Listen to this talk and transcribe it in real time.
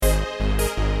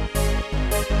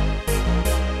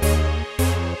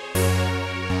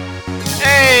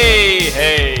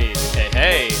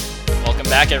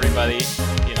back, everybody.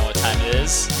 You know what time it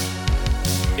is.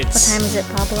 What time is it,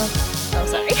 Pablo? Oh,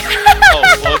 sorry.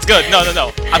 Oh, well, it's good.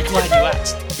 No. I'm glad you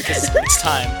asked, because it's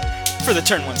time for the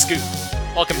Turn 1 Scoop.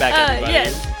 Welcome back, everybody.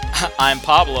 Yes. I'm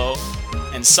Pablo,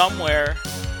 and somewhere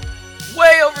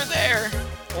way over there,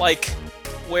 like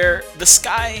where the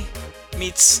sky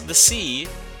meets the sea,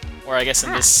 or I guess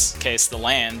in this case, the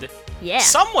land, Yeah.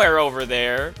 somewhere over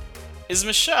there is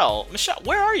Michelle. Michelle,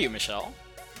 where are you, Michelle?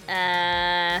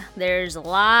 There's a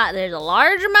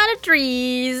large amount of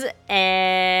trees,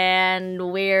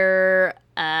 and we're,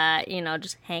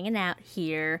 just hanging out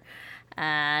here.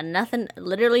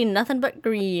 Literally nothing but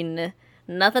green.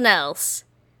 Nothing else.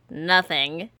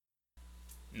 Nothing.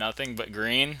 Nothing but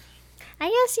green. I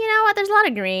guess, you know what, there's a lot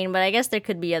of green, but I guess there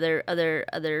could be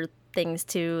other things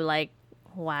too, like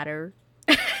water.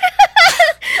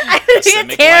 I'm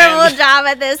doing a terrible job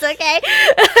at this, okay?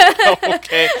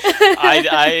 Okay.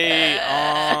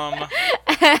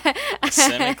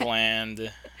 Simic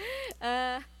land.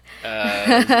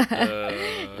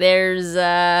 There's,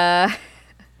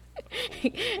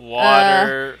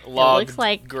 water, log, it looks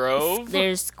like grove?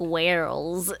 There's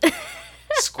squirrels.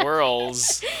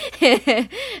 Squirrels. Is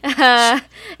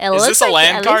this a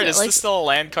land card? Is this still a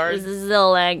land card? This is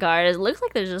still a land card. It looks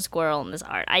like there's a squirrel in this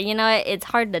art. It's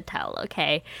hard to tell,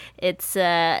 okay? It's,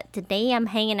 today I'm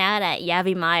hanging out at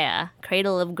Yavimaya,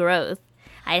 Cradle of Growth.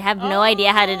 I have no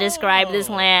idea how to describe this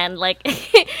land. Like,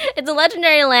 it's a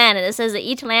legendary land, and it says that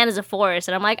each land is a forest.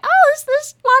 And I'm like, oh,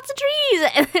 there's lots of trees.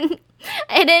 And then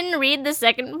I didn't read the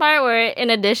second part where, in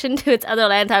addition to its other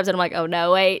land types, and I'm like, oh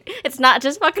no, wait, it's not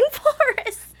just fucking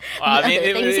forests. Well, I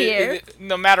mean,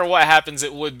 no matter what happens,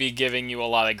 it would be giving you a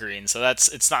lot of green, so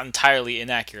it's not entirely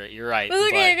inaccurate. You're right.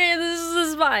 Okay, this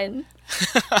is fine.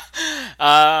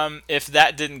 If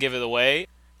that didn't give it away,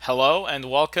 hello and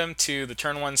welcome to the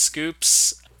Turn 1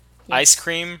 Scoops ice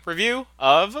cream review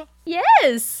of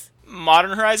Yes.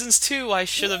 Modern Horizons 2. I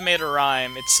should have made a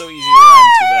rhyme. It's so easy to rhyme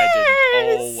too, but I didn't.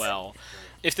 Oh well.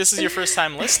 If this is your first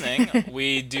time listening,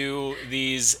 we do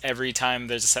these every time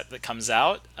there's a set that comes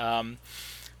out.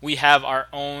 We have our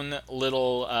own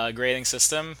little grading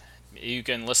system. You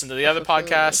can listen to the other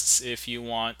podcasts if you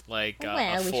want, like,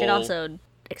 a full... we should also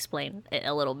explain it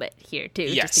a little bit here, too,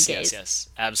 just in case. Yes,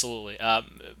 absolutely.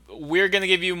 We're going to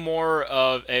give you more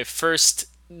of a first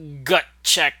gut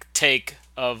check take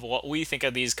of what we think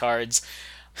of these cards.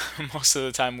 Most of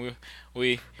the time,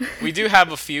 we do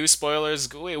have a few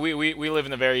spoilers. We live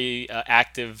in a very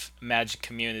active Magic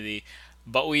community,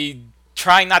 but we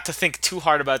try not to think too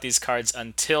hard about these cards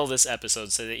until this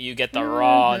episode, so that you get the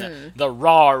raw,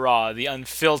 the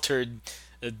unfiltered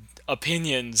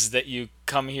opinions that you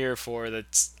come here for.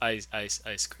 That's ice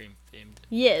cream themed.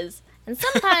 Yes. And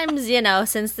sometimes,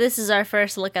 since this is our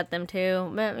first look at them too,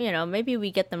 maybe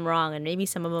we get them wrong, and maybe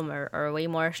some of them are way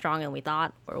more strong than we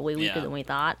thought, or way weaker than we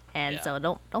thought, and so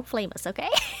don't flame us, okay?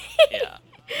 Yeah.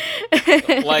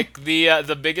 Like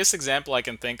the biggest example I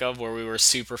can think of where we were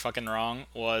super fucking wrong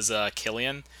was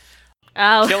Killian.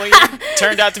 Oh. Killian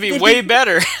turned out to be way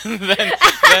better than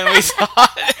we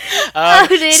thought.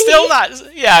 Did still he?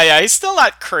 not. Yeah. He's still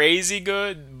not crazy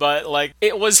good, but like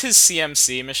it was his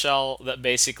CMC, Michelle, that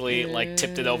basically like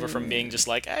tipped it over from being just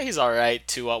like, he's all right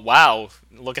to wow,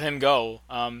 look at him go.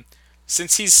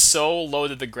 Since he's so low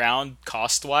to the ground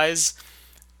cost wise,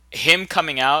 him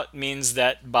coming out means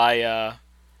that by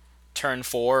turn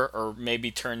 4 or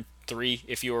maybe turn 3,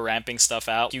 if you were ramping stuff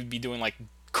out, you'd be doing like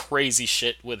crazy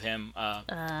shit with him,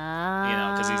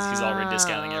 because he's already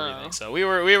discounting everything. So we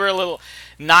were a little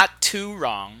not too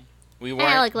wrong. We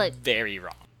weren't very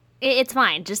wrong. It's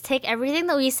fine. Just take everything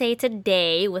that we say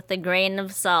today with a grain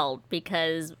of salt,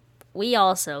 because we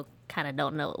also kind of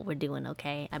don't know what we're doing.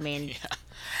 Okay, I mean,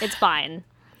 it's fine.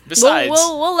 Besides,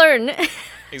 we'll learn.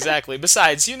 Exactly.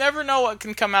 Besides, you never know what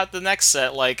can come out the next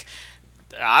set. Like,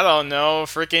 I don't know,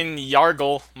 freaking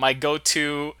Yargle, my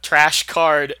go-to trash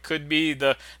card, could be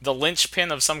the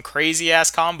linchpin of some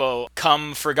crazy-ass combo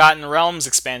come Forgotten Realms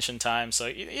expansion time. So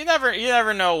you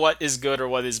never know what is good or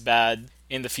what is bad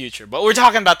in the future. But we're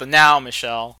talking about the now,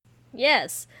 Michelle.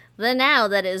 Yes, the now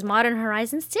that is Modern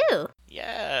Horizons 2.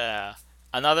 Yeah.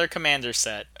 Another commander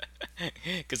set.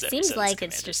 Seems like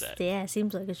it's just set. Yeah,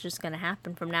 seems like it's just gonna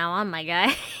happen from now on, my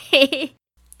guy.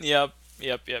 Yep.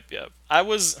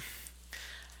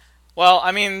 Well,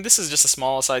 I mean, this is just a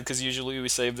small aside because usually we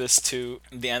save this to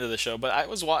the end of the show. But I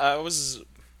was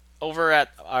over at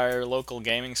our local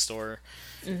gaming store,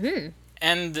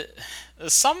 and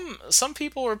some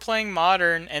people were playing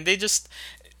Modern, and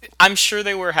I'm sure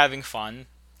they were having fun.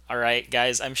 All right,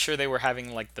 guys, I'm sure they were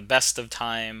having like the best of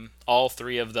time, all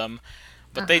three of them.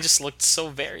 but they just looked so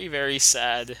very, very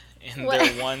sad in their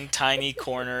What? one tiny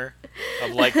corner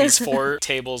of like these 4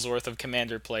 tables worth of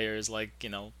commander players, like,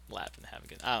 laughing, having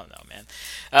good. I don't know, man.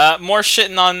 More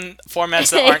shitting on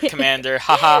formats that aren't commander.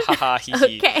 Ha ha ha ha hee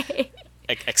hee. Okay.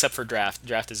 Except for draft.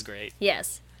 Draft is great.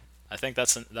 Yes. I think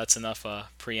that's enough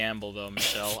preamble though,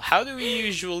 Michelle. How do we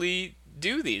usually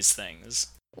do these things?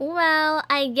 Well,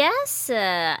 I guess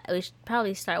we should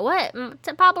probably start.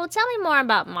 Pablo, tell me more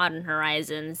about Modern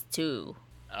Horizons 2.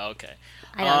 Okay.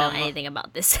 I don't know anything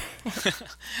about this.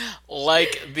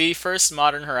 Like the first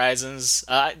Modern Horizons,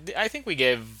 I think we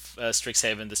gave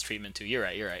Strixhaven this treatment too. You're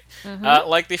right. You're right.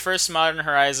 Like the first Modern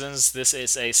Horizons, this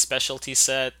is a specialty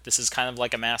set. This is kind of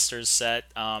like a Masters set,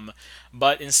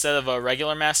 but instead of a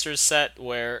regular Masters set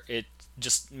where it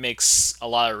just makes a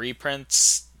lot of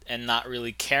reprints and not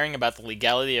really caring about the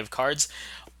legality of cards,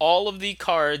 all of the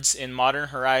cards in Modern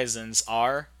Horizons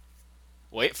are,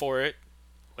 wait for it,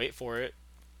 wait for it,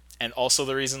 and also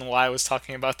the reason why I was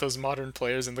talking about those modern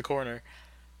players in the corner.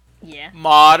 Yeah.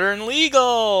 Modern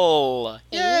legal!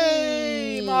 Yay!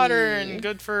 Hey. Modern!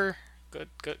 Good for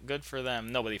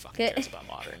them. Nobody fucking cares about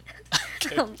modern.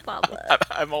 Pablo.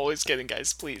 I'm always kidding,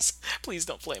 guys. Please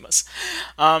don't flame us.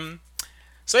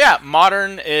 So yeah,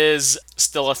 modern is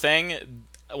still a thing.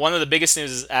 One of the biggest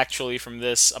news is actually from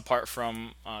this, apart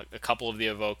from a couple of the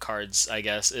Evoke cards, I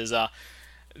guess, is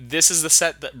this is the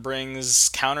set that brings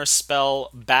Counterspell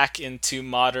back into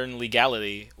modern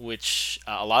legality, which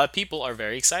a lot of people are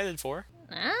very excited for.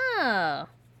 Oh,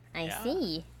 I Yeah.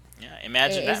 see. Yeah,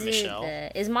 imagine that, Michelle.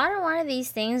 Is Modern one of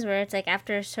these things where it's like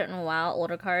after a certain while,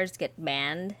 older cards get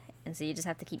banned, and so you just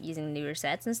have to keep using newer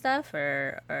sets and stuff,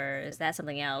 or is that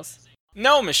something else?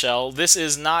 No, Michelle, this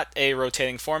is not a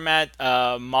rotating format.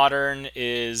 Modern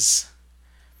is...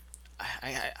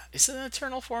 is it an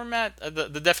eternal format?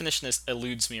 The definition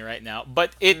eludes me right now,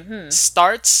 but it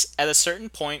starts at a certain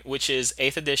point, which is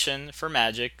 8th edition for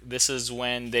Magic. This is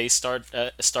when they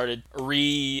started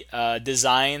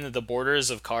redesign the borders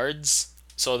of cards.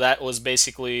 So that was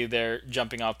basically their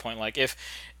jumping off point. Like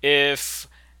if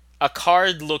a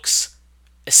card looks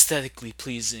aesthetically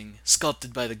pleasing,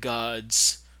 sculpted by the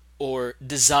gods, or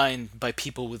designed by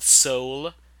people with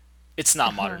soul, it's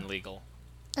not modern legal.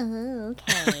 Oh,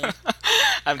 okay.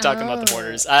 I'm talking about the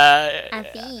borders. I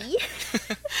see.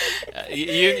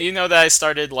 You know that I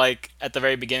started like at the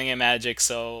very beginning of Magic,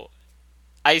 so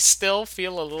I still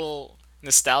feel a little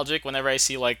nostalgic whenever I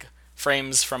see like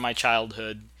frames from my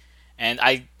childhood, and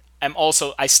I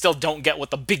still don't get what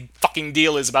the big fucking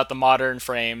deal is about the modern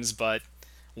frames, but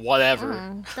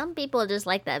whatever. Some people just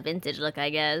like that vintage look, I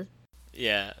guess.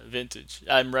 Yeah, vintage.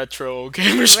 I'm retro,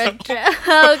 okay, Michelle? Retro.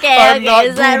 Okay, I'm not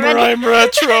is that boomer, I'm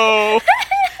retro.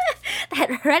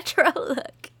 that retro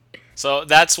look? So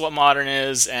that's what modern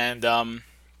is, and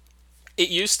it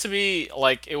used to be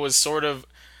like it was sort of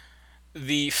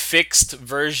the fixed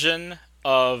version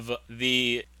of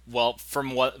the, well,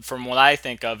 from what I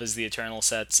think of as the Eternal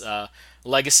sets,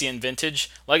 Legacy and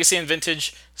Vintage. Legacy and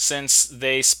Vintage, since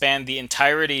they span the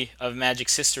entirety of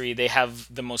Magic's history, they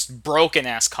have the most broken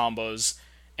ass combos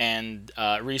and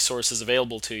resources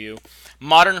available to you.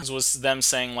 Modern was them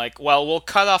saying like, well, we'll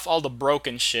cut off all the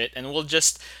broken shit and we'll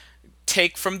just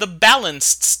take from the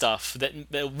balanced stuff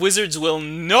that Wizards will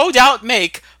no doubt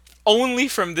make only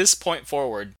from this point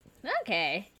forward.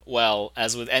 Okay. Well,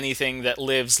 as with anything that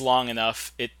lives long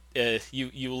enough,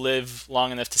 you live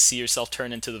long enough to see yourself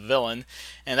turn into the villain,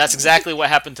 and that's exactly what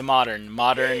happened to Modern.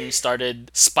 Modern started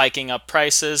spiking up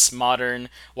prices. Modern,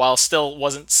 while still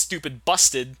wasn't stupid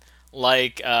busted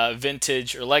like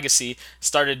Vintage or Legacy,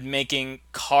 started making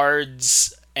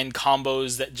cards and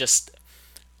combos that just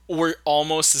were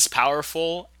almost as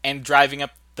powerful and driving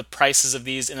up the prices of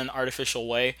these in an artificial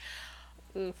way.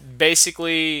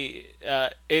 Basically,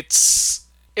 it's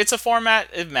a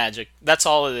format of Magic. That's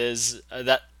all it is.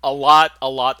 That a lot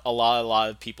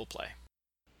of people play.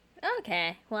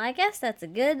 Okay. Well, I guess that's a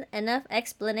good enough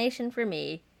explanation for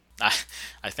me.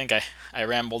 I think I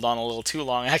rambled on a little too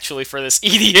long actually for this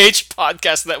EDH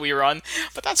podcast that we run,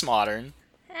 but that's modern.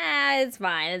 It's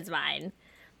fine. It's fine.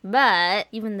 But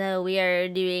even though we are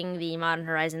doing the Modern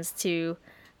Horizons 2,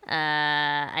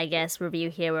 I guess review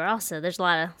here, there's a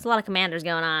lot of commanders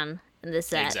going on in this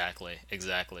set.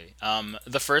 Exactly.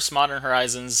 The first Modern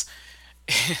Horizons,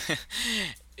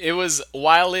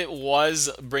 while it was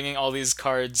bringing all these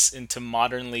cards into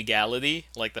modern legality,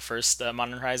 like the first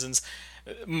Modern Horizons,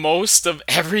 most of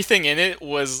everything in it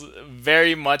was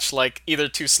very much like either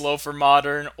too slow for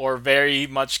modern or very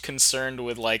much concerned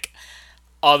with like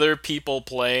other people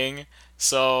playing.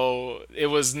 So it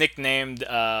was nicknamed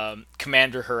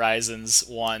Commander Horizons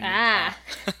 1.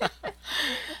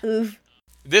 Oof.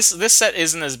 this set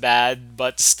isn't as bad,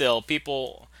 but still,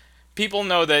 people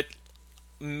know that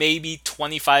maybe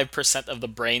 25% of the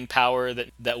brain power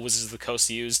that Wizards of the Coast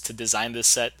used to design this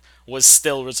set was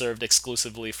still reserved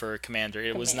exclusively for Commander.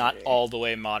 It was not Commander. all the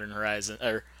way Modern Horizon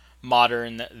or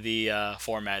modern the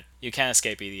format. You can't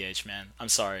escape EDH, man. I'm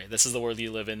sorry. This is the world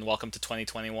you live in. Welcome to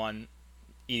 2021.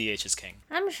 EDH is king.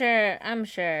 I'm sure,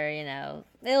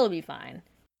 it'll be fine.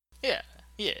 Yeah,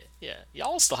 yeah.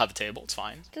 Y'all still have a table. It's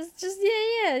fine. Just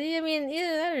yeah. I mean,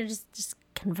 either that or just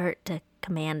convert to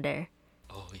Commander.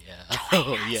 Oh yeah.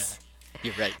 Oh yeah.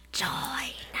 You're right.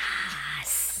 Join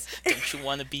us. Don't you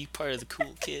want to be part of the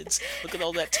cool kids? Look at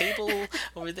all that table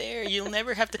over there. You'll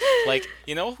never have to. Like,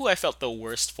 you know who I felt the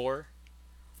worst for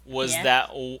was Yeah.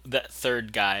 that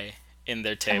third guy in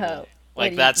their table. Oh,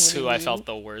 Like that's what do who you I mean? felt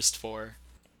the worst for.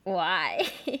 Why?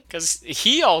 Because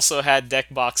he also had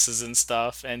deck boxes and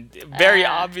stuff, and very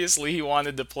obviously he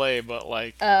wanted to play, but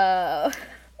like, Oh.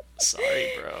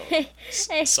 sorry,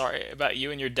 bro. Sorry about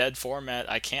you and your dead format.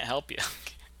 I can't help you.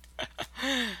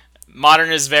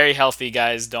 Modern is very healthy,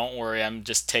 guys. Don't worry. I'm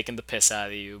just taking the piss out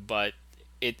of you, but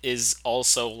it is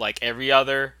also like every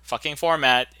other fucking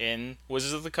format in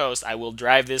Wizards of the Coast. I will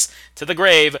drive this to the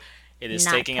grave. It is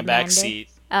Not taking a back Commander? seat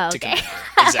Oh, to okay. Commander.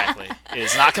 Exactly. It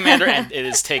is not Commander, and it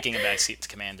is taking a back seat to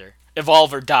Commander.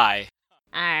 Evolve or die.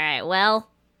 All right. Well,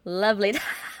 lovely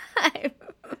time.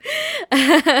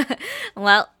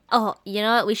 Well, oh, you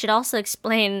know what? We should also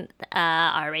explain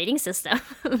our rating system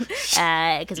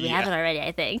because we have it Yeah. already.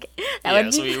 I think that would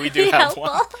Yes, be we do pretty have helpful.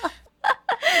 one.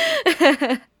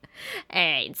 All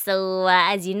right, so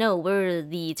as you know, we're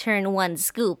the turn one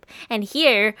scoop, and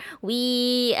here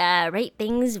we rate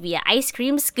things via ice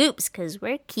cream scoops because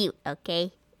we're cute,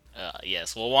 okay?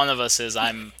 Yes. Well, one of us is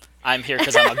I'm here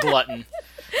because I'm a glutton.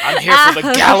 I'm here for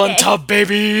the gallon Okay. tub,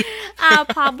 baby.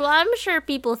 Pablo, I'm sure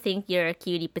people think you're a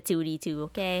cutie patootie too,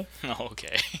 okay?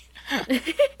 Okay.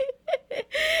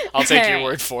 I'll take your Alright.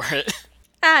 word for it.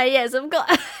 Yes, of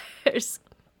course.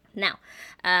 Now,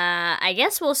 I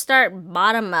guess we'll start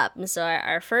bottom up. So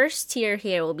our first tier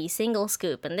here will be single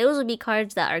scoop, and those will be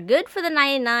cards that are good for the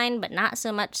 99, but not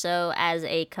so much so as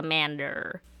a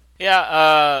commander.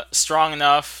 Yeah, strong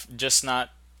enough, just not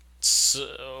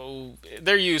so.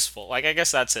 They're useful. Like, I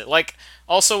guess that's it. Like,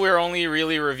 also, we're only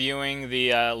really reviewing the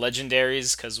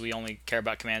legendaries because we only care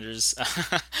about commanders,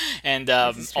 and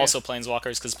This is true. also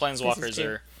planeswalkers because This is planeswalkers true.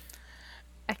 are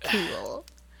Are cool.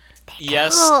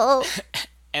 yes, Oh,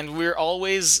 and we're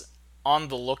always on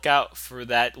the lookout for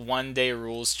that one day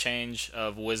rules change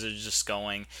of Wizards just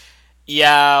going,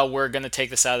 yeah, we're gonna take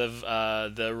this out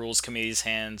of the rules committee's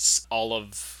hands. All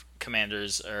of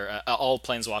commanders or all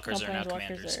planeswalkers no are now planeswalkers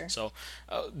commanders. are. So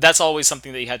that's always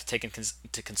something that you had to take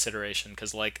into consideration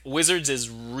because like Wizards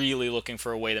is really looking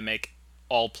for a way to make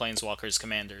all planeswalkers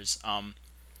commanders.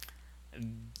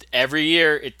 Every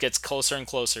year it gets closer and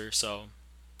closer. So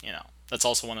that's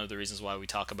also one of the reasons why we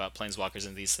talk about planeswalkers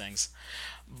in these things.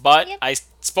 But Yep. I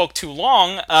spoke too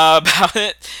long about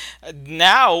it.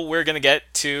 Now we're going to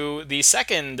get to the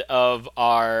second of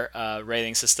our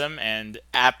rating system, and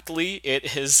aptly,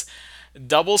 it is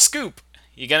double scoop.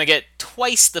 You're going to get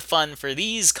twice the fun for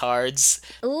these cards.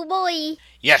 Oh boy.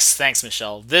 Yes, thanks,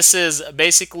 Michelle. This is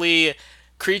basically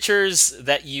creatures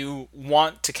that you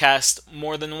want to cast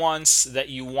more than once, that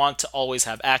you want to always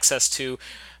have access to,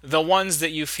 the ones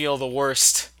that you feel the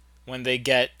worst when they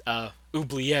get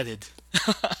oublieted.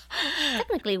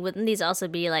 Technically, wouldn't these also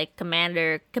be like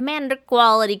commander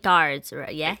quality cards,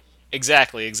 right? Yeah.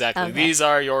 Exactly, exactly. Okay. These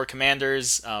are your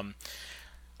commanders.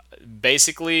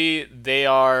 Basically, they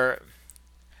are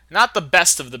not the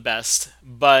best of the best,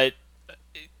 but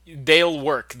they'll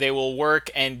work. They will work,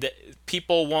 and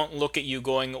people won't look at you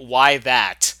going, "Why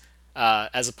that?"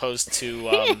 As opposed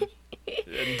to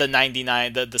the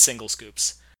 99, the single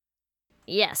scoops.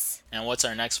 Yes. And what's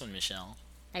our next one, Michelle?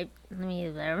 Let me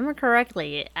if I remember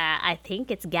correctly. I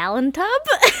think it's Gallon Tub.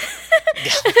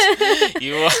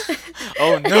 You.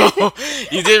 Oh no,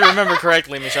 you did remember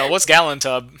correctly, Michelle. What's Gallon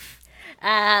Tub?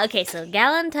 Okay, so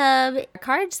Gallon Tub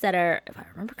cards that are, if I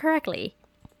remember correctly,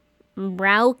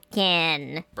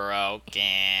 broken.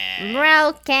 Broken.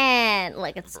 Broken.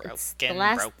 Like it's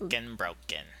Broken,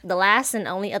 broken. the last and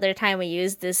only other time we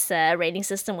used this rating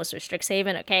system was for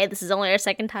Strixhaven. Okay, this is only our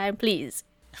second time. Please.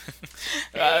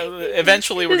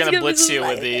 Eventually, we're It's gonna gonna be blitz so you with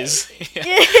like- these.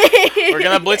 We're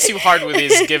gonna blitz you hard with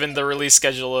these, given the release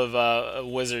schedule of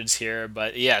Wizards here.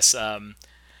 But yes,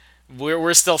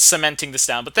 we're still cementing this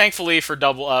down. But thankfully for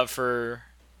double for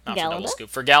not for Gallon double Tub? scoop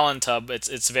for Gallon Tub,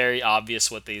 it's very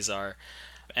obvious what these are.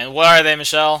 And what are they,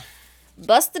 Michelle?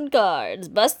 Busted cards,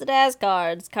 busted ass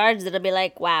cards, cards that'll be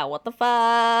like, wow, what the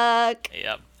fuck?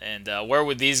 Yep. And where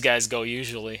would these guys go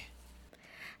usually?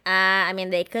 I mean,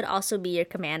 they could also be your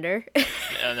commander. No.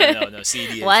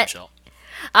 CEDH, What? Michelle.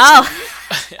 Oh,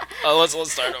 Let's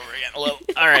start over again.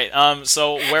 All right.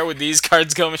 So where would these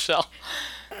cards go, Michelle?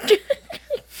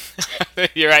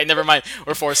 You're right. Never mind.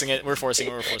 We're forcing it.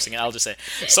 I'll just say.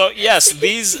 So yes,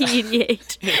 these.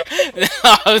 idiot.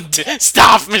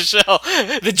 Stop, Michelle.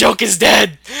 The joke is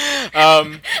dead.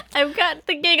 I've got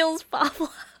the giggles, Pablo.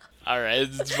 All right,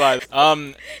 it's fine.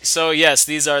 So yes,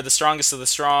 these are the strongest of the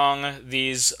strong.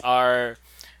 These are.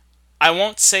 I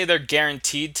won't say they're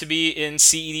guaranteed to be in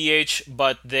CEDH,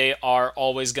 but they are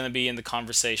always going to be in the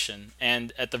conversation.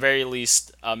 And at the very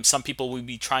least, some people will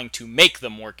be trying to make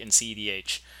them work in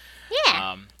CEDH.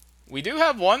 Yeah. We do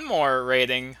have one more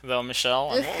rating, though,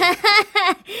 Michelle. And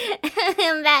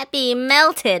that be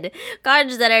melted.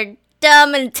 Cards that are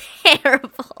dumb and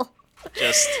terrible.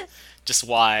 Just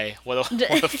why? What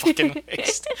a fucking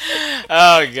waste.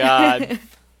 Oh, God.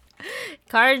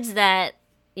 Cards that,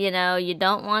 you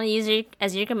don't want to use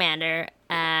as your commander,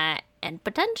 and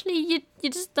potentially you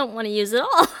just don't want to use at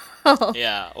all.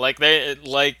 Yeah, like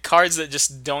cards that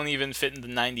just don't even fit in the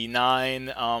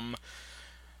 99.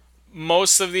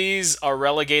 Most of these are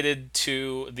relegated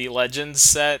to the Legends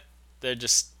set. They're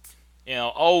just,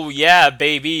 oh yeah,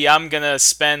 baby, I'm gonna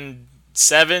spend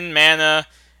 7 mana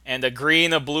and a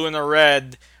green, a blue, and a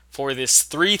red for this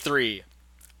 3/3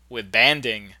 with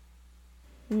banding.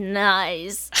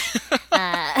 Nice.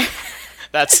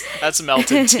 That's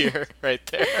melted tier right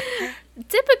there.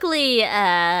 Typically,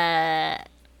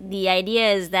 the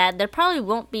idea is that there probably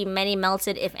won't be many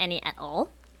melted, if any at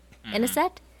all, in a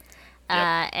set.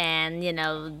 Yep. And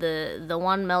the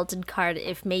one melted card,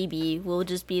 if maybe, will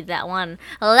just be that one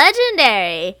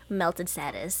legendary melted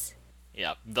status.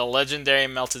 Yeah, the legendary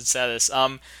melted status.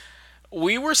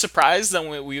 We were surprised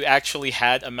that we actually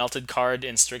had a melted card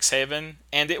in Strixhaven,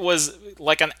 and it was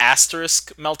like an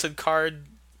asterisk melted card.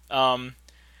 Do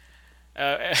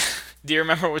you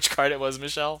remember which card it was,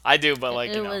 Michelle? I do, but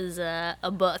it was a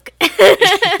book.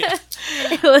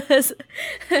 It was.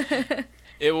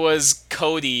 It was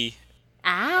Cody.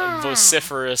 Ah.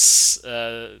 Vociferous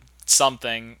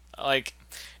something. Like,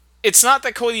 it's not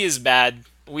that Cody is bad.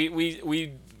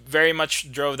 We very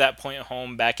much drove that point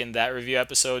home back in that review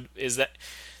episode, is that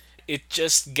it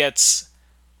just gets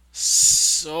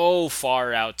so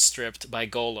far outstripped by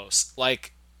Golos.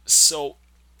 Like, so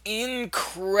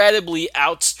incredibly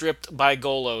outstripped by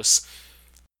Golos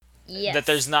that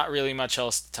there's not really much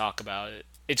else to talk about.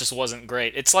 It just wasn't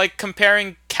great. It's like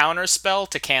comparing Counterspell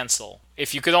to Cancel.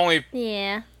 If you could only,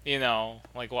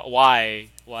 like, why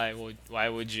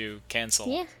would you cancel?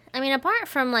 Yeah, I mean, apart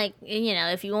from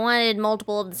if you wanted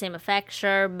multiple of the same effect,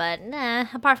 sure, but nah.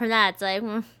 Apart from that, it's like,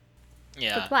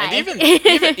 yeah. Why?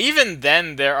 And even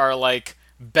then, there are like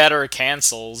better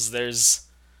cancels. There's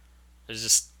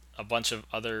just a bunch of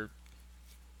other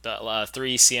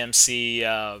 3 CMC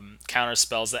counter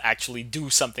spells that actually do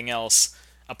something else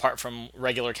apart from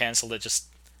regular cancel that just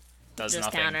does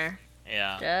nothing. Counter.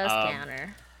 Yeah. Just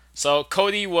counter. So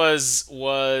Cody was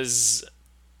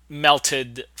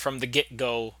melted from the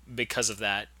get-go because of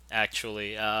that,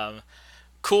 actually.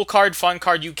 Cool card, fun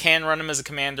card. You can run him as a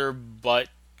commander, but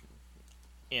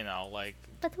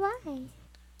But why?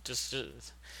 just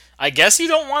I guess you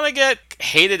don't want to get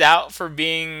hated out for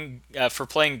being for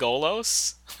playing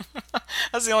Golos.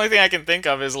 That's the only thing I can think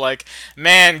of is like,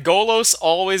 man, Golos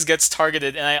always gets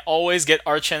targeted, and I always get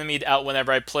archenemied out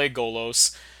whenever I play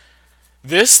Golos.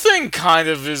 This thing kind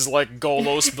of is like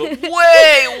Golos, but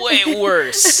way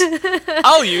worse.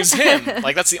 I'll use him.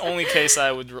 Like, that's the only case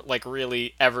I would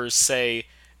really ever say,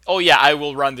 oh yeah, I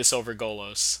will run this over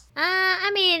Golos.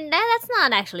 I mean, that's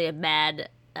not actually a bad.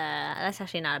 That's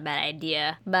actually not a bad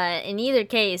idea. But in either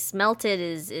case, melted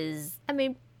is. I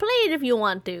mean, play it if you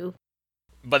want to.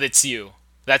 But it's you.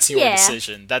 That's your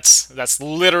decision. That's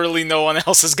literally no one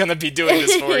else is gonna be doing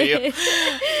this for you.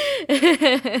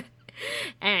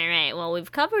 Alright, well,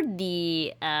 we've covered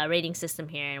the rating system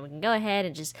here, and we can go ahead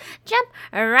and just jump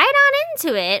right on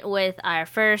into it with our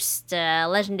first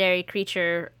legendary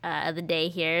creature of the day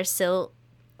here. Oh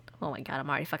my god, I'm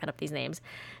already fucking up these names.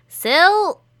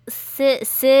 Sylvan.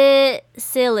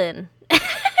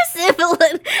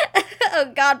 Sibilin.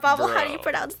 Oh god, Pablo, how do you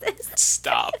pronounce this?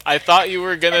 Stop. I thought you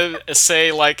were gonna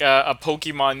say like a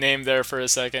Pokemon name there for a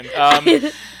second. We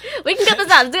can cut this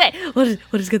out. It's okay. What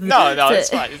is good? No, it's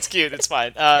fine. It's cute. It's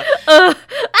fine.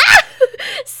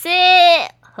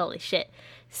 Holy shit.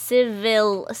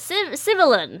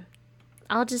 Sibilin.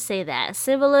 I'll just say that.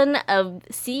 Sibilin of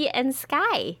Sea and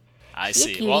Sky. I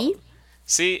see. Cutie. Well,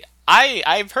 see,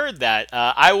 I've heard that.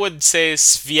 I would say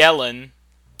Svielen,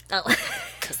 Oh,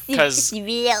 because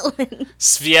Svielen.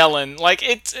 Svielen, like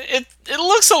it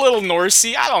looks a little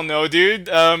Norsey. I don't know, dude.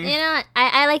 You know what?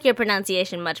 I like your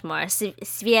pronunciation much more.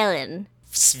 Svielen.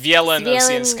 Svielen of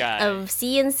Sea and Svielen Sky. of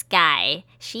Sea and Sky.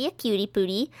 She a cutie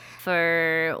pootie.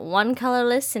 For one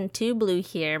colorless and two blue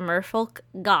here, Merfolk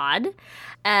God.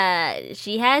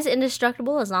 She has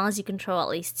indestructible as long as you control at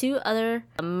least two other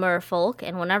merfolk,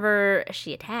 and whenever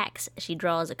she attacks, she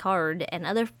draws a card, and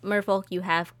other merfolk you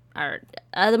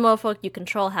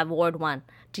control have ward 1.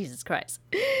 Jesus Christ.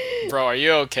 Bro, are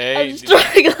you okay? I'm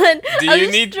struggling. Do you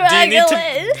need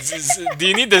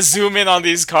to zoom in on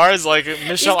these cards? Like,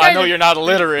 Michelle, I know you're not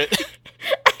illiterate.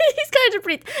 These cards are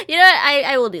pretty. You know what?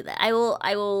 I will do that. I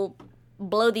will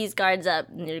blow these cards up,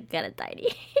 and you're gonna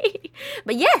tiny.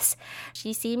 But yes,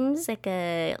 she seems like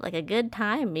a good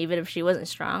time, even if she wasn't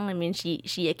strong. I mean,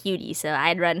 she a cutie, so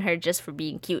I'd run her just for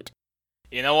being cute.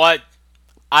 You know what?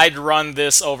 I'd run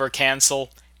this over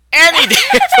cancel any day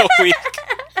of the week.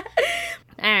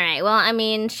 Alright, well, I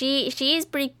mean, she's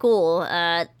pretty cool.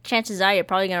 Chances are you're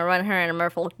probably gonna run her in a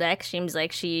Merfolk deck. Seems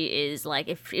like she is, like,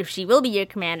 if she will be your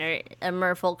commander, a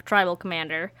Merfolk tribal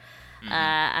commander.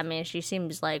 I mean, she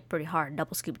seems like pretty hard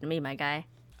double scoop to me, my guy.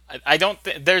 I don't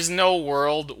think there's no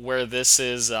world where this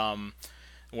is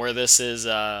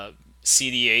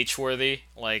CDH worthy.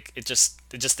 Like, it just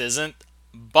isn't.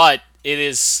 But it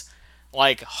is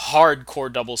like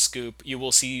hardcore double scoop. You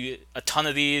will see a ton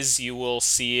of these. You will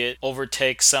see it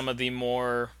overtake some of the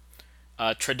more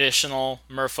traditional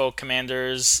Merfolk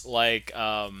commanders like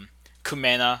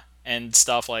Kumena and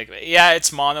stuff. Like, yeah,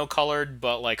 it's monocolored,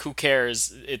 but like, who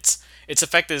cares? Its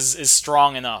effect is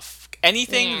strong enough.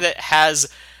 Anything that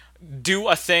has do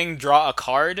a thing, draw a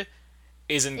card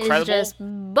is incredible. It's just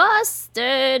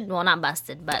busted. Well, not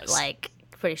busted, but like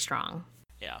pretty strong.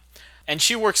 Yeah. And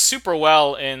she works super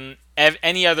well in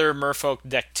any other Merfolk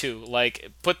deck too. Like,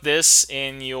 put this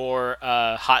in your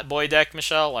Hot Boy deck,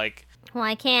 Michelle. Like, well,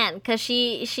 I can't, because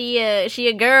she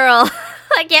a girl.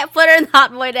 I can't put her in the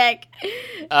Hot Boy deck.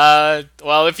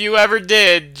 Well, if you ever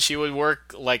did, she would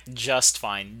work like just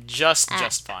fine. Just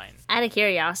fine. Out of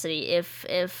curiosity, if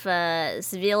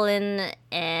Svilen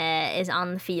is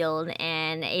on the field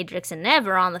and Adrix and Nev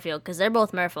are on the field, because they're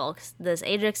both merfolks, does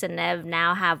Adrix and Nev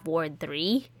now have Ward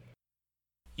 3?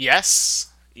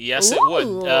 Yes. Yes, Ooh. it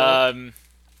would.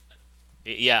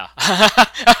 Yeah.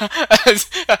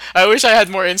 I wish I had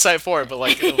more insight for it, but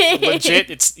like,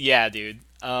 legit, yeah, dude.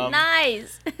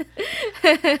 Nice.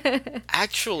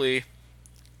 Actually,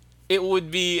 it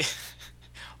would be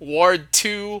Ward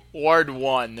 2, Ward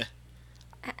 1.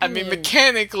 I mean,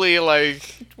 mechanically,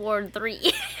 like, Ward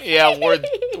 3. Yeah, Ward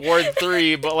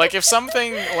 3, but like, if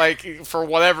something, like, for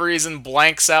whatever reason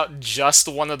blanks out just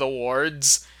one of the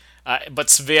wards, but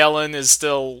Svielen is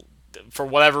still, for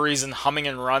whatever reason, humming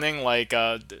and running, like,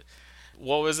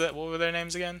 what was it? What were their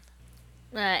names again?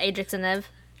 Adrix and Nev.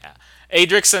 Yeah.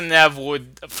 Adrix and Nev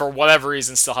would, for whatever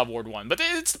reason, still have Ward 1. But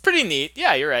it's pretty neat.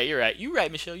 Yeah, you're right. You're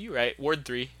right, Michelle. You're right. Ward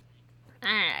 3.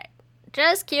 Alright.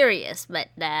 Just curious, but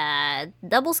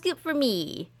double scoop for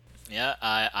me. Yeah,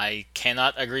 I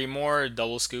cannot agree more.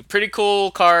 Double scoop. Pretty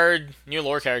cool card. New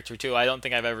lore character, too. I don't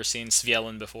think I've ever seen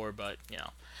Svielen before, but, you know.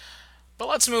 But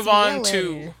let's move on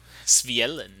to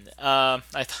Svielen. Yeah.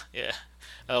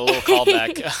 A little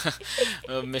callback.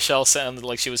 Michelle sounded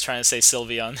like she was trying to say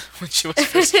Sylveon when she was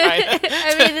first trying it.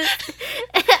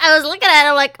 I was looking at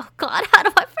it like, oh god, how do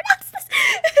I pronounce this?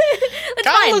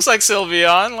 Kind of looks like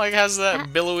Sylveon, like has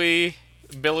that billowy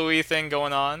thing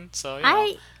going on. So you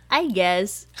know. I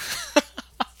guess.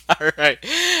 All right,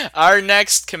 our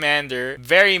next commander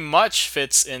very much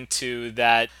fits into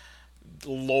that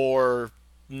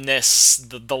lore-ness,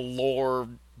 the lore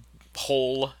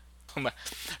hole.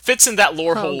 Fits in that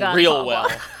lore hole God, real Paul. well.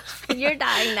 You're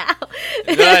dying now.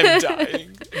 I'm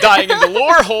dying in the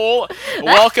lore hole.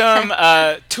 Welcome,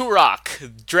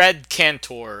 Turok, Dread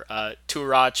Cantor.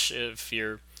 Turok, if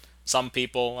you're some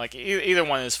people, like, either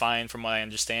one is fine from what I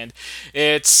understand.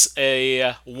 It's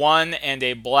a 1 and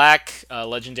a black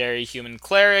legendary human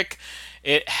cleric.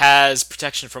 It has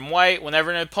protection from white. Whenever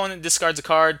an opponent discards a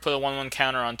card, put a 1/1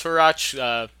 counter on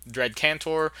Turok, Dread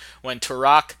Cantor. When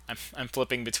Turok, I'm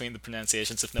flipping between the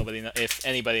pronunciations if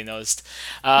anybody noticed,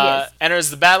 Yes. enters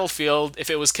the battlefield.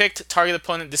 If it was kicked, target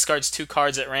opponent discards 2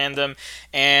 cards at random,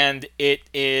 and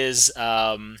its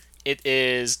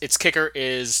kicker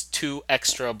is 2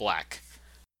 extra black.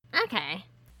 Okay.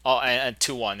 Oh, and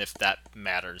 2/1 if that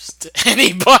matters to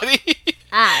anybody.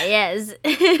 Ah, yes.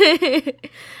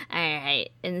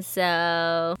 Alright, and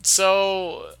so...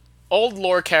 So, old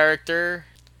lore character,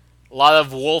 A lot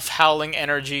of wolf howling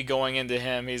energy going into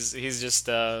him. He's just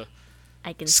I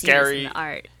can see this in scary. the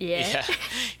art. Yeah.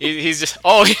 Yeah, he's just.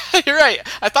 Oh, yeah, you're right.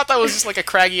 I thought that was just like a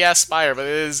craggy ass spire, but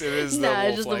it is the Nah,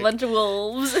 it's wolf just a like. bunch of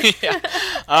wolves. Yeah.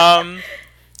 Um,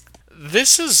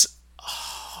 this is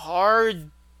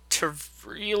hard to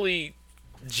really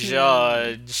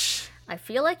judge. I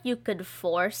feel like you could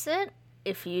force it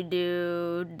if you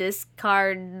do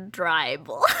discard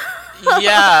tribal.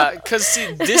 Yeah, because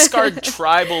see, discard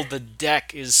tribal, the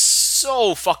deck is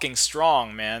so fucking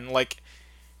strong, man. Like,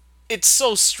 it's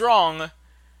so strong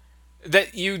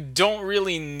that you don't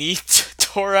really need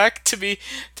Torak to be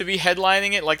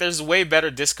headlining it. Like, there's way better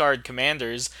discard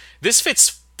commanders. This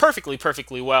fits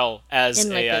perfectly well as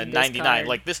In, like, a a 99. discard.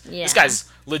 Like this Yeah. guy's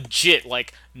legit.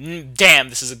 Like, damn,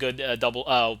 this is a good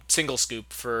double single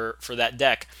scoop for that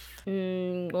deck.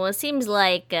 Well, it seems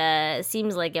like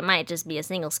it might just be a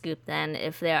single scoop then,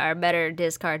 if there are better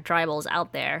discard tribals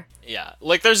out there. Yeah,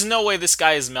 like there's no way this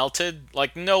guy is melted.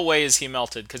 Like, no way is he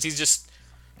melted because he's just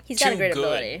He's got a too great good.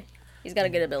 ability. He's got a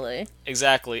good ability.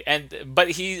 Exactly,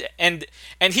 but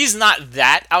he's not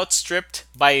that outstripped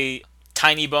by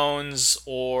Tiny Bones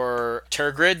or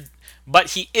Turgrid,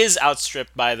 but he is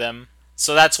outstripped by them.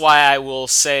 So that's why I will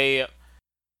say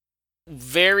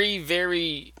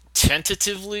very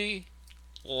tentatively,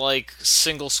 like,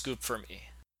 single scoop for me.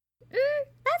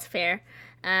 That's fair.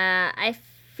 I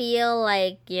feel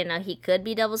like, he could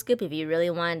be double scoop if you really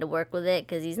wanted to work with it,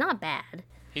 because he's not bad.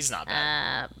 He's not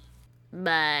bad.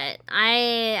 But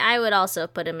I would also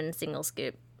put him in single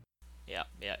scoop. Yeah.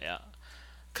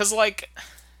 Cause like,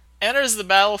 enters the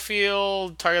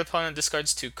battlefield, target opponent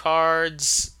discards 2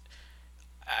 cards.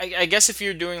 I guess if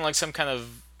you're doing like some kind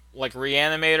of like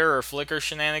reanimator or flicker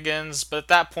shenanigans, but at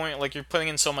that point, like, you're putting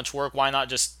in so much work, why not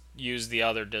just use the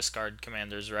other discard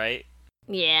commanders, right?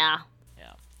 Yeah.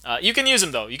 Yeah. You can use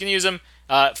him though. You can use him.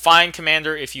 Fine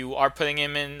commander if you are putting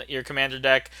him in your commander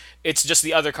deck. It's just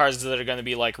the other cards that are going to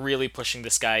be like really pushing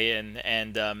this guy in,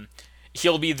 and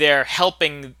he'll be there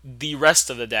helping the rest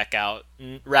of the deck out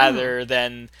rather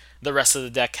than the rest of the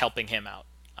deck helping him out.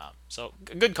 So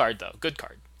good card though. Good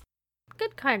card.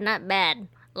 Good card, not bad.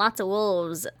 Lots of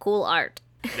wolves, cool art.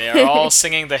 They are all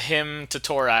singing the hymn to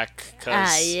Torak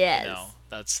because yes.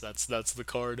 that's the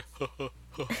card.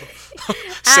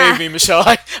 Save me, Michelle.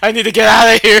 I need to get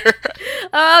out of here.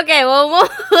 Okay, well,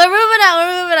 we're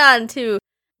moving on to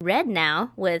Red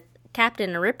now with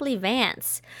Captain Ripley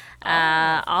Vance.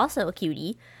 Also a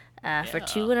cutie. For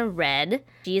 2 in a red.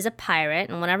 She is a pirate,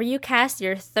 and whenever you cast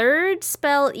your 3rd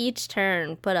spell each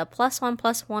turn, put a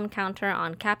 +1/+1 counter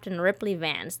on Captain Ripley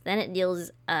Vance. Then it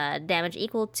deals damage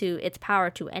equal to its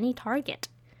power to any target.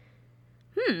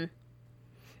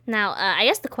 Now, I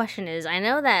guess the question is, I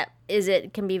know that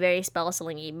it can be very spell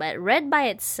slingy, but red by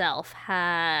itself,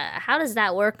 how does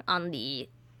that work on the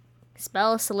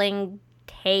spell sling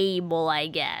table, I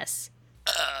guess?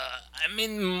 I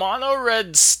mean, mono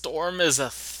red storm is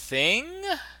a thing.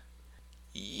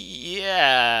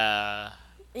 Yeah,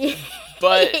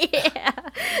 but Yeah.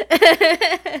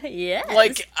 Yes.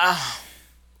 like,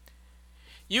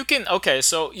 you can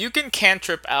so you can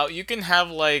cantrip out. You can have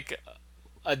like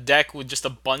a deck with just a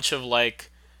bunch of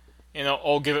like,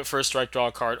 oh, give it first strike, draw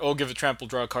a card. Oh, give it trample,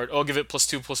 draw a card. Oh, give it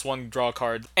 +2/+1, draw a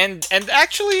card. And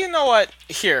actually, you know what?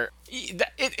 Here,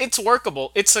 it's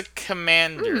workable. It's a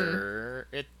commander.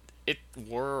 It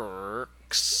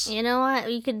works. You know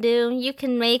what you could do? You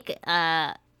can make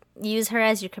use her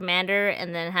as your commander,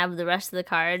 and then have the rest of the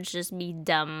cards just be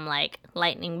dumb, like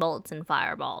lightning bolts and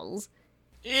fireballs.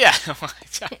 Yeah.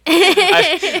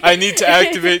 I need to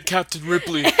activate Captain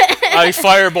Ripley. I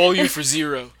fireball you for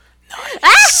 0.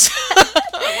 Nice.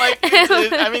 Like,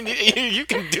 I mean, you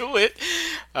can do it.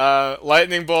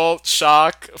 Lightning bolt,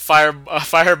 shock,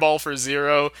 fireball for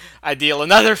 0. I'll deal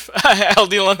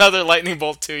another lightning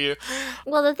bolt to you.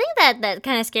 Well, the thing that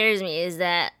kind of scares me is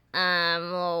that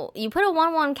you put a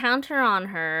 1/1 counter on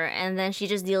her, and then she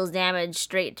just deals damage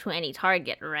straight to any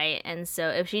target, right? And so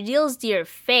if she deals to your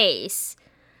face,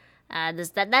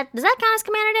 does that count as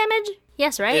commander damage?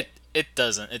 Yes, right? It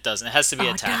doesn't. It doesn't. It has to be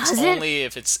attacks. Does it? Only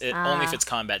if it's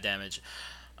combat damage.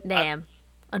 Damn.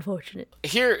 Unfortunate.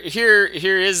 Here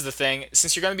is the thing.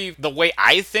 Since you're gonna be the way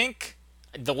I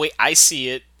see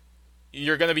it,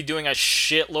 you're gonna be doing a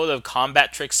shitload of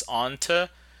combat tricks onto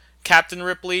Captain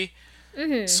Ripley,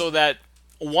 so that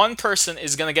one person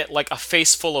is gonna get like a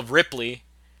face full of Ripley,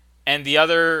 and the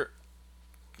other,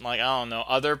 like, I don't know,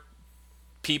 other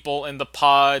people in the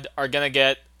pod are gonna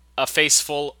get a face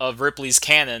full of Ripley's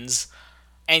cannons,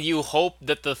 and you hope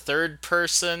that the third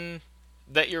person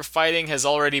that you're fighting has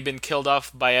already been killed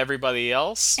off by everybody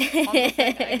else on the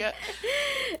thing, I guess.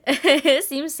 It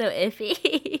seems so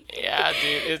iffy. Yeah,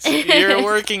 dude, you're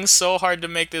working so hard to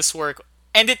make this work,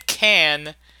 and it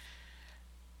can.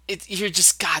 You're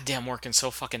just goddamn working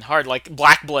so fucking hard. Like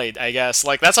Black Blade, I guess.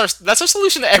 Like that's our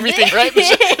solution to everything, right?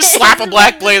 Just slap a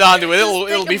Black Blade onto it.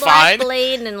 It'll be fine. Black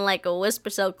Blade and like a Whisper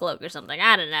Silk Cloak or something.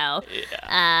 I don't know.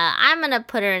 Yeah. I'm gonna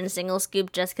put her in single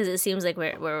scoop just because it seems like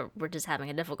we're just having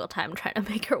a difficult time trying to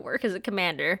make her work as a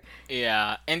commander.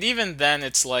 Yeah, and even then,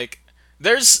 it's like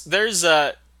there's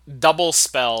a double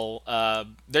spell.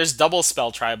 There's double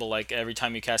spell tribal. Like every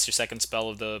time you cast your second spell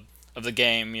of the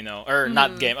game, or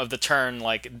not game of the turn,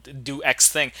 like do X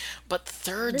thing. But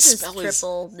third This is spell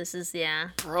triple. This is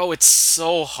bro, it's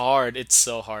so hard. It's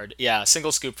so hard. Yeah,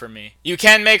 single scoop for me. You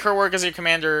can make her work as your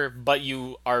commander, but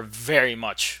you are very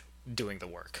much doing the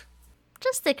work.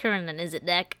 Just stick her in an Is It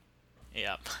deck.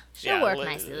 Yep. She'll work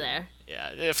nicely there.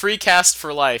 Yeah, free cast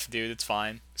for life, dude. It's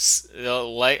fine.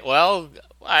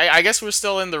 I guess we're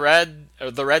still in the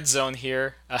red zone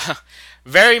here.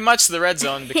 Very much the red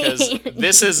zone because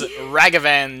this is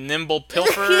Ragavan, Nimble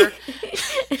Pilferer.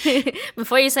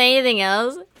 Before you say anything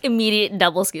else, immediate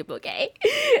double scoop, okay?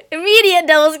 Immediate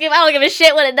double scoop. I don't give a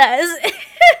shit what it does.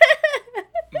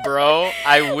 Bro,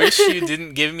 I wish you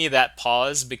didn't give me that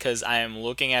pause because I am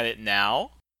looking at it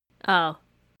now. Oh.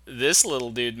 This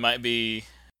little dude might be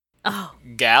Oh.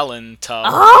 Gallon Tub.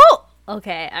 Oh!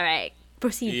 Okay, alright.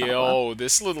 Proceed, Yo, Pablo.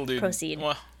 this little dude. Proceed.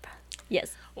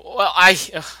 Yes. Well,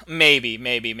 maybe,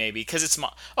 because it's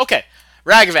okay.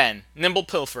 Ragavan, Nimble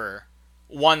Pilferer,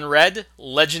 1 red,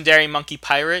 legendary monkey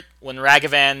pirate. When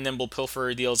Ragavan, Nimble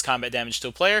Pilferer deals combat damage to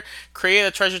a player, create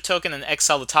a treasure token and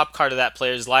exile the top card of that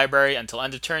player's library. Until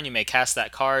end of turn, you may cast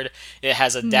that card. It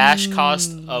has a dash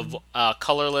cost of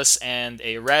colorless and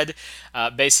a red.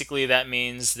 Basically, that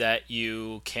means that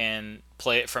you can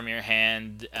play it from your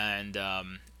hand and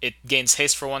it gains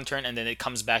haste for 1 turn, and then it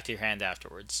comes back to your hand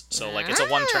afterwards. So, like, it's a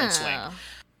 1-turn swing.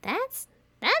 That's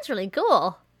really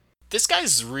cool. This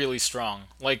guy's really strong.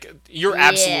 Like, you're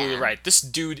absolutely right. This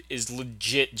dude is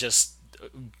legit just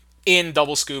in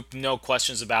double scoop, no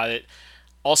questions about it.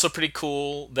 Also pretty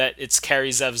cool that it's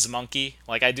Karizev's monkey.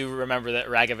 Like, I do remember that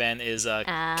Ragavan is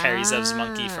Karizev's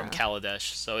monkey from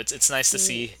Kaladesh. So it's nice to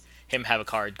see him have a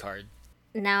card.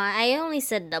 Now, I only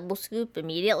said double scoop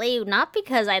immediately, not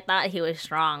because I thought he was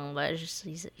strong, but it's just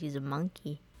he's a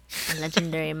monkey. A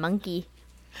legendary monkey.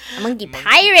 A monkey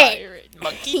pirate!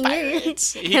 Monkey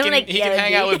pirates. He can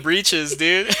hang out with breaches,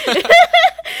 dude.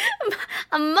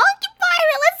 A monkey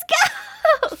pirate, let's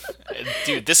go!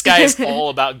 Dude, this guy is all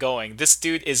about going. This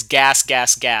dude is gas.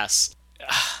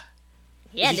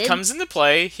 Yeah, he comes into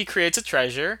play, he creates a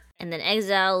treasure. And then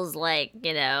exiles,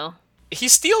 he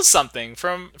steals something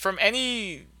from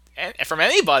anybody.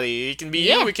 It can be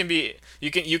you. It can be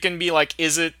you can be like,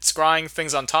 is it scrying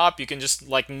things on top? You can just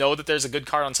like know that there's a good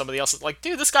card on somebody else's. Like,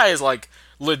 dude, this guy is like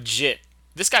legit.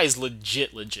 This guy is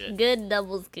legit. Good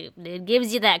double scoop, dude.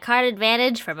 Gives you that card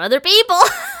advantage from other people.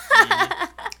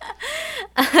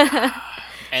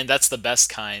 And that's the best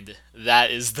kind.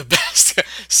 That is the best.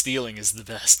 Stealing is the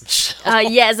best, Michelle.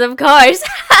 Yes, of course.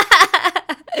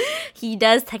 He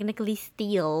does technically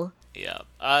steal. Yeah.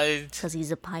 Because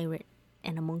he's a pirate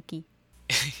and a monkey.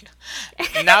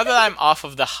 Now that I'm off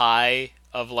of the high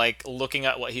of like looking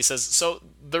at what he says, so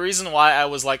the reason why I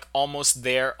was like almost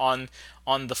there on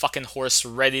the fucking horse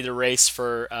ready to race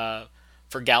for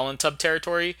Galantub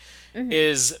territory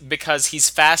is because he's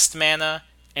fast mana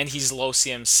and he's low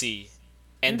CMC.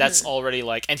 And that's already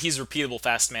like, and he's repeatable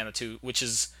fast mana too, which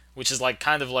is like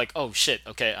kind of like, oh shit,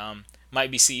 okay,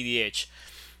 might be CEDH.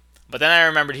 But then I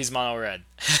remembered he's mono red.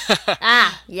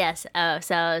 Yes. Oh,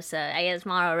 so I guess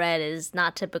mono red is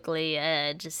not typically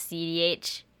just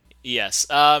CDH. Yes.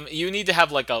 You need to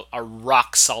have like a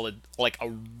rock solid, like a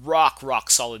rock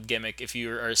solid gimmick if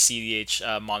you are a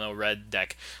CDH mono red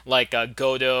deck, like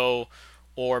Godo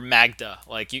or Magda.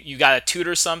 Like you gotta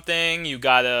tutor something. You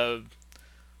gotta.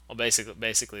 Well,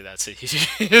 basically that's it.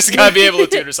 You just gotta be able to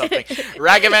tutor something.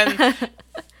 Ragavan.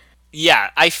 Yeah,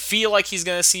 I feel like he's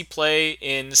going to see play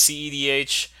in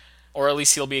CEDH, or at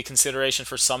least he'll be a consideration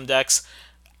for some decks.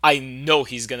 I know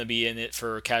he's going to be in it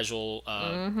for casual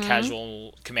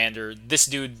commander. This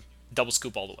dude, double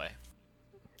scoop all the way.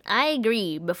 I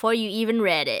agree, before you even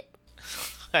read it.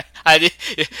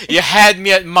 You had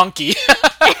me at monkey.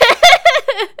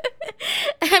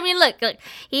 I mean, look,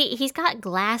 he's got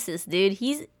glasses, dude.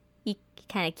 He's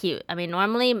kind of cute. I mean,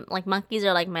 normally, like, monkeys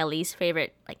are, like, my least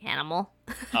favorite, like, animal.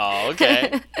 Oh,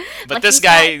 okay. But this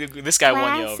guy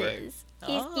won you over.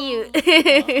 He's cute.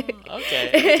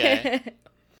 Okay.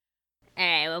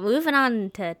 Alright, well, moving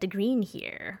on to green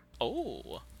here.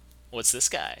 Oh, what's this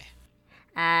guy?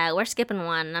 We're skipping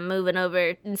one. I'm moving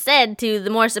over instead to the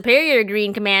more superior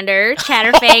green commander,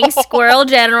 Chatterfang Squirrel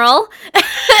General.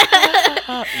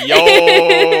 Yo!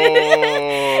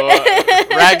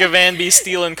 Ragavan be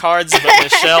stealing cards, but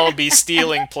Michelle be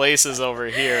stealing places over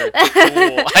here.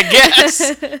 Cool, I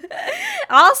guess.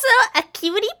 Also, a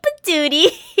cutie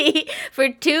patootie. For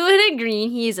 2 and a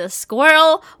green, he's a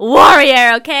squirrel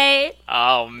warrior, okay?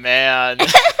 Oh, man.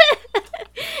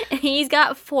 He's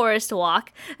got Forest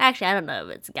Walk. Actually, I don't know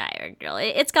if it's a guy or a girl.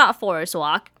 It's got Forest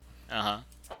Walk. Uh-huh.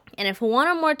 And if one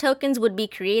or more tokens would be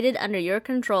created under your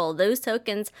control, those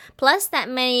tokens plus that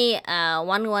many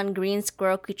 1/1 green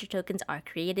squirrel creature tokens are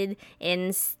created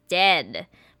instead.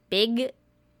 Big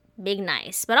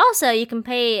nice. But also, you can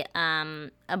pay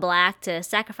a black to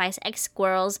sacrifice X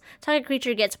squirrels. Target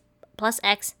creature gets plus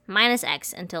X, minus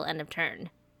X until end of turn.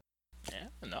 Yeah,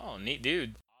 no, neat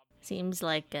dude. Seems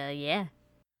like, yeah.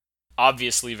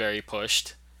 Obviously very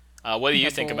pushed. What do you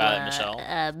think about it,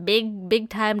 Michelle? Big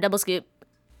time double scoop.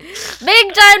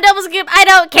 Big time double scoop. I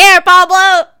don't care,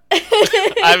 Pablo.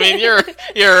 I mean, you're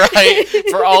right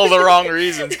for all the wrong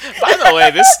reasons. By the way,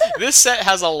 this set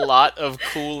has a lot of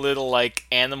cool little like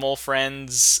animal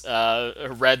friends,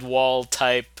 Redwall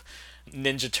type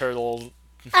Ninja Turtle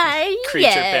creature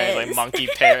yes. pairs, like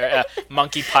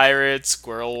monkey pirate,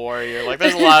 squirrel warrior. Like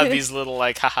there's a lot of these little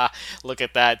like, haha, look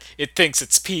at that. It thinks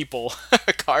it's people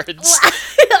cards.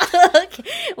 Okay.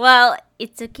 Well,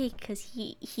 it's okay because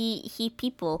he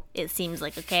people. It seems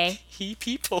like okay. He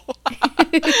people.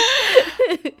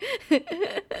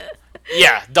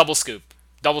 Yeah, double scoop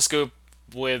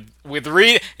with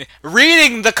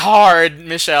reading the card,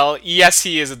 Michelle. Yes,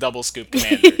 he is a double scoop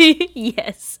commander.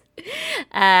 Yes.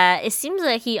 It seems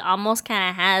like he almost kind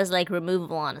of has like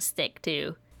removable on a stick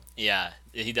too. Yeah,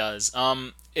 he does.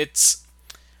 It's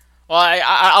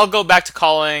I'll go back to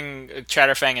calling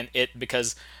Chatterfang an it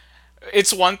because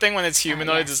it's one thing when it's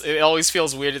humanoids. It always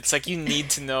feels weird. It's like you need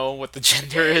to know what the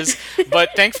gender is, but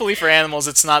thankfully for animals,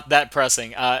 it's not that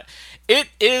pressing. It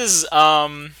is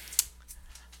the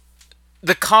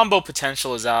combo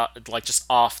potential is out like just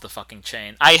off the fucking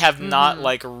chain. I have not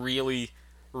like really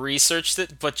researched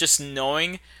it, but just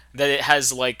knowing that it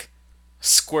has like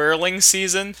squirreling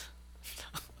season.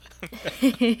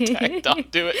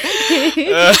 Don't do it.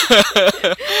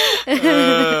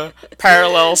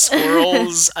 Parallel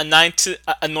squirrels,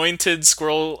 anointed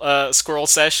squirrel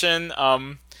session.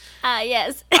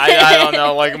 Yes. I don't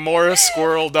know, like more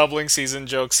squirrel doubling season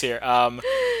jokes here.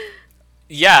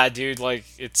 Yeah, dude, like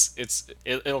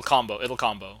it'll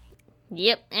combo.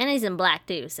 Yep, and he's in black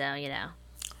too, so you know.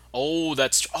 Oh,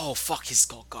 oh fuck, he's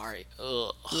Golgari.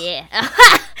 Ugh. Yeah.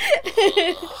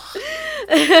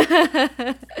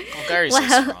 Golgari's so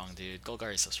strong, dude.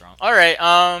 Golgari's so strong. All right,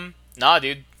 nah,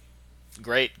 dude.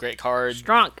 Great card.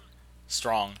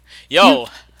 Strong. Yo.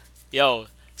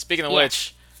 Speaking of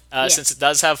which, since it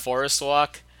does have Forest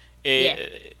Walk,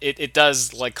 it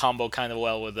does like combo kind of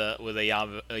well with a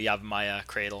Yavimaya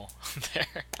Cradle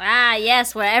there. Ah,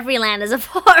 yes, where every land is a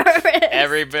forest.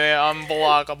 Every bit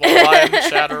unblockable. I'm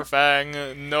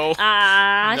Chatterfang. No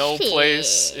shit.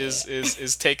 place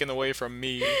is taken away from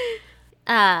me.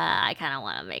 I kind of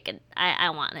want to make it. I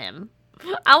want him.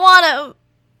 I want him.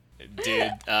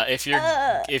 Dude,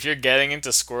 if you're getting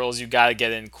into squirrels, you gotta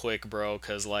get in quick, bro.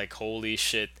 Cause like, holy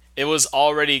shit, it was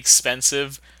already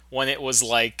expensive when it was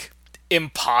like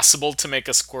impossible to make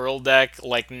a squirrel deck.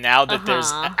 Like now that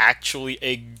there's actually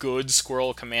a good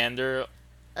squirrel commander,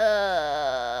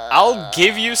 I'll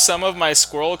give you some of my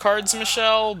squirrel cards,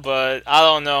 Michelle, but I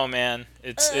don't know, man.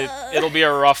 It'll be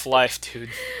a rough life, dude.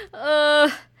 Yeah,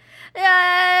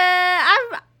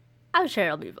 I'm sure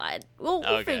it'll be fine. We'll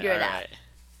figure it out. Right.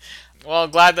 Well,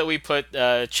 glad that we put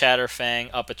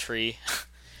Chatterfang up a tree.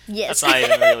 Yes. That's not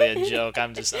even really a joke.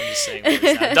 I'm just saying what it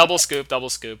is now. Double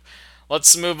scoop.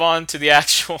 Let's move on to the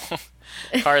actual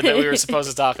card that we were supposed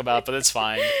to talk about, but it's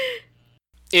fine.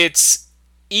 It's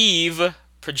Eve,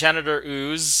 Progenitor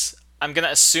Ooze. I'm gonna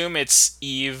assume it's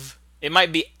Eve. It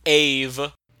might be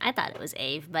Ave. I thought it was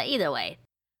Ave, but either way.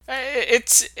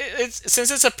 It's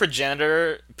since it's a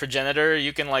progenitor,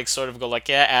 you can like sort of go like,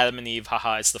 yeah, Adam and Eve,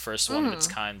 haha, it's the first one of its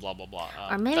kind, blah blah blah.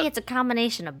 Or maybe it's a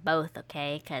combination of both,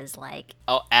 okay? Because like,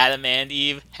 oh, Adam and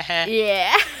Eve.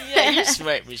 Yeah. Yeah, you're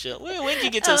smart, Michelle. When did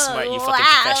you get so smart, you fucking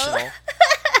professional?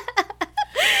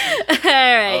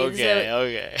 Alright.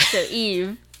 Okay. So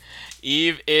Eve.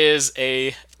 Eve is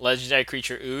a legendary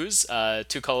creature ooze,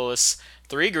 2 colorless,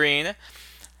 3 green.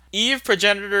 Eve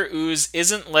Progenitor Ooze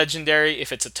isn't legendary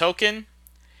if it's a token.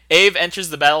 Eve enters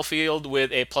the battlefield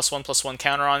with a +1/+1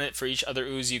 counter on it for each other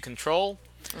ooze you control.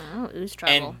 Oh, ooze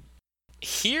trouble. And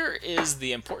here is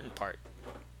the important part.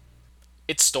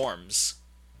 It storms.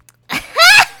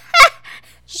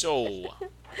 So,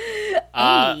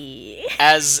 Hey.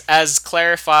 as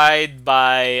clarified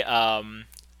by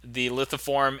the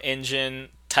lithoform engine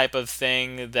type of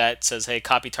thing that says, hey,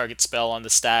 copy target spell on the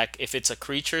stack. If it's a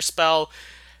creature spell,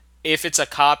 if it's a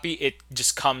copy, it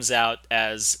just comes out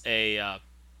as a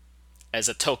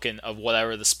token of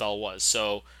whatever the spell was.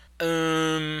 So,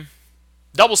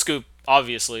 double scoop,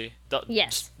 obviously.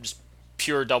 Yes. Just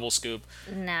pure double scoop.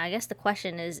 Now, I guess the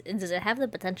question is, does it have the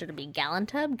potential to be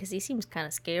Galantub? Because he seems kind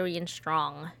of scary and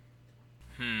strong.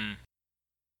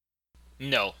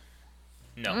 No.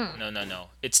 No.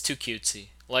 It's too cutesy.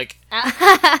 Like,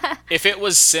 if it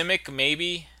was Simic,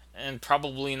 maybe, and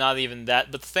probably not even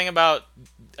that. But the thing about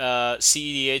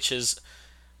CEDH is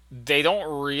they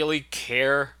don't really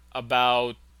care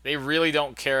about. They really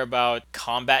don't care about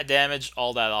combat damage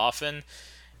all that often.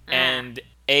 And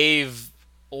Ave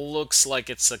looks like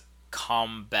it's a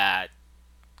combat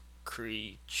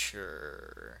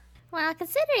creature. Well,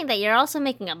 considering that you're also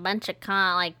making a bunch of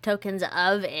tokens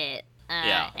of it,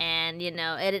 Yeah. and it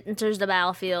enters the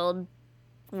battlefield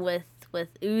with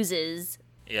oozes,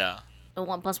 Yeah.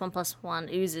 1+1+1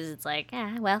 oozes. It's like,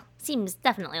 well, seems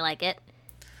definitely like it.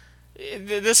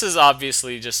 This is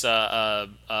obviously just a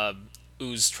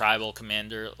ooze tribal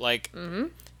commander. Like,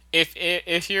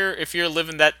 if you're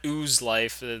living that ooze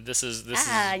life, this is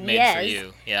made yes. for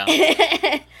you. Yeah.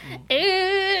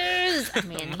 Ooze. I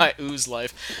mean, My ooze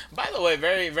life. By the way,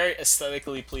 very very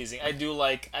aesthetically pleasing. I do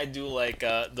like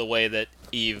the way that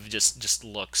Eve just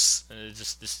looks.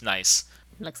 Just nice.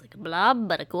 looks like a blob,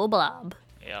 but a cool blob.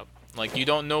 Yeah. Like, you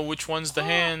don't know which one's the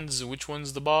hands, which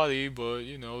one's the body, but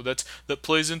that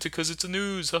plays into because it's a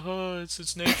news. Haha,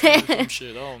 it's nature or some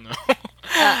shit. I don't know.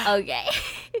 Okay.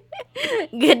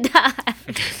 Good time.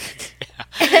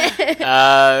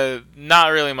 Not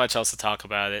really much else to talk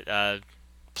about it.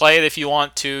 Play it if you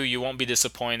want to. You won't be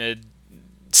disappointed.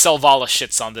 Selvala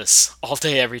shits on this all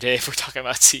day, every day. If we're talking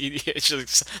about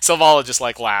CEDH, Selvala just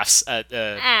laughs at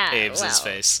Abe's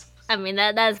face. I mean,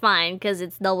 that's fine, because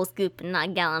it's double scoop and not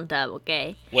Galantub,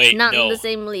 okay? Wait, not no. in the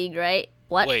same league, right?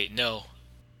 What? Wait, no.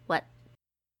 What?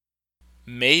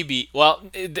 Maybe. Well,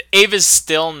 Ave is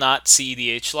still not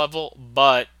CEDH level,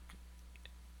 but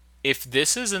if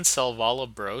this is in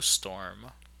Selvala Bro Storm,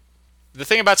 the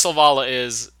thing about Selvala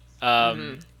is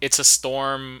it's a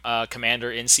Storm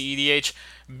commander in CEDH.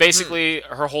 Basically,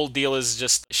 her whole deal is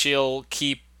just she'll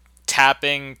keep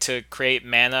tapping to create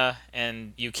mana,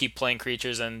 and you keep playing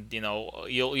creatures, and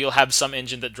you'll have some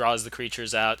engine that draws the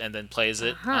creatures out and then plays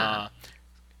it,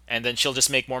 and then she'll just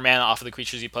make more mana off of the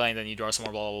creatures you play, and then you draw some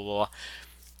more, blah blah blah.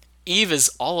 Eve is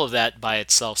all of that by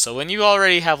itself. So when you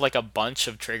already have a bunch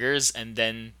of triggers, and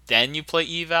then you play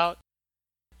Eve out,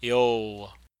 yo,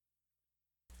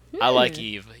 I like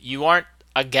Eve. You aren't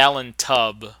a gallon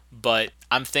tub, but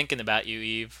I'm thinking about you,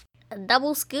 Eve. A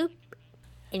double scoop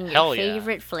in your Hell yeah.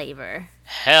 favorite flavor.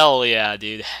 Hell yeah,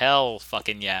 dude. Hell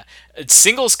fucking yeah. It's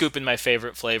single scoop in my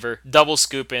favorite flavor, double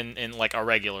scoop in a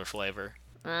regular flavor.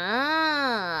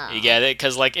 Ah. You get it?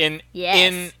 Because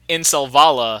Yes. in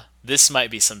Selvala, this might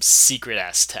be some secret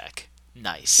ass tech.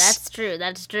 Nice. That's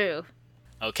true.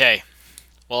 Okay.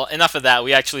 Well, enough of that.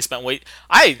 We actually spent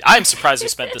I'm surprised we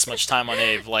spent this much time on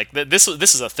Ave. This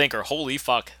is a thinker. Holy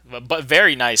fuck. But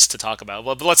very nice to talk about.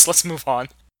 But let's move on.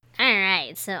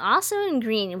 Alright, so also in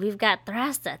green, we've got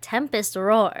Thrasta Tempest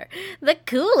Roar, the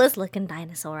coolest looking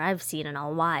dinosaur I've seen in a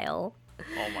while.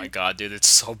 Oh my god, dude, it's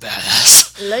so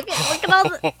badass. Look at all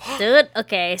the... Dude,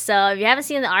 okay, so if you haven't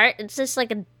seen the art, it's just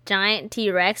like a giant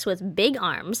T-Rex with big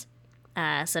arms.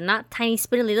 So not tiny,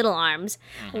 spittly little arms.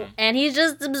 And he's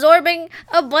just absorbing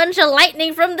a bunch of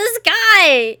lightning from the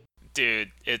sky!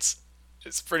 Dude, it's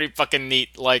pretty fucking neat.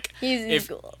 He's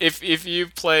cool. If you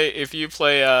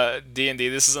play D&D,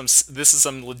 this is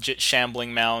some legit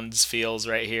shambling mounds feels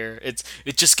right here. It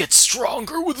just gets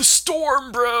stronger with a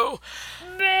storm, bro.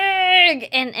 Big,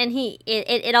 and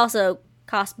it also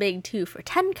costs big too, for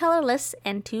 10 colorless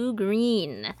and 2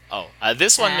 green. Oh,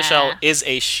 this one, Michelle, is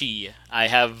a she. I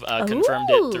have confirmed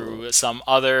it through some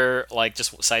other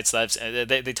just sites that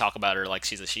they talk about her like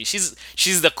she's a she.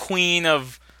 She's the queen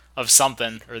of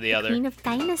something or the other. Queen of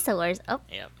dinosaurs. Oh.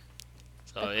 Yeah.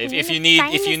 So if you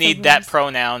need that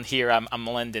pronoun here, I'm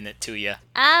lending it to you.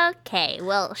 Okay.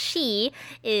 Well, she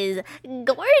is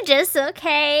gorgeous.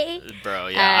 Okay. Bro,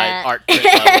 yeah, art proof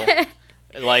level,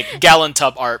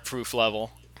 Galantub art proof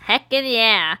level. Heckin'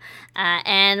 yeah.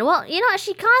 And well,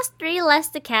 she costs 3 less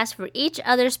to cast for each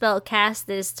other spell cast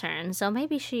this turn. So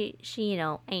maybe she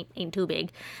ain't too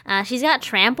big. She's got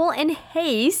trample and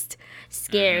haste.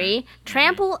 Scary.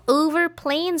 Trample over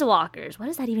planeswalkers. What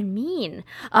does that even mean?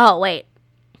 Oh, wait.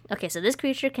 Okay, so this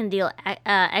creature can deal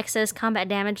excess combat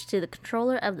damage to the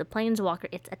controller of the planeswalker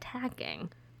it's attacking.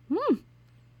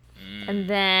 And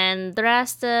then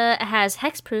Thrasta has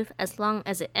hexproof as long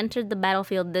as it entered the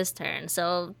battlefield this turn.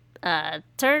 So,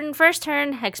 first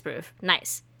turn, hexproof.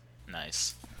 Nice.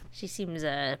 Nice. She seems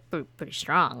pretty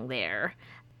strong there.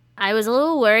 I was a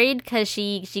little worried because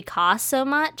she costs so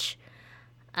much.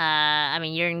 I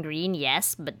mean, you're in green,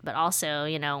 yes, but also,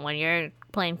 you know, when you're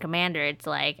playing commander, it's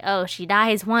like, oh, she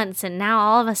dies once, and now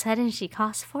all of a sudden she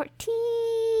costs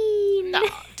 14. Nah,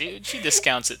 dude, she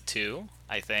discounts it too.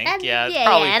 I think, And- yeah, yeah,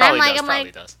 probably, yeah, and probably I'm like- does, I'm probably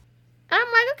like- does. I'm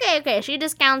like, okay, she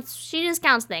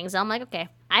discounts things. I'm like, okay,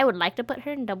 I would like to put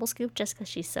her in double scoop just because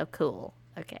she's so cool.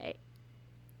 Okay.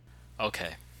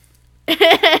 Okay.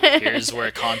 Here's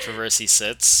where controversy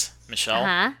sits, Michelle.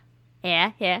 Uh-huh.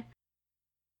 Yeah.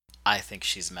 I think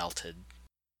she's melted,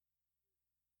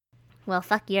 Well,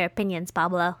 fuck your opinions,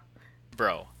 Pablo.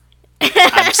 bro.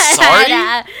 I'm sorry.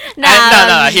 No, No.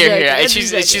 I'm Here. joking, I'm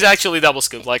She's joking. actually double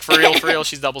scoop. Like for real,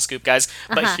 she's double scoop, guys.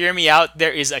 But Uh-huh. hear me out.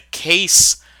 There is a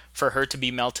case for her to be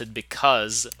melted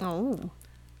because Oh.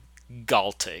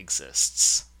 Galta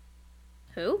exists.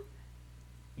 Who?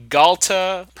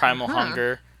 Galta, Primal Uh-huh.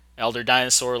 Hunger, Elder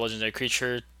Dinosaur, Legendary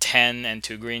Creature, 10 and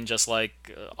 2 green, just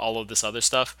like all of this other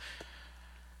stuff.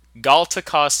 Galta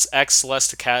costs X less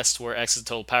to cast, where X is the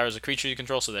total power as a creature you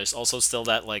control. So there's also still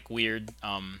that like weird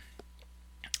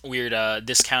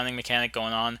discounting mechanic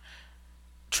going on.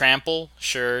 Trample,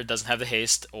 sure, doesn't have the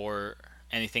haste or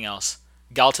anything else.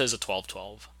 Galta is a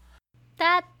 12/12.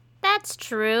 That's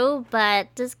true,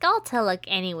 but does Galta look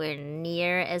anywhere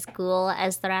near as cool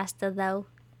as Thrasta, though?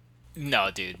 No,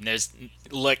 dude.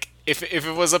 Look. If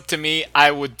it was up to me,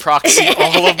 I would proxy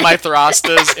all of my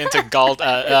Thrastas into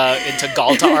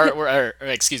Galta art, or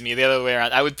excuse me, the other way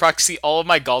around. I would proxy all of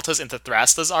my Galtas into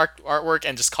Thrasta's artwork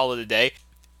and just call it a day.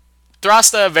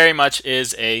 Thrasta very much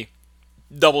is a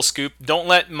double scoop. Don't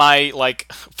let my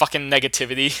like fucking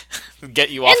negativity get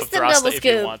you off of Instant Thrasta double if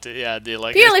you scoop. want to. Yeah, dude.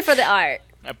 Like Purely for the art.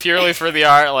 purely for the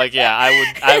art, like, yeah,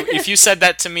 if you said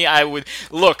that to me, I would,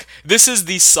 look, this is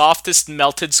the softest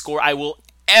melted score I will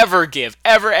ever give,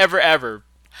 ever.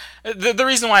 The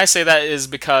reason why I say that is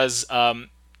because,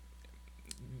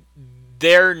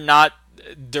 they're not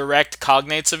direct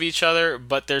cognates of each other,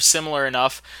 but they're similar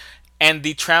enough, and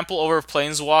the trample over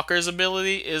planeswalker's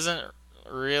ability isn't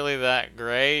really that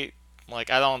great. Like,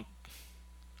 I don't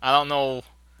know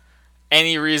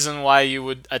any reason why you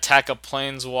would attack a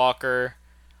planeswalker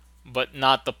but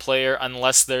not the player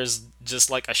unless there's just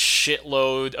like a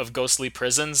shitload of ghostly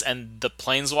prisons and the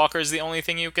planeswalker is the only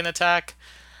thing you can attack.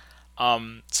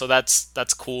 So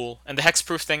that's cool. And the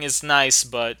hexproof thing is nice,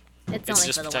 but It's it's only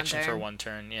just for the protection one for turn. one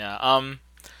turn. Yeah.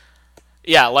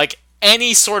 Yeah, like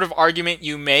any sort of argument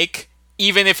you make,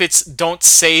 even if it's don't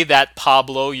say that,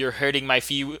 Pablo, you're hurting my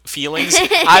feelings,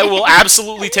 I will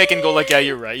absolutely take and go like, yeah,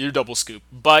 you're right, you're double scoop.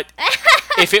 But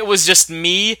if it was just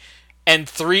me and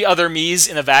 3 other me's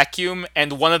in a vacuum,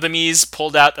 and one of the me's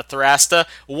pulled out a Thrasta,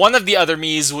 one of the other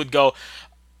me's would go,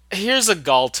 here's a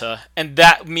Galta, and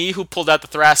that me who pulled out the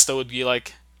Thrasta would be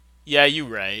like, yeah, you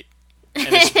right. And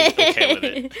just be okay with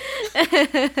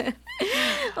it.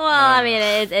 Well, I mean,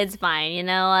 it's fine. You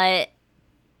know what?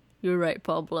 You're right,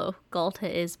 Pablo. Galta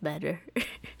is better.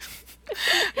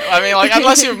 I mean, like,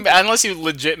 unless you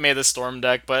legit made a Storm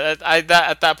deck, but at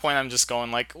that point, I'm just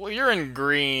going like, well, you're in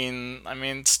green. I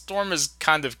mean, Storm is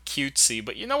kind of cutesy,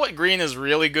 but you know what green is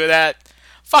really good at?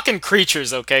 Fucking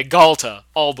creatures, okay? Galta,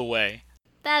 all the way.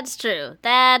 That's true.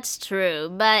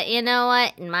 But you know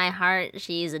what? In my heart,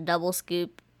 she's a double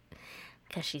scoop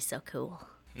because she's so cool.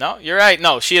 No, you're right.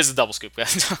 No, she is a double scoop.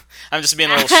 I'm just being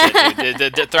a little shit,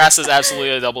 dude. The Thras is absolutely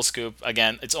a double scoop.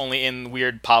 Again, it's only in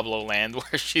weird Pablo land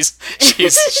where she's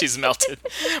melted.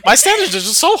 My standards are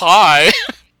just so high.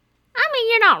 I mean,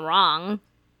 you're not wrong.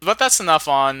 But that's enough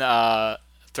on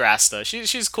Thrasta.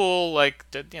 She's cool, like,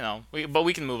 you know. But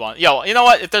we can move on. Yo, you know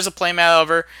what? If there's a playmat of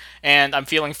her and I'm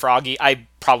feeling froggy, I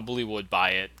probably would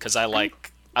buy it because I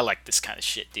like this kind of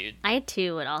shit, dude. I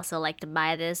too would also like to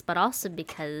buy this, but also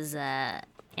because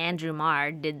Andrew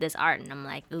Marr did this art, and I'm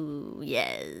like, ooh,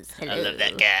 yes, hello. I love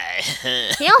that guy.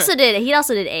 He also did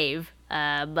Ave.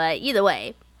 But either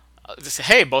way,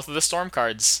 Hey, both of the Storm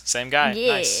cards, same guy.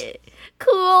 yeah, Nice.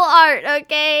 cool art.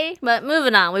 Okay, but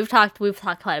moving on. We've talked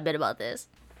quite a bit about this.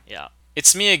 Yeah,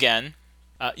 it's me again.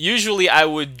 Usually I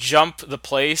would jump the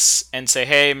place and say,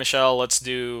 hey, Michelle, let's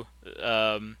do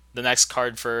the next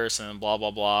card first and blah,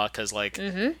 blah, blah, because, like,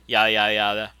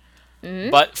 yada.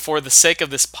 But for the sake of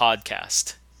this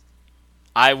podcast,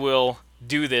 I will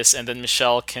do this and then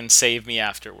Michelle can save me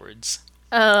afterwards.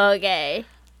 Okay.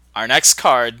 Our next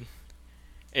card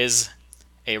is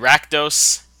A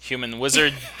Rakdos human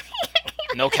wizard,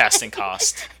 no casting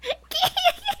cost.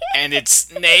 And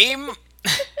its name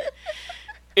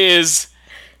is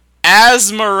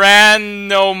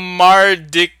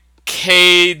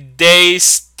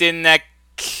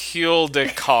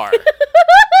Asmaranomardicadestenekildakar.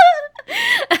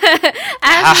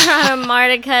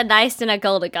 Asmaranomardica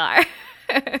Dystinacoldakar.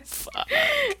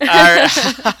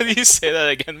 How do you say that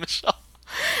again, Michelle?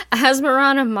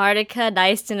 Asmaranomardica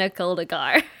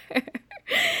Dystinacoldakar.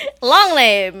 Long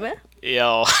name.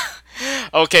 Yo.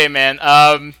 Okay, man.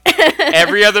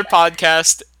 Every other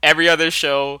podcast, every other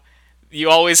show, you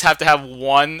always have to have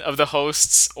one of the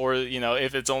hosts, or,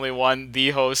 if it's only one,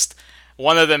 the host.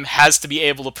 One of them has to be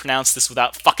able to pronounce this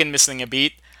without fucking missing a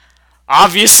beat.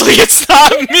 Obviously, it's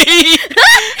not me!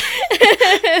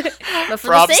 But for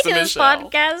Props the sake to of this Michelle.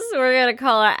 podcast, we're going to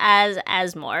call her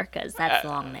Asmore, because that's the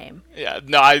long name. Yeah,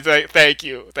 no, thank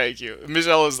you.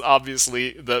 Michelle is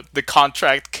obviously the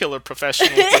contract killer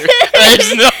professional here.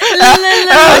 There's no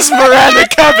Esmeralda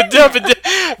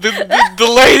the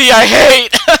lady I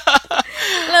hate.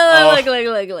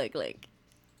 Look.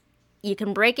 You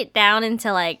can break it down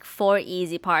into like 4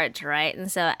 easy parts, right?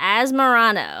 And so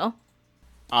Asmarano.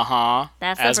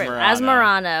 That's the first.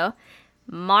 Asmarano.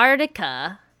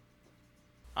 Mardica.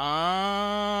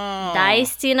 Oh.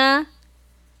 Dystina.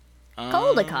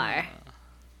 Coldakar.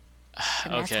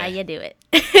 And that's how you do it.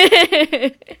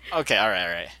 Okay,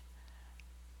 alright.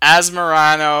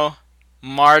 Asmarano,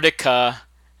 Mardica,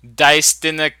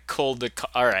 Dystina Coldakar.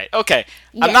 Alright, okay.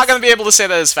 Yes. I'm not going to be able to say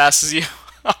that as fast as you,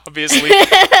 obviously.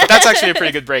 But that's actually a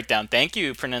pretty good breakdown. Thank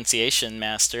you, pronunciation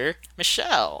master,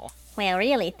 Michelle. Well,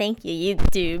 really, thank you,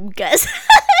 YouTube, because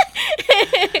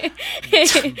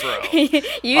Bro.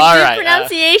 YouTube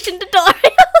pronunciation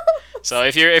tutorial. So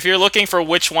if you're looking for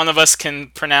which one of us can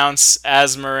pronounce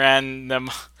Asmaran,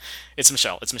 it's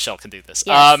Michelle. It's Michelle can do this.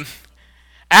 Yes.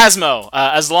 Asmo,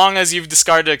 as long as you've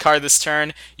discarded a card this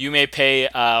turn, you may pay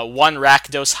 1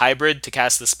 Rakdos hybrid to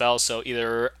cast the spell, so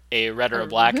either a red or a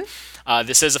black.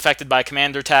 This is affected by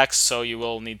commander tax, so you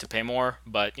will need to pay more,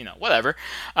 but, whatever.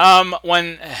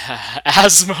 When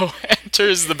Asmo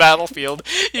enters the battlefield,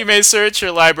 you may search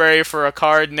your library for a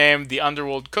card named the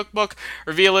Underworld Cookbook,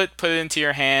 reveal it, put it into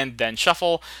your hand, then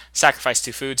shuffle, sacrifice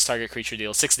 2 foods, target creature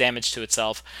deals 6 damage to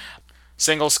itself.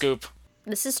 Single scoop.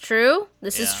 This is true.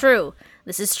 This is true.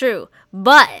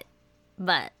 But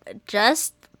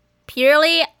just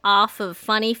purely off of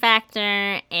funny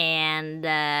factor and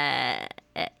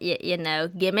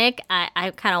gimmick,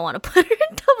 I kind of want to put her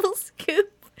in double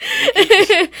scoop.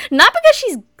 Not because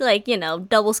she's like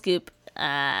double scoop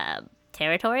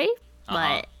territory,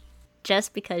 but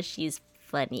just because she's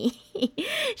funny.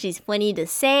 She's funny to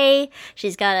say.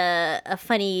 She's got a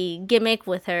funny gimmick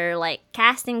with her like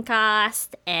casting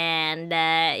cost, and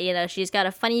she's got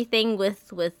a funny thing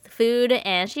with food,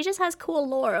 and she just has cool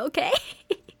lore. Okay.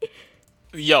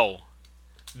 Yo,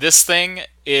 this thing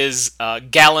is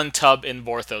Gallon Tub in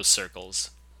Vorthos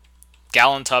circles.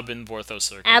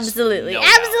 Absolutely. No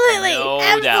Absolutely.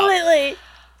 doubt.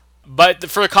 But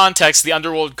for context, the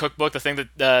Underworld Cookbook, the thing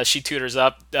that she tutors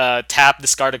up, tap,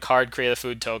 discard a card, create a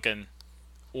food token.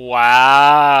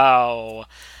 Wow.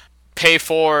 Pay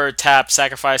 4, tap,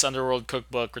 sacrifice Underworld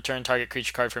Cookbook, return target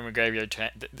creature card from your graveyard.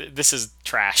 This is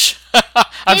trash.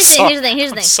 Here's the thing.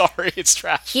 I'm sorry, it's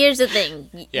trash. Here's the thing.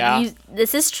 Yeah?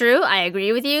 This is true. I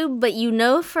agree with you. But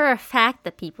for a fact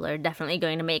that people are definitely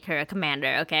going to make her a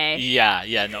commander, okay?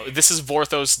 Yeah, no. This is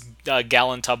Vorthos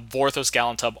Gallon Tub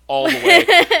all the way.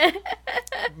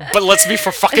 But let's be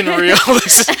for fucking real.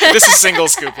 This is single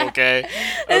scoop, okay?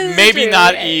 Maybe true,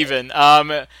 not okay. even.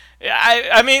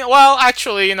 I mean, well,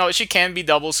 actually, she can be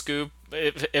double scoop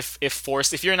if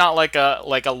forced. If you're not like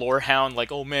a lore hound,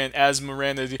 like, oh man,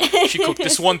 Asmarana, she cooked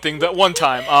this one thing that one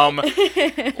time.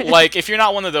 Like if you're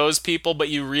not one of those people, but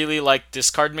you really like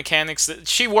discard mechanics,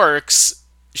 she works.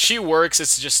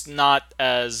 It's just not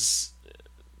as.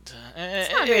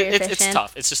 It's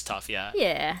tough. It's just tough. Yeah.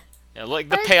 Yeah. Like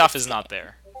the payoff is not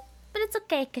there. But it's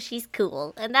okay because she's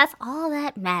cool, and that's all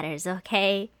that matters.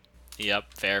 Okay.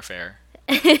 Yep. Fair.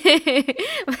 Well,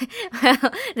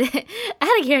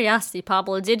 out of curiosity,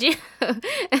 Pablo, did you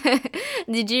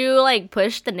like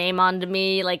push the name onto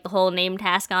me, like the whole name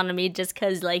task onto me, just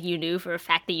because like you knew for a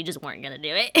fact that you just weren't gonna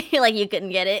do it, like you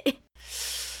couldn't get it?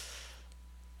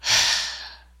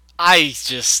 I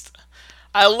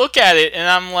look at it and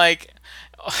I'm like,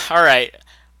 all right,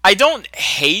 I don't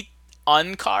hate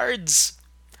uncards,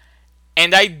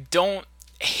 and I don't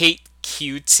hate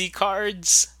cutesy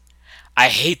cards. I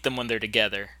hate them when they're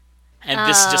together. And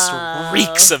this just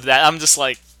reeks of that. I'm just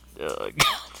like, ugh,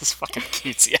 this fucking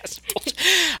cutesy ass bullshit.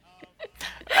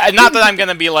 Not that I'm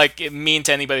gonna be like mean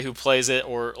to anybody who plays it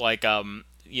or like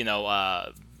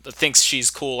thinks she's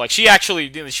cool. Like she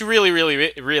actually, she really,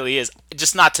 really, really is.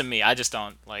 Just not to me. I just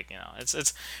don't like.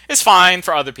 It's fine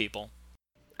for other people.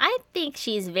 I think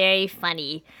she's very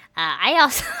funny. I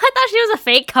also I thought she was a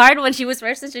fake card when she was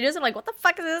first introduced. I'm like, what the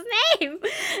fuck is his name?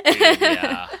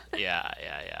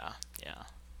 Yeah.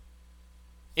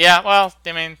 Yeah, well,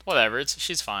 I mean, whatever.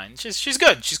 She's fine. She's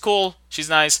good. She's cool. She's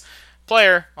nice.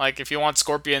 Player. Like if you want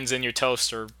scorpions in your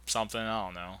toast or something, I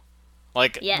don't know.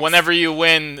 Like Yes. whenever you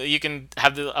win, you can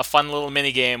have a fun little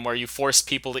mini game where you force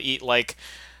people to eat like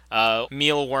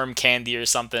mealworm candy or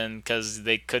something because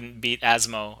they couldn't beat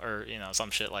Asmo or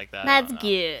some shit like that. I That's don't know.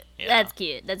 cute. Yeah. That's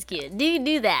cute. That's cute.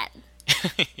 Do that.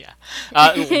 Yeah.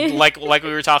 Like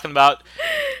we were talking about,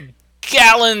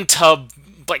 gallon tub,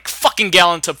 like fucking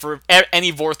gallon tub for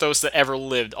any Vorthos that ever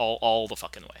lived all the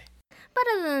fucking way. But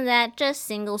other than that, just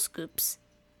single scoops.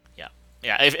 Yeah.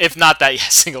 Yeah. If not that, yeah,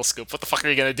 single scoop. What the fuck are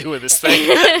you gonna do with this thing?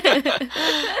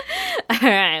 All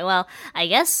right. Well, I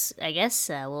guess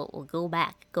we'll go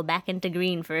back into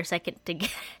green for a second to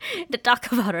to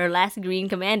talk about our last green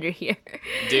commander here.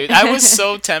 Dude, I was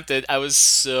so tempted.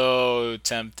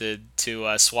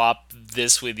 To swap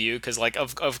this with you because, like,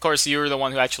 of course, you're the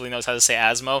one who actually knows how to say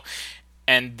Asmo,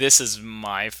 and this is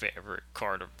my favorite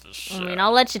card of the show. I mean,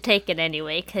 I'll let you take it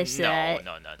anyway, cause No.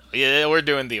 Yeah, we're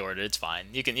doing the order. It's fine.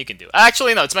 You can do it.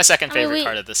 Actually, no, it's my second favorite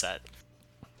card of the set.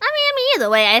 I mean, either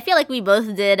way, I feel like we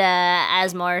both did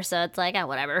Asmar, so it's like,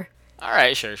 whatever. All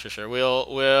right, sure.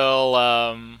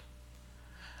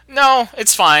 No,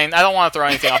 it's fine. I don't want to throw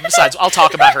anything off. Besides, I'll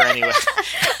talk about her anyway.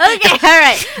 Okay, all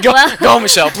right. Go,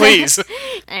 Michelle, please.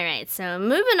 All right, so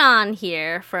moving on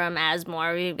here from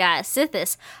Asmore, we've got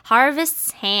Sithis,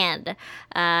 Harvest's Hand,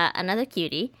 another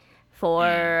cutie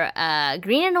for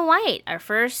green and a white. Our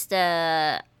first,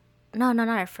 no, not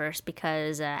our first,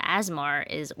 because Asmar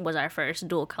was our first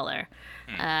dual color.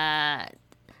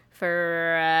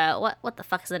 For what the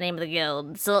fuck is the name of the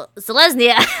guild?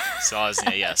 Selesnya.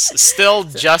 Selesnya, yes. Still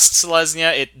just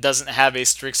Selesnya. It doesn't have a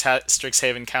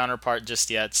Strixhaven counterpart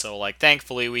just yet, so like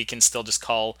thankfully we can still just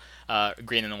call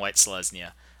green and white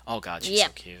Selesnya. Oh god, she's so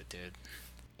cute, dude.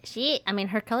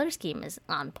 Her color scheme is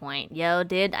on point. Yo,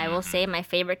 dude, I will say my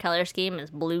favorite color scheme is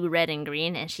blue, red, and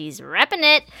green, and she's repping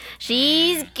it.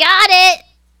 She's got it.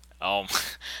 Oh,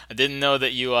 I didn't know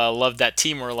that you loved that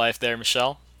Timor life there,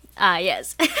 Michelle.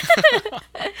 Yes.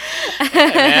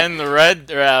 And the red,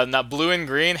 not blue and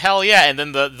green, hell yeah. And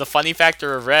then the funny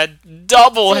factor of red,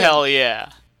 double hell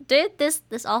yeah. Dude, this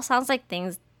all sounds like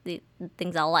the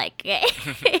things I'll like.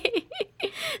 Okay.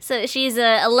 So she's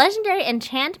a legendary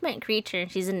enchantment creature.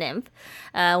 She's a nymph.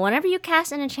 Whenever you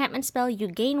cast an enchantment spell, you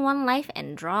gain 1 life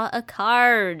and draw a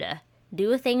card.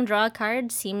 Do a thing, draw a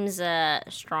card seems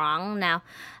strong. Now,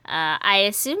 I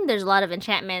assume there's a lot of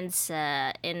enchantments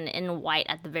in white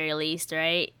at the very least,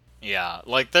 right? Yeah,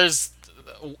 like there's...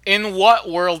 In what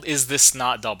world is this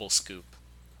not double scoop?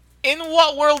 In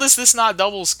what world is this not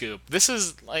double scoop? This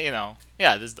is, yeah,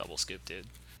 this is double scoop, dude.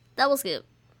 Double scoop.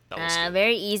 Double scoop.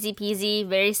 Very easy peasy,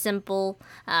 very simple.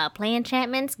 Play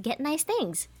enchantments, get nice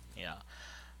things. Yeah.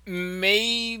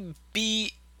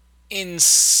 Maybe in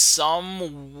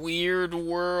some weird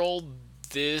world,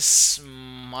 this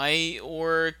might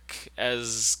work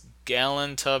as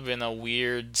Galantub in a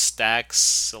weird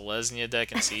stacks Selesnya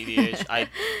deck in CDH.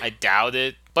 I doubt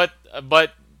it, but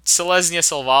Selesnya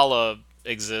Selvala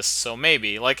exists, so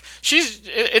maybe like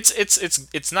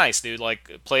it's nice, dude.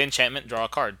 Like play enchantment, draw a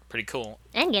card, pretty cool,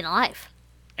 And gain a life.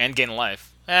 and gain a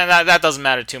life. And that doesn't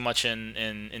matter too much in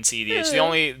CEDH.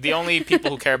 The only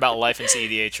people who care about life in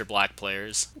CEDH are black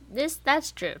players.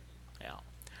 That's true. Yeah,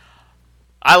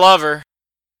 I love her,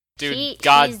 dude.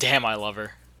 She's Damn, I love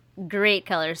her. great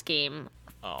color scheme.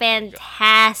 Oh,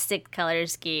 Fantastic color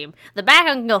scheme. The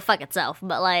background can go fuck itself,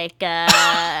 but like her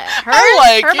I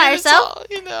like her by it. herself.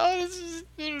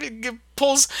 It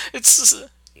pulls. It's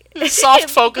soft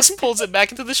focus pulls it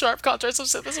back into the sharp contrast of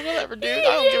synthesis. Whatever, dude. I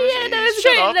don't give a shit. No, it's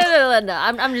Shut great. up. No.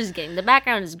 I'm just kidding. The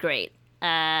background is great.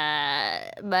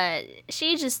 But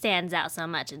she just stands out so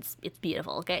much. It's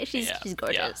beautiful. Okay, she's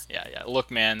gorgeous. Yeah.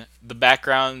 Look, man, the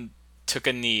background took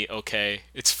a knee. Okay,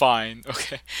 it's fine.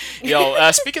 Okay,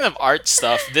 yo. Speaking of art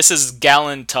stuff, this is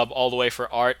Galantub all the way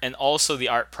for art, and also the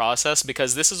art process,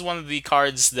 because this is one of the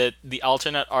cards that the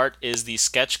alternate art is the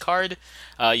sketch card.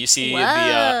 You see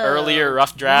the earlier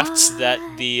rough drafts that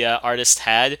the artist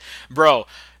had, bro.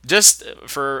 Just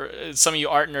for some of you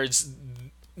art nerds,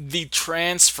 the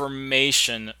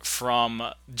transformation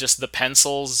from just the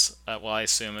pencils. Well, I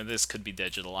assume this could be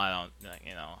digital. I don't,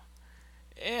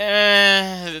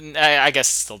 I guess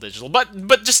it's still digital, but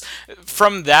just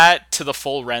from that to the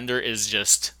full render is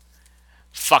just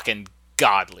fucking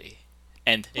godly.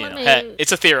 And Let hey, me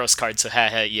it's a Theros card, so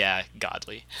yeah,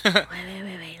 godly. wait.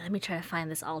 Let me try to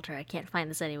find this altar. I can't find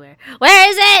this anywhere. Where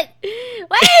is it?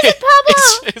 Where is it,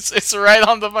 Pablo? It's right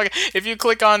on the fucking. If you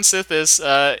click on Sithis,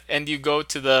 and you go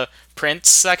to the prints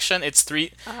section, it's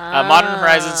Modern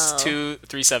Horizons Oh.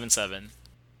 2377.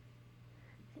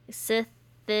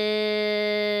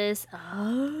 Sithis.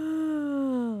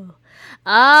 Oh.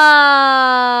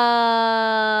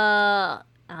 Oh.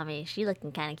 I mean, she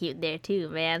looking kind of cute there too,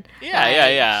 man.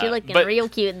 Yeah. She looking But real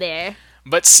cute there.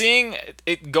 but seeing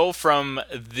it go from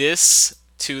this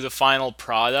to the final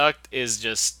product is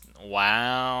just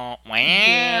wow,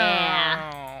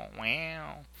 Yeah.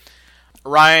 wow.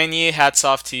 Ryan Yi, hats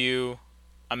off to you.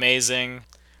 Amazing.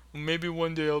 Maybe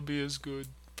one day I'll be as good.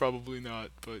 Probably not,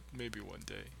 but maybe one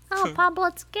day. Oh, Pablo,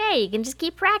 it's okay. You can just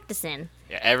keep practicing.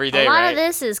 Yeah, every A day, lot right? of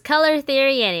this is color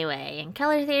theory anyway, and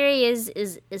color theory is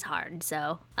hard.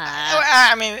 So,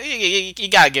 I mean, you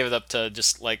gotta give it up to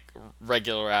just like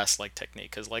regular ass like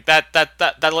technique, cause like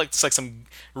that looks like some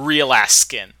real ass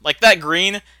skin. Like that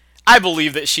green, I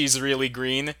believe that she's really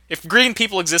green. If green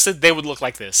people existed, they would look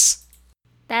like this.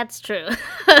 that's true.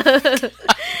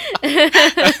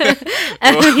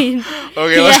 I mean,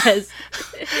 Okay, yes.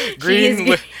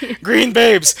 green She's green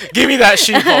babes, give me that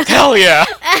She-Hulk. Hell yeah.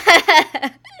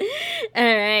 All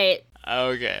right.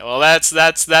 Okay, well that's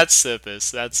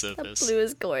Sithis. That's Sithis. Blue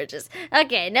is gorgeous.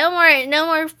 Okay, no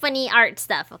more funny art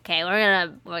stuff. Okay,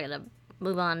 we're gonna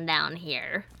move on down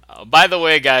here. By the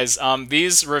way, guys,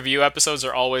 these review episodes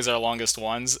are always our longest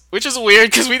ones, which is weird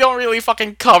because we don't really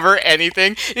fucking cover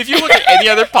anything. If you look at any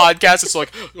other podcast, it's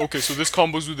like, okay, so this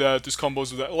combos with that, this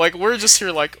combos with that. Like, we're just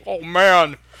here like, oh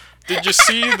man, did you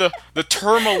see the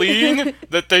tourmaline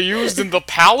that they used in the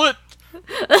palette?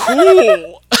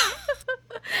 Cool.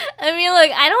 I mean,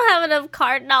 look, I don't have enough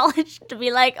card knowledge to be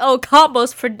like, oh,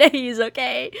 combos for days.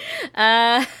 Okay.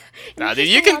 Nah, dude,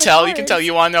 you a can lot of tell. You can cards. tell.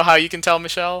 You want to know how you can tell,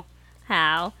 Michelle?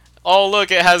 How? Oh, look,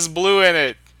 it has blue in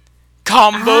it.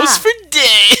 Combos Ah. for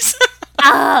days.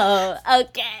 Oh,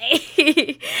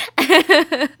 okay.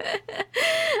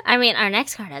 I mean, our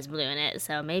next card has blue in it,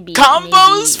 so maybe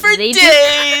Combos for they do-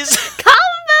 days.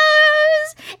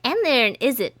 Combos, and there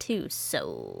is it too.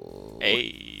 So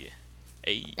Hey.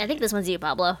 I think this one's you,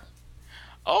 Pablo.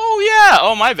 Oh yeah.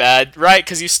 Oh my bad. Right,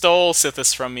 because you stole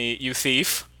Sithis from me, you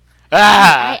thief.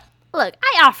 Ah. Look,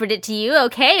 I offered it to you,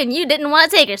 okay, and you didn't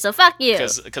want to take her, so fuck you.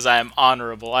 Because I am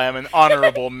honorable. I am an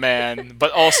honorable man,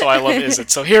 but also I love Izzet.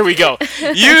 So here we go.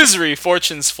 Yuzuri,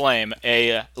 Fortune's Flame,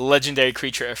 a legendary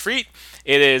creature Efreet.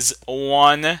 It is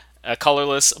one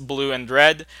colorless, blue and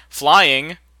red,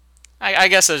 flying. I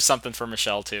guess there's something for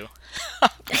Michelle too.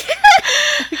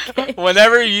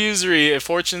 Whenever Yuzuri,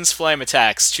 Fortune's Flame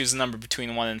attacks, choose a number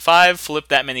between 1 and 5. Flip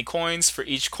that many coins. For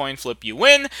each coin flip you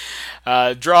win.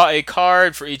 Draw a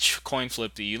card for each coin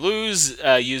flip that you lose.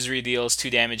 Yuzuri deals 2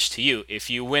 damage to you. If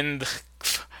you win the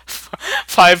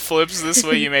 5 flips this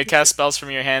way, you may cast spells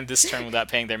from your hand this turn without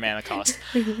paying their mana cost.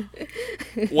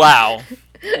 Wow.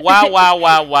 Wow.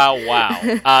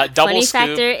 Double Funny scoop.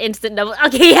 factor, instant double.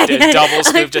 Okay, yeah. Double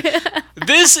scoop.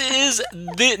 This is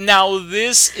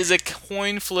a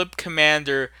coin flip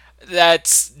commander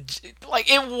that's like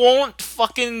it won't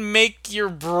fucking make your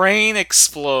brain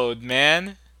explode,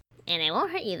 man. And it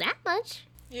won't hurt you that much.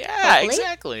 Yeah, Hopefully.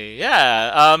 exactly.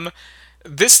 Yeah.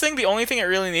 This thing, the only thing it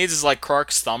really needs is like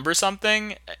Krark's Thumb or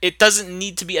something. It doesn't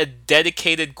need to be a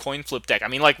dedicated coin flip deck. I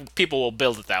mean, like people will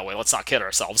build it that way. Let's not kid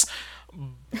ourselves.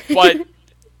 But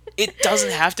it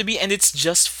doesn't have to be, and it's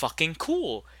just fucking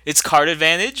cool. It's card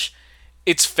advantage.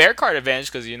 It's fair card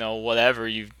advantage because whatever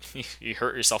you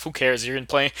hurt yourself. Who cares? You're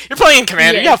playing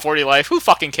Commander. Yeah. You have 40 life. Who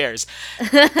fucking cares?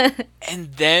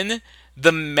 And then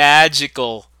the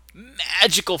magical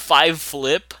 5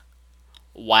 flip.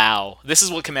 Wow, this is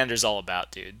what Commander's all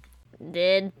about, dude.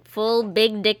 Did full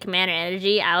big dick commander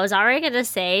energy. I was already gonna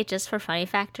say, just for funny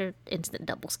factor, instant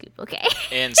double scoop, okay?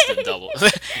 Instant double.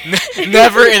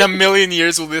 Never in a million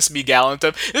years will this be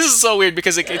Galantab. This is so weird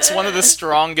because it's one of the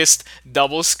strongest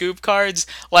double scoop cards.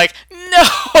 Like, no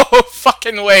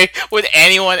fucking way would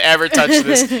anyone ever touch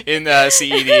this in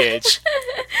CEDH.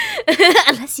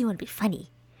 Unless you want to be funny.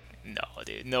 No,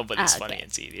 dude. Nobody's funny okay. in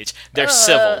CEDH. They're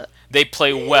civil. They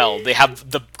play well. They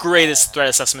have the greatest threat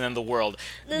assessment in the world.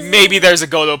 Maybe there's a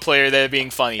Godo player there being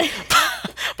funny.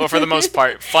 But for the most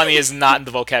part, funny is not in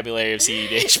the vocabulary of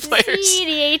CEDH players.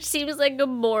 CEDH seems like a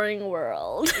boring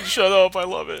world. Shut up, I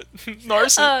love it.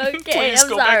 Narcy, Okay, please I'm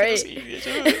go sorry. back into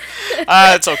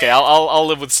CEDH. It's okay. I'll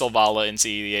live with Sylvala in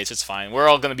CEDH. It's fine. We're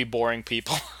all gonna be boring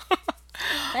people.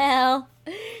 Well,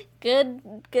 good.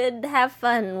 Have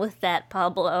fun with that,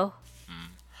 Pablo.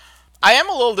 I am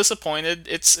a little disappointed.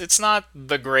 It's not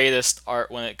the greatest art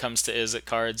when it comes to Izzet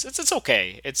cards. It's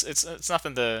okay. It's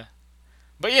nothing to.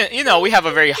 But yeah, we have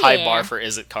a very high bar Yeah. for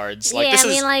Izzet cards. Like Yeah, this I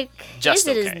mean, is like, just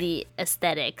it is okay. the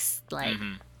aesthetics, like,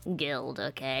 guild,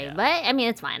 okay? Yeah. But, I mean,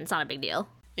 it's fine. It's not a big deal.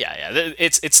 Yeah.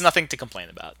 It's nothing to complain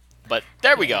about. But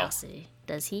there we Okay, go. I'll see.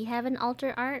 Does he have an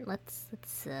altar art? Let's,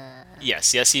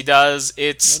 Yes, he does.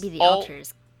 It's maybe the all. altar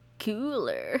is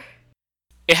cooler.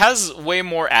 It has way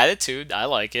more attitude. I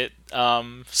like it.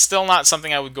 Still not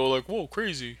something I would go like, whoa,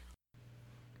 crazy.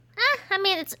 I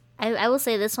mean, I will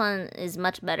say this one is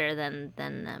much better than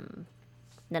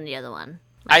the other one.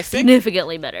 I think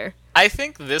Significantly better. I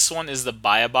think this one is the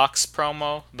buy a box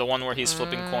promo, the one where he's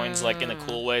flipping coins like in a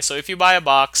cool way. So if you buy a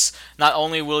box, not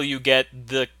only will you get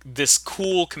this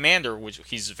cool commander, which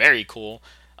he's very cool,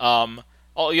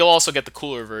 you'll also get the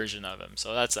cooler version of him.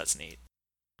 So that's neat.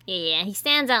 Yeah, he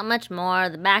stands out much more.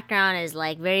 The background is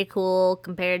like very cool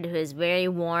compared to his very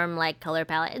warm like color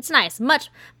palette. It's nice, much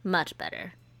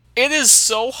better. It is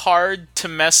so hard to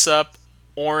mess up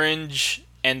orange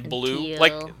and blue. teal.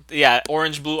 Like yeah,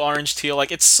 orange, blue, orange, teal.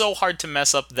 Like it's so hard to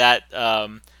mess up that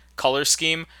color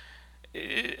scheme.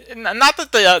 Not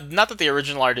that the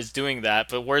original art is doing that,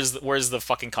 but where's the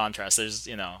fucking contrast? There's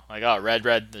like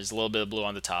red. There's a little bit of blue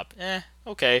on the top.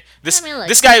 Okay. I mean, look,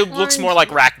 This guy looks more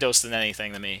like orange- Rakdos than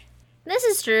anything to me. This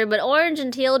is true, but orange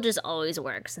and teal just always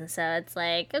works, and so it's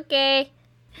like okay,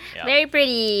 Yeah. very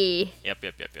pretty. Yep.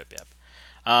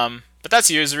 But that's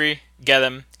Yuzuri. Get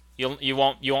him. You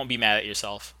won't be mad at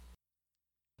yourself.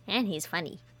 And he's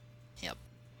funny. Yep.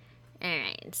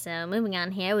 Alright, so moving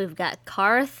on here, we've got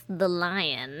Karth the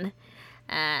Lion.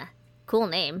 Cool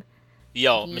name.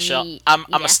 Yo, Ye- Michelle, I'm yeah.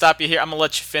 gonna stop you here. I'm gonna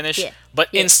let you finish. Yeah, But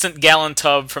yeah. instant Gallon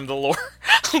Tub from the lore,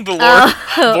 the lore.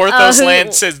 Oh, Vorthos oh,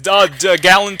 land says,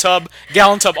 Gallon Tub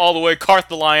all the way. Karth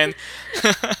the Lion.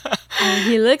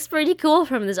 He looks pretty cool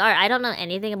from this art. I don't know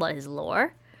anything about his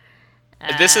lore.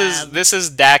 This is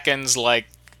Dakin's like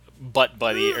butt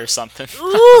buddy or something.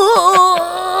 Ooh.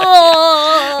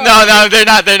 No, they're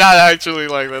not. They're not actually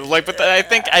like that. Like, but I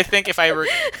think if I were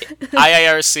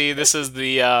IIRC, this is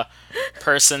the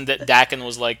person that Dakin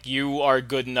was like, you are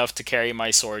good enough to carry my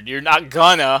sword. You're not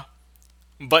gonna,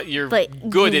 but you're But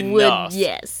good you would, enough.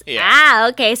 yes. Yeah. Ah,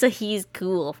 okay, so he's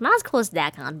cool. Not as cool as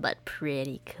Dakon, but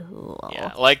pretty cool.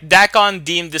 Yeah, like Dakon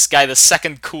deemed this guy the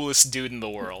second coolest dude in the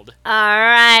world.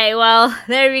 Alright, well,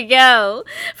 there we go.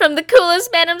 From the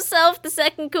coolest man himself, the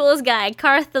second coolest guy,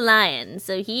 Karth the Lion.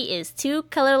 So he is 2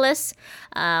 colorless,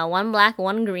 1 black,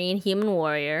 1 green, human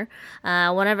warrior.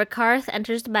 Whenever Karth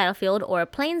enters the battlefield or a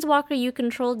planeswalker you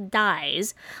control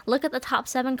dies, look at the top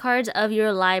 7 cards of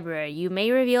your library. You may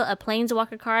reveal a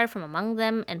planeswalker card from among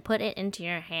them and put it into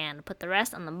your hand. Put the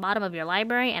rest on the bottom of your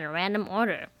library in a random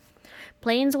order.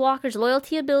 Planeswalker's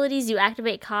loyalty abilities, you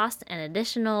activate cost an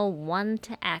additional 1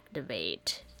 to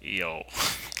activate. Yo.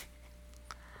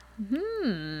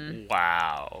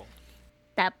 Wow.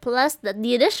 That plus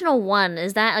the additional 1,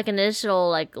 is that like an additional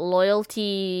like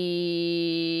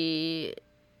loyalty,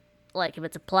 like if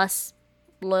it's a plus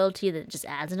loyalty that just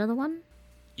adds another 1?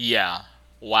 Yeah.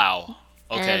 Wow.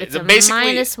 Okay. And if it's a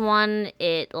basically, -1,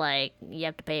 it like you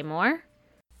have to pay more?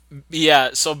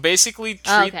 yeah. So basically,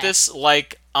 treat Okay. this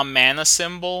like a mana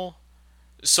symbol.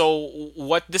 So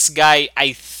what this guy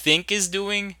I think is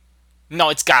doing. No,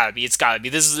 it's gotta be. It's gotta be.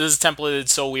 This is templated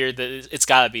so weird that it's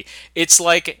gotta be. It's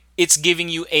like it's giving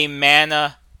you a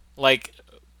mana, like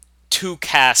to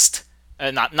cast,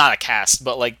 not a cast,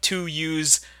 but like to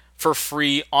use for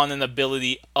free on an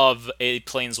ability of a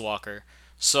planeswalker.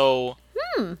 So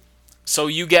so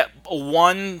you get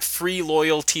 1 free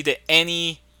loyalty to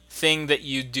anything that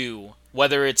you do,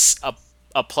 whether it's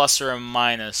a plus or a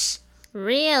minus.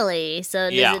 Really? So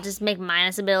does Yeah. it just make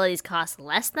minus abilities cost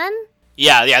less then?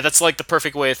 Yeah, that's like the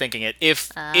perfect way of thinking it.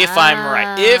 If I'm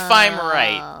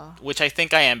right, which I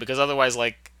think I am, because otherwise,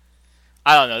 like,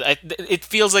 I don't know. It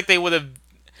feels like they would have.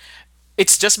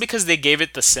 It's just because they gave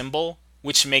it the symbol,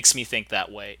 which makes me think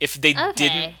that way. If they Okay.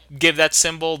 didn't give that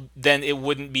symbol, then it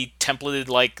wouldn't be templated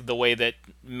like the way that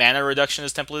mana reduction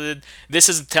is templated. This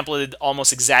is templated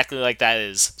almost exactly like that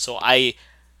is. So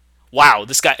wow,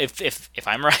 this guy. If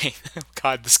I'm right,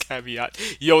 God, this caveat.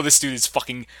 Yo, this dude is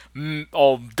fucking.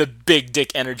 The big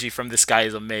dick energy from this guy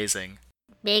is amazing.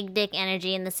 Big dick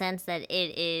energy in the sense that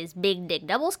it is big dick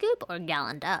double scoop or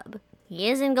gallon dub. He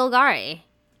is in Golgari.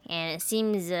 And it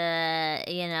seems, that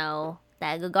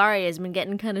Golgari has been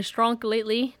getting kind of strong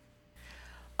lately.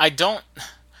 I don't.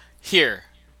 Here,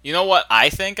 you know what I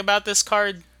think about this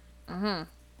card?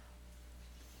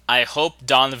 I hope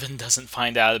Donovan doesn't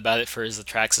find out about it for his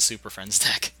Atraxa Super Friends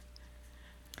deck.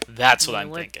 That's I what mean,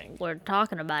 I'm thinking. we're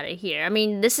talking about it here. I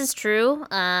mean, this is true.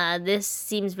 This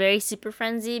seems very Super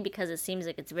Frenzy because it seems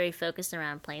like it's very focused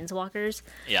around Planeswalkers.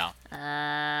 Yeah.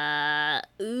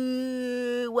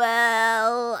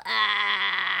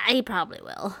 He probably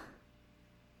will.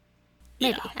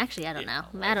 Maybe. Yeah. Actually, I don't know.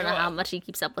 I don't know how much he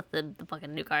keeps up with the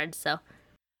fucking new cards, so.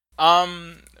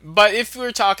 But if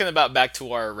we're talking about back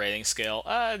to our rating scale,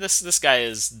 this guy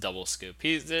is double scoop.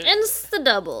 He's Insta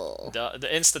double. the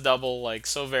insta double, like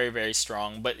so very very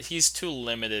strong, but he's too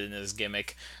limited in his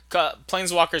gimmick.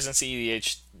 Planeswalkers and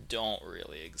CEDH don't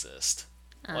really exist.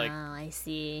 Like Oh, I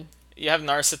see. you have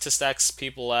Narsa to stack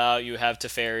people out, you have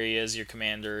Teferi as your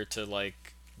commander to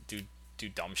like do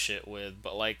dumb shit with,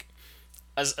 but like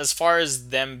as far as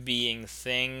them being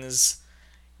things,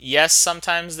 yes,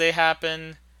 sometimes they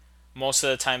happen. Most of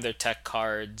the time they're tech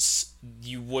cards.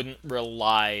 You wouldn't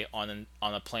rely on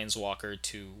a planeswalker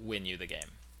to win you the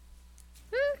game.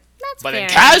 That's But fair. in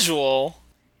casual,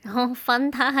 Oh,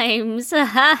 fun times. you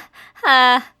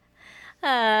know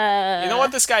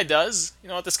what this guy does? You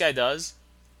know what this guy does?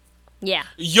 Yeah.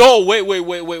 Yo, wait.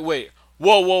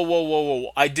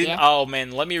 Whoa. I didn't. Yeah? Oh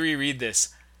man, let me reread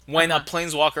this. When a Uh-huh.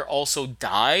 planeswalker also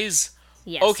dies.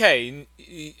 Yes. Okay,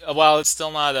 well, it's still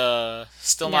not a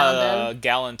Galantub?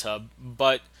 Galantub,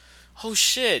 but oh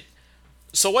shit.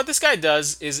 So what this guy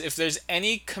does is if there's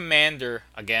any commander,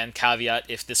 again, caveat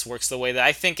if this works the way that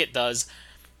I think it does,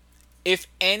 if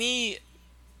any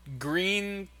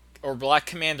green or black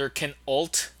commander can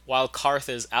ult while Karth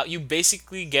is out, you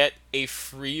basically get a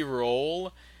free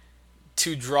roll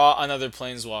to draw another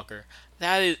planeswalker.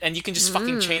 That is, and you can just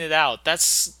fucking chain it out.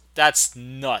 That's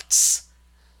nuts.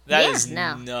 That Yeah, is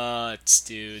no. nuts,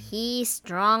 dude. He's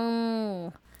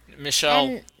strong Michelle,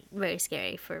 and very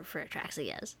scary for Atraxa,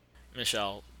 yes.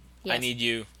 Michelle, I Yes. need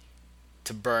you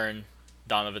to burn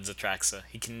Donovan's Atraxa.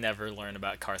 He can never learn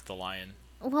about Karth the Lion.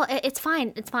 Well, it's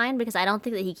fine. It's fine because I don't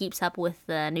think that he keeps up with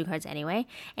the new cards anyway,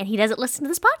 and he doesn't listen to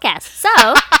this podcast. So,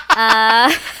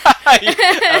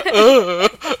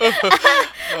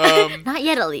 not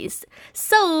yet at least.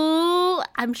 So,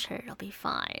 I'm sure it'll be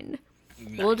fine.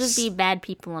 We'll just Nice. be bad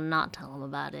people and not tell him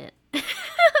about it.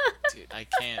 Dude, I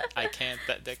can't.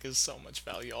 That deck is so much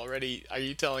value already. Are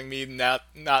you telling me not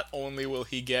only will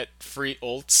he get free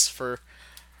ults for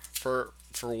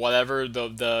whatever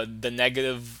the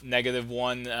negative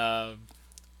one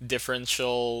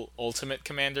differential ultimate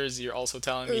commanders, you're also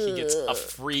telling me he gets a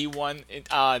free one?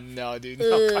 No, dude. No,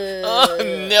 oh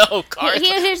no, Karth.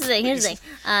 Here's the thing. Here's the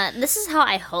thing. This is how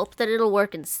I hope that it'll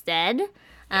work instead.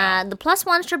 The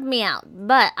 +1 tripped me out,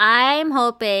 but I'm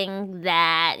hoping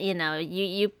that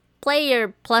you play your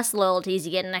plus loyalties,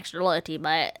 you get an extra loyalty.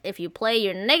 But if you play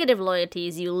your negative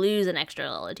loyalties, you lose an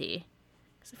extra loyalty.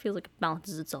 Because it feels like it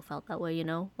balances itself out that way. I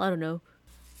don't know.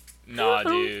 Nah,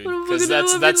 dude, what am I because gonna do?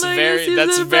 I've been like this since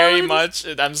that's the very balance.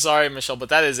 much. I'm sorry, Michelle, but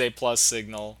that is a plus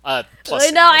signal. Plus I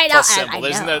signal, know, I know, plus I symbol.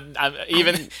 There's know. no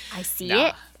even. I see Nah.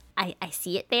 it. I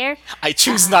see it there. I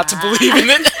choose not to believe in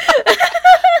it.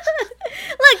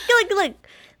 Look.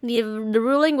 The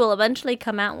ruling will eventually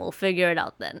come out, and we'll figure it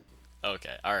out then.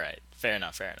 Okay, all right, fair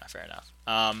enough.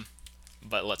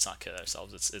 But let's not kid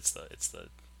ourselves. It's the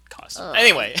costume.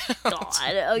 Anyway,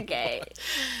 God, okay.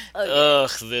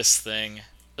 ugh, this thing.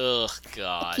 Ugh,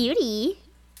 God. Cutie.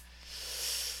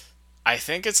 I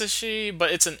think it's a she,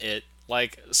 but it's an it.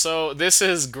 Like, so this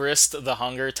is Grist the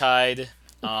Hunger Tide.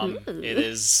 It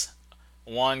is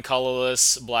one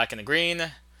colorless, black and a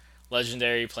green,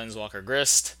 legendary Planeswalker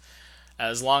Grist.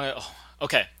 As long as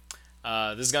okay,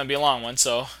 this is gonna be a long one,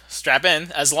 so strap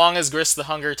in. As long as Grist the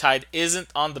Hunger Tide isn't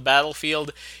on the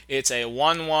battlefield, it's a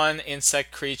 1/1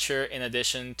 insect creature in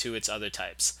addition to its other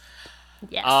types.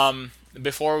 Yes.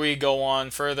 Before we go on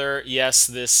further, yes,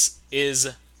 this is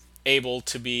able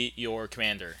to be your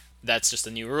commander. That's just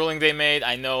a new ruling they made.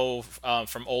 I know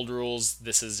from old rules,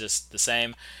 this is just the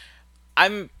same.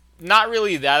 I'm not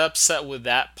really that upset with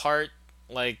that part.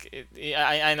 Like,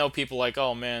 I know people like,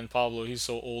 oh man, Pablo, he's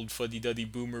so old, fuddy-duddy,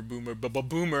 boomer,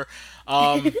 boomer.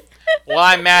 What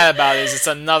I'm mad about is it's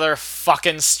another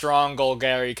fucking strong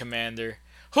Golgari commander.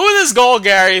 Who does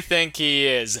Golgari think he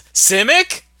is?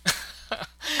 Simic?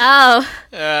 Oh.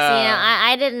 See,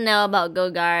 I didn't know about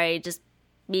Gogari just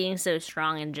being so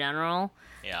strong in general.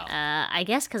 Yeah. I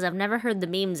guess because I've never heard the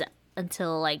memes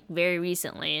until like very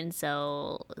recently, and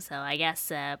so I guess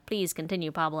please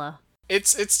continue, Pablo.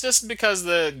 It's just because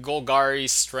the Golgari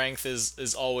strength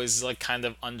is always like kind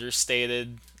of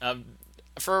understated.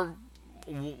 For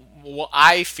what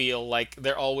I feel like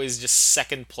they're always just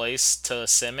second place to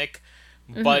Simic,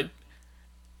 but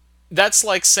That's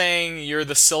like saying you're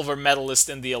the silver medalist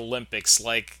in the Olympics.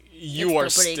 Like It's you are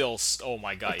still pretty. still. Oh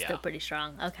my god, It's still yeah, pretty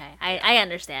strong. Okay, yeah. I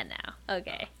understand now.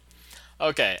 Okay.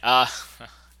 Okay.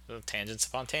 Tangents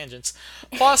upon tangents.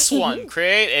 Plus one.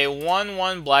 Create a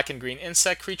 1/1 black and green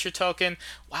insect creature token.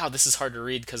 Wow, this is hard to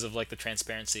read because of like the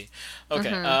transparency.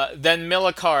 Okay. Then mill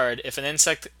a card. If an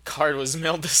insect card was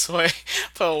milled this way,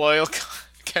 put a loyalty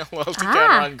counter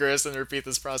Ah, on Gris and repeat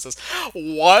this process.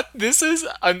 What? This is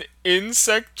an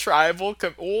insect tribal.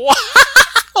 What?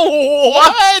 yeah.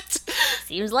 What?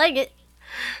 Seems like it.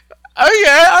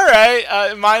 Okay, alright.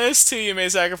 -2, you may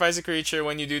sacrifice a creature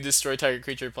when you do destroy target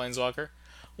creature or planeswalker.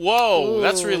 Whoa,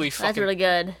 that's Ooh, really that's fucking. really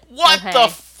good. What the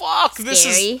Okay. fuck? This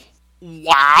is. Scary.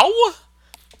 Wow!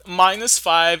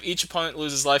 -5, each opponent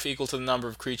loses life equal to the number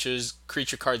of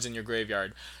creature cards in your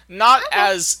graveyard. Not Okay.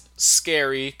 as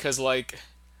scary, because, like,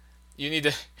 you need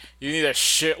a you need a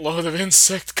shitload of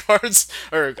insect cards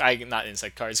or not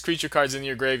insect cards, creature cards in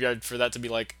your graveyard for that to be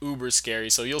like uber scary.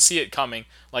 So you'll see it coming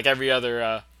like every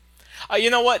other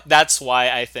you know what? That's why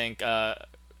I think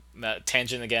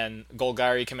tangent again.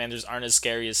 Golgari commanders aren't as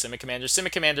scary as Simic commanders.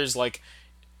 Simic commanders like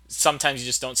sometimes you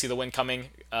just don't see the win coming.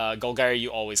 Golgari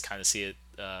you always kind of see it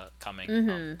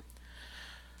coming.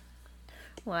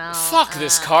 Well, Fuck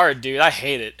this card, dude. I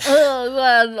hate it. oh,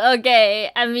 well,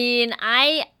 okay. I mean,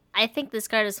 I think this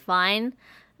card is fine.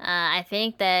 I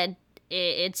think that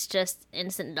it's just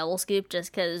instant double scoop,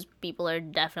 just because people are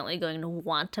definitely going to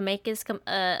want to make his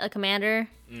a commander.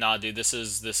 Nah, dude. This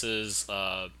is legit.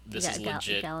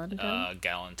 Galantub?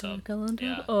 Galantub. Galantub?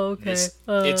 Yeah. Oh, okay.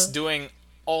 It's doing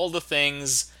all the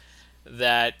things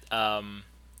that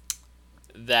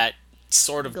that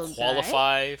sort of Golgari?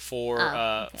 qualify Oh,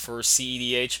 okay. for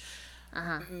CEDH.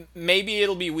 Maybe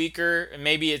it'll be weaker,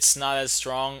 maybe it's not as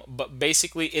strong, but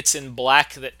basically it's in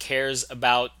black that cares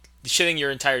about shitting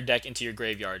your entire deck into your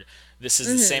graveyard. This is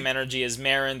the same energy as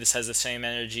Marin. This has the same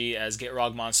energy as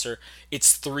Gitrog Monster.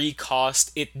 It's 3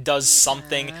 cost. It does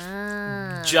something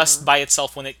just Ah. by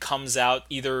itself when it comes out.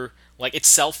 Either like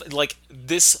itself, like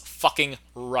this fucking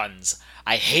runs.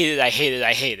 I hate it. I hate it.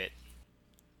 I hate it.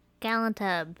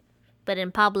 Galantub, but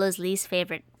in Pablo's least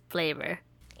favorite flavor.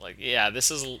 Like, yeah,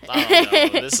 this is, I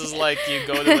don't know. This is like you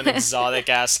go to an exotic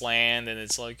ass land and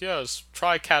it's like, yes,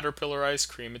 try caterpillar ice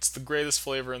cream. It's the greatest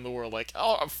flavor in the world. Like,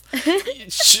 oh,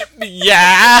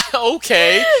 yeah,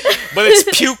 okay, but it's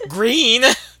puke green.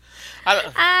 I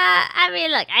don't, I mean,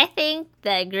 look, I think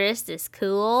that Grist is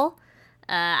cool.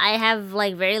 I have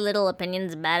like very little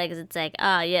opinions about it because it's like,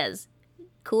 oh yes,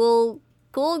 cool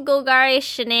Golgari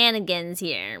shenanigans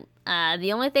here.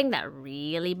 The only thing that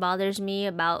really bothers me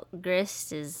about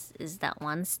Grist is that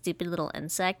one stupid little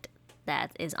insect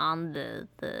that is on the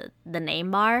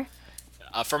name bar.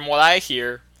 from what I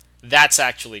hear, that's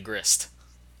actually Grist.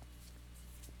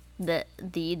 The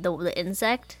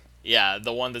insect. Yeah,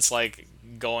 the one that's like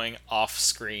going off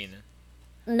screen.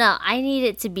 No, I need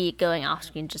it to be going off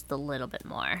screen just a little bit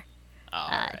more. All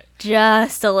right.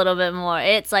 Just a little bit more.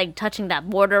 It's like touching that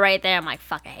border right there. I'm like,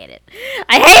 fuck, I hate it.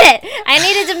 I hate it. I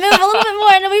need it to move a little bit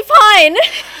more and it'll be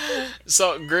fine.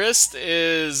 So Grist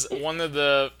is one of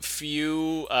the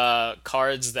few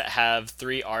cards that have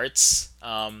 3 arts.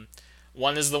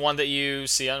 One is the one that you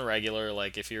see on regular,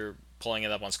 like if you're pulling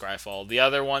it up on Scryfall. The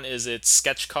other one is its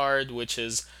sketch card, which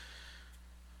is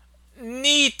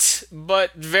neat,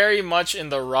 but very much in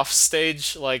the rough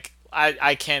stage. Like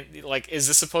I can't like. Is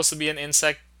this supposed to be an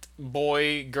insect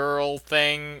boy girl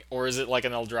thing, or is it like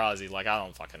an Eldrazi? Like I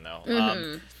don't fucking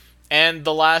know. And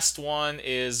the last one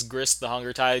is Grist the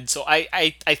Hunger Tide. So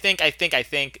I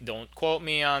think, don't quote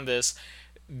me on this.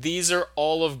 These are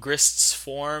all of Grist's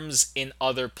forms in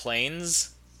other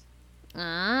planes.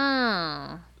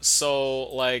 Oh. So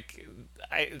like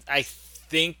I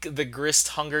think the Grist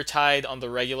Hunger Tide on the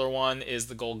regular one is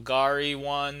the Golgari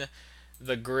one.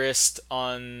 The Grist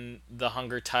on the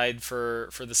Hunger Tide for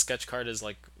the sketch card is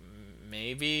like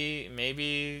maybe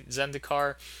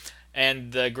Zendikar.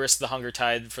 And the Grist the Hunger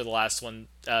Tide for the last one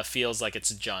feels like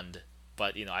it's Jund,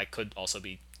 but I could also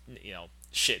be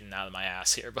shitting out of my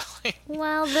ass here, but like,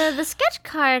 Well, the sketch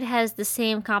card has the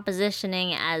same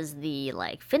compositioning as the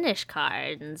like finish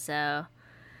card, and so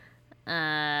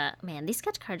man, these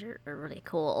sketch cards are really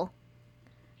cool.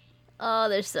 Oh,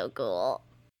 they're so cool.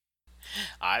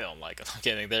 I don't like them. I'm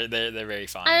kidding. They're very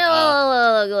fine.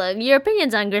 I know. Look, your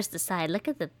opinions on Grist aside, look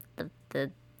at the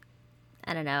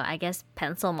I don't know. I guess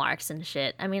pencil marks and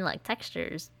shit. I mean, like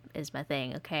textures is my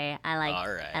thing. Okay, I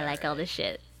like all this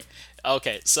shit.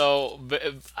 Okay, so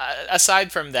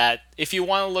aside from that, if you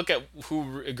want to look at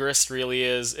who Grist really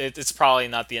is, it's probably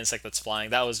not the insect that's flying.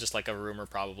 That was just like a rumor,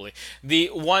 probably. The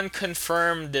one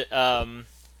confirmed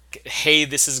hey,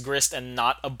 this is Grist and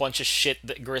not a bunch of shit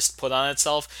that Grist put on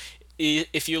itself.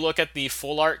 If you look at the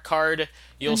full art card,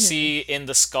 you'll see in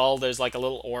the skull there's like a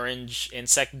little orange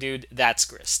insect dude. That's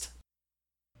Grist.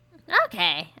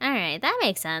 Okay, alright, that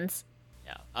makes sense.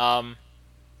 Yeah.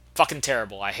 Fucking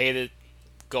terrible. I hate it.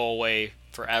 Go away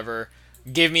forever.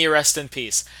 Give me rest in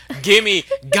peace. Give me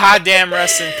goddamn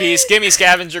rest in peace. Give me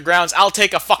Scavenger Grounds. I'll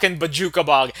take a fucking Bajuka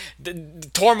Bog.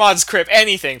 Tormod's Crypt.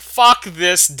 Anything. Fuck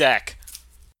this deck.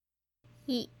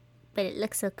 But it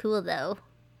looks so cool, though.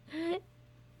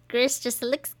 Grist just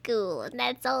looks cool, and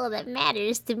that's all that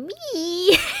matters to me.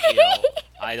 Yo,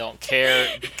 I don't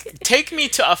care. Take me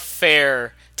to a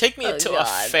fair. Take me to a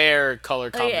fair color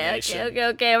combination.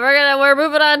 Okay. We're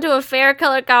moving on to a fair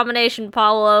color combination,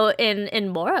 Paulo,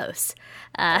 in Boros.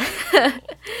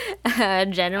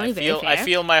 Generally very fair. I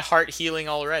feel my heart healing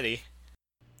already.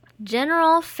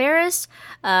 General Ferris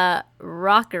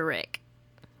Rockerick.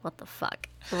 What the fuck?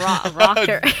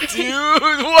 Rocker.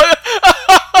 Dude, what?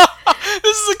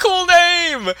 This is a cool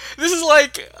name. This is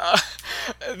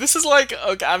like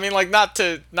okay. I mean, like not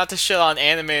to shit on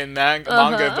anime and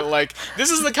manga, but like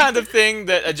this is the kind of thing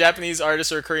that a Japanese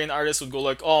artist or a Korean artist would go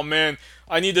like, oh man,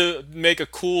 I need to make a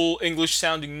cool English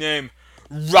sounding name,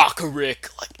 Rockerick.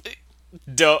 Like,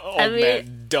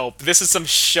 dope. This is some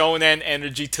shonen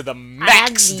energy to the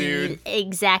max, dude.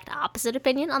 Exact opposite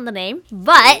opinion on the name,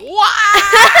 but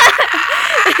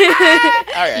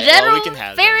Alright, well, we can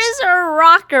have Ferris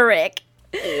Rockerick.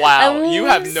 Wow, you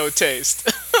have no taste.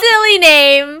 Silly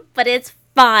name, but it's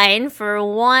fine for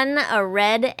one, a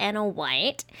red and a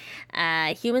white.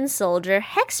 Human soldier,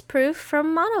 hexproof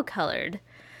from monocolored.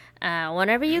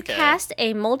 Whenever you cast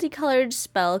a multicolored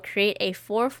spell, create a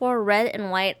 4/4 red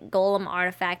and white golem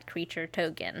artifact creature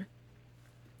token.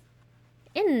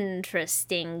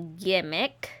 Interesting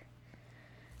gimmick.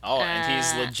 Oh, and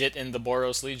he's legit in the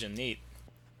Boros Legion. Neat.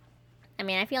 I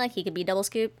mean, I feel like he could be double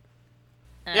scoop.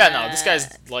 Yeah, no, this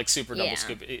guy's like super double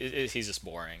scoop. He's just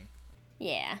boring.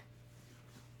 Yeah.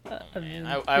 I mean,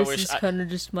 I wish. This is kind of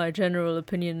just my general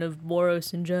opinion of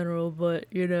Boros in general, but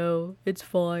you know, it's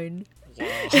fine.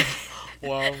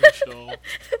 Wow, Michelle.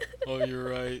 Oh, you're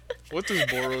right. What does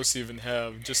Boros even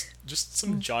have? Just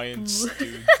some giants,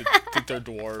 dude, that think they're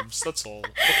dwarves. That's all.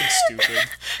 Fucking stupid.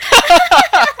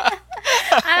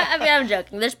 I mean, I'm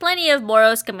joking. There's plenty of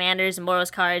Boros commanders and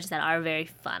Boros cards that are very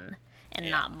fun and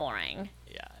not boring.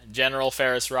 Yeah, General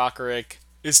Ferris Rockerick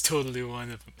is totally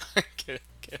one of them.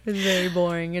 It's very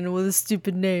boring and with a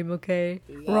stupid name, okay?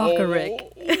 Rockerick.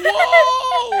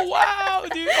 Whoa! Wow,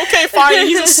 dude. Okay, fine.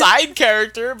 He's a side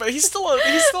character, but he's still a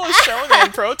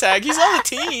shonen pro tag. He's on the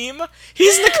team.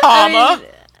 He's Nakama.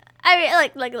 I mean,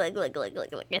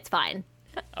 look. It's fine.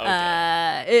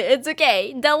 Okay. It's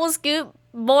okay. Double scoop,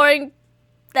 boring.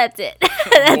 That's it.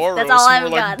 Boros, that's all I've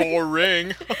more got. like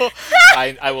boring.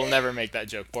 I will never make that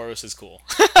joke. Boros is cool.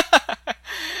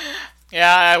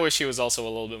 Yeah, I wish he was also a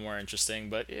little bit more interesting,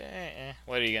 but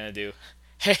what are you gonna do?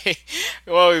 Hey,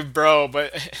 whoa, bro,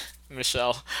 but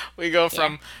Michelle, we go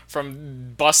from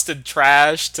busted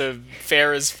trash to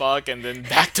fair as fuck, and then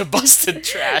back to busted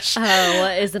trash.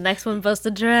 What is the next one?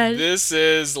 Busted trash. This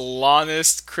is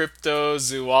Lonist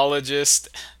Cryptozoologist.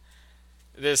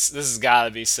 This has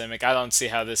gotta be Simic. I don't see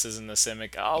how this isn't a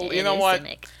Simic. You know what?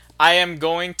 Simic. I am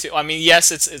going to. I mean,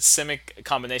 yes, it's Simic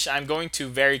combination. I'm going to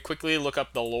very quickly look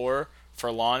up the lore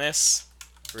for Lonus,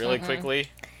 really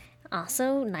quickly.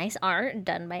 Also, nice art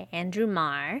done by Andrew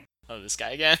Marr. Oh, this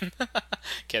guy again?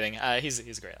 Kidding. He's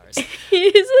a great artist.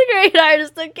 He's a great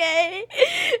artist,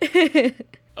 okay?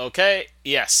 Okay.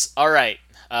 Yes. All right.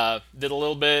 Did a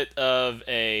little bit of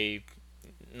a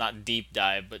not deep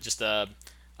dive, but just a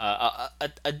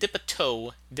dip a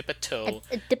toe. A dip a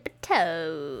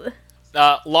toe.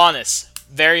 Lonus,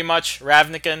 very much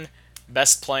Ravnican.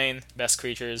 Best plane, best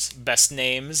creatures, best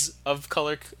names of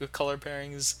color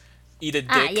pairings. Eat a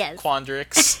dick, yes.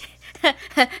 Quandrix.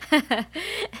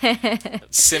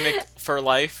 Simic for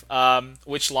life,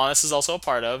 which Lonus is also a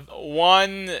part of.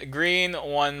 1 green,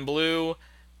 1 blue,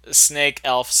 snake,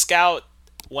 elf, scout.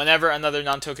 Whenever another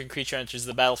non-token creature enters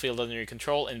the battlefield under your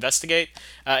control, investigate.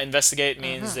 Investigate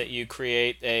means that you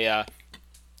create a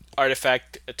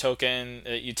artifact, a token,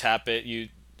 you tap it, you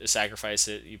sacrifice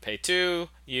it, you pay 2,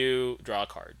 you draw a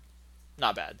card.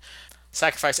 Not bad.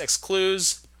 Sacrifice X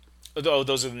clues. Oh,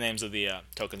 those are the names of the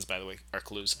tokens, by the way, are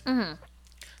clues.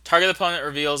 Target opponent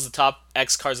reveals the top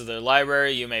X cards of their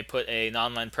library. You may put a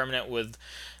non-land permanent with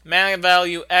mana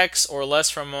value X or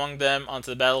less from among them onto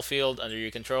the battlefield under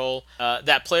your control.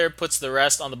 That player puts the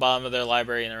rest on the bottom of their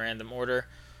library in a random order.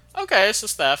 Okay, so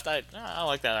theft. I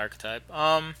like that archetype.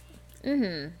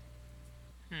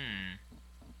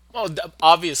 Well,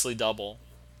 obviously double.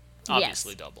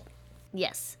 Obviously double.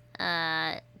 Yes.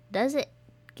 Does it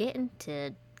get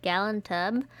into Gallon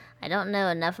Tub? I don't know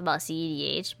enough about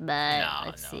CEDH, but No,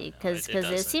 let's no, see, no, because it it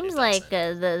doesn't, seems it like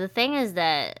doesn't. the thing is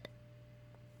that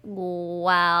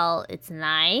while it's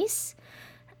nice,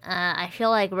 I feel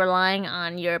like relying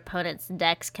on your opponent's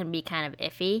decks can be kind of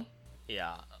iffy.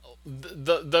 Yeah.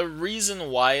 The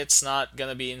reason why it's not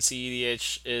gonna be in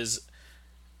CEDH is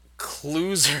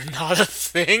clues are not a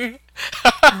thing.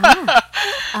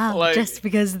 Oh, Like, just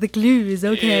because the clue is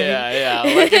okay. Yeah,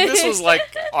 yeah. Like if this was like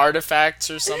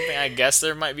artifacts or something, I guess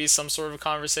there might be some sort of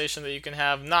conversation that you can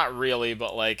have. Not really,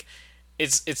 but like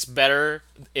it's better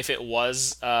if it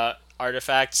was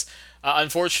artifacts.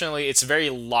 Unfortunately, it's very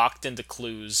locked into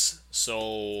clues, so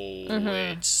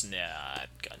it's not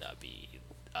gonna be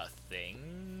a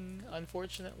thing.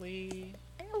 Unfortunately,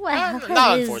 Well,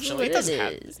 not it is unfortunately. what It doesn't it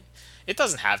have. is. It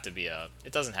doesn't have to be a.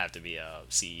 It doesn't have to be a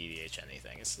CEDH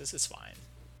anything. It's fine.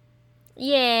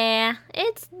 Yeah,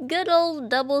 it's good old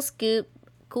double scoop.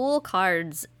 Cool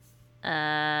cards.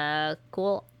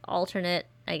 Cool alternate,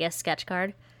 I guess, sketch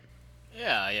card.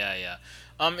 Yeah, yeah, yeah.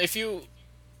 If you,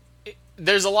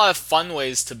 there's a lot of fun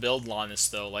ways to build Lannis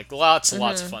though. Like lots and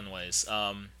lots of fun ways.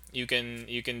 You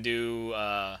can do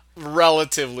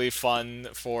relatively fun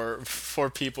for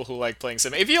people who like playing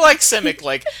Simic. If you like Simic,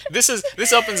 like this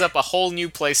opens up a whole new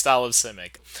playstyle of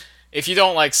Simic. If you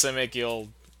don't like Simic,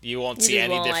 you won't see just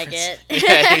any won't like difference.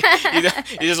 it. Yeah,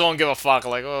 you just won't give a fuck.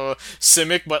 Like, oh,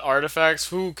 Simic but artifacts,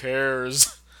 who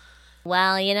cares?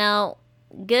 Well,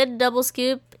 good double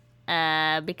scoop.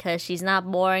 Because she's not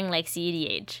boring like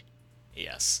CDH.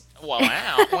 Yes. Wow.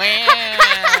 Wow.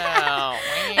 Wow.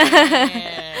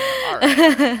 All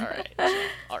right.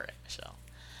 All right, Michelle.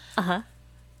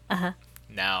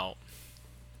 Now,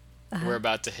 we're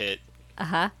about to hit.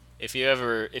 If you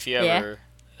ever,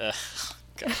 uh,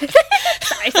 God. Sorry.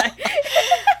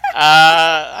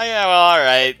 Yeah, well, all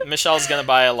right. Michelle's gonna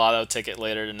buy a lotto ticket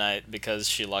later tonight because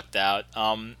she lucked out.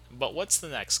 But what's the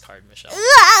next card, Michelle?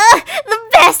 The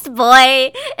best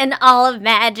boy in all of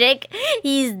Magic.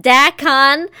 He's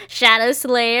Dakon Shadow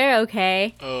Slayer.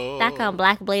 Okay. Oh. Dakon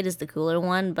Blackblade is the cooler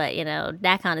one, but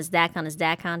Dakon is Dakon is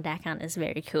Dakon. Dakon is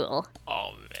very cool.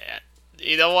 Oh man.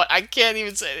 You know what? I can't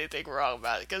even say anything wrong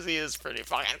about it because he is pretty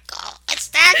fucking cool. It's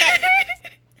Dakon.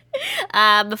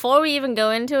 Before we even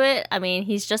go into it, I mean,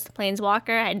 he's just a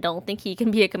planeswalker. I don't think he can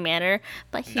be a commander,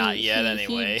 but Not yet,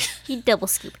 anyway. He double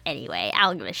scoop anyway. I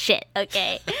don't give a shit.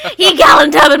 Okay, he Gallon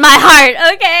Tub in my heart.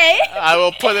 Okay, I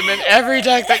will put him in every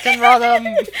deck that can run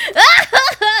him.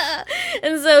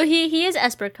 and so he is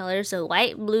Esper colors, so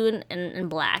white, blue, and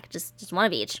black, just one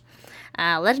of each.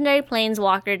 Legendary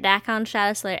Planeswalker Dakon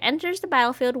Shadowslayer enters the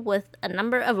battlefield with a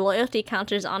number of loyalty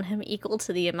counters on him equal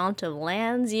to the amount of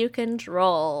lands you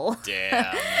control.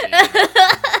 Damn.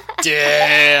 Dude.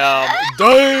 Damn.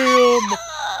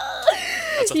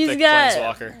 That's a He's thick got-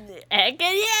 planeswalker. Heck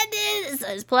yeah, dude! So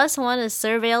his +1 is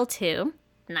Surveil 2.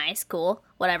 Nice, cool,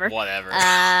 whatever. Whatever.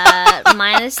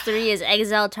 -3 is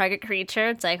exile target creature.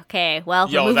 It's like, okay, well,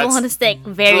 Yo, removal that's- on a stick.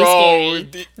 Very Bro,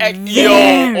 scary. yo,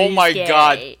 oh my Very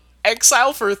god. scary.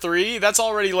 Exile for 3? That's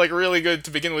already like really good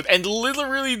to begin with. And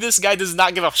literally this guy does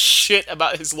not give a shit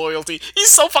about his loyalty. He's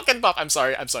so fucking buff. I'm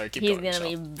sorry. Keep He's going. gonna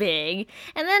Michelle. be big.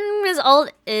 And then his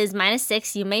ult is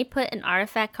 -6. You may put an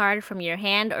artifact card from your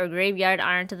hand or graveyard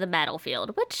onto the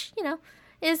battlefield, which,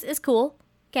 is cool.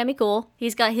 Can be cool.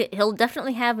 He'll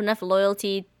definitely have enough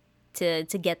loyalty to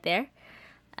get there.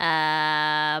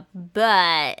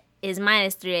 But his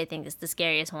 -3, I think, is the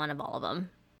scariest one of all of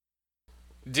them.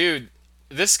 Dude,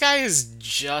 this guy is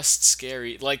just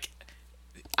scary. Like,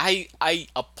 I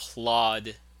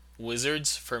applaud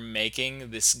Wizards for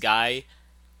making this guy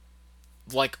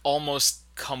like almost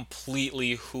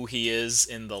completely who he is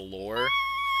in the lore.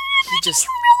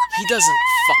 He doesn't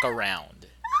fuck around.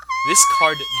 This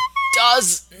card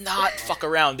does not fuck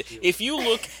around. If you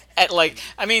look at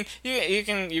you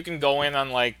can go in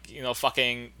on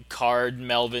fucking card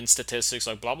Melvin statistics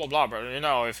like blah blah blah, but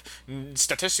if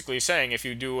statistically saying if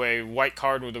you do a white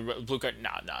card with a blue card, no,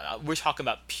 we're talking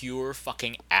about pure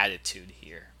fucking attitude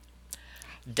here.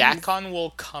 Dakon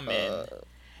will come in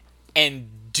and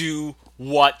do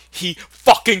what he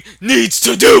fucking needs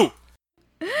to do.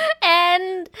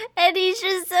 And he's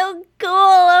just so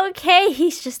cool, okay?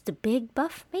 He's just a big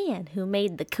buff man who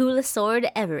made the coolest sword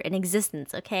ever in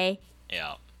existence, okay?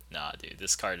 Yeah, nah, dude,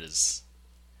 this card is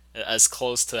as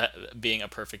close to being a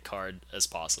perfect card as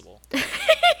possible.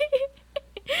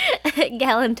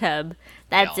 Gallon Tub.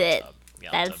 That's Gallon it. Tub,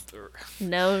 Gallon That's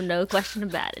Tub. no question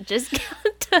about it. Just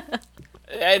Gallon Tub.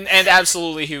 And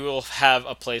absolutely he will have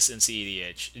a place in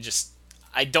CEDH.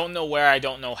 I don't know where, I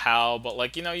don't know how, but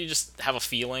you just have a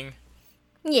feeling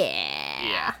Yeah.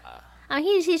 Yeah. I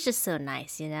mean, he's just so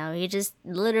nice, you know. He just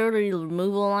literally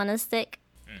removal on a stick.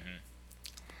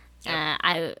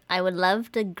 Yep. I would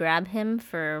love to grab him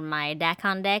for my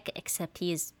Dakon deck, except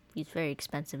he's very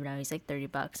expensive now. He's like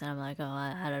 $30, and I'm like, oh,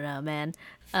 I don't know, man.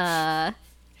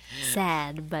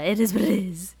 Sad, but it is what it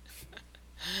is.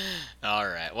 All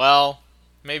right. Well,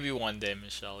 maybe one day,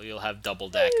 Michelle, you'll have double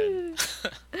Dakin.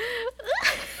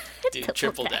 Dude,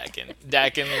 triple Dakin.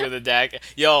 Dakin with a Dakin.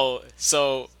 Yo,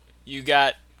 so you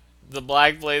got the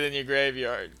Black Blade in your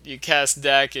graveyard. You cast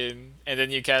Dakin, and then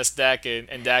you cast Dakin,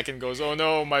 and Dakin goes, "Oh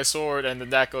no, my sword!" And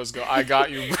then Dakos go, "I got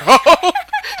you, bro,"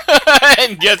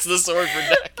 and gets the sword for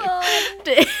Dakin. Oh,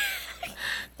 dude.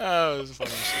 Oh, it was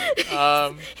funny shit.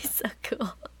 He's so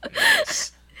cool.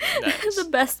 Nice. Nice. The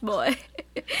best boy.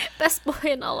 Best boy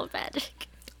in all of Magic.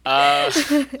 I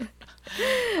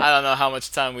don't know how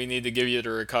much time we need to give you to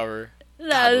recover. God,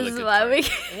 No, what a this is good why card. we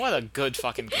What a good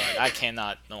fucking card. I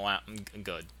cannot. No,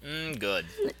 good. Good.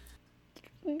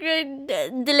 good,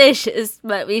 delicious,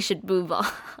 but we should move on.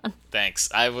 Thanks.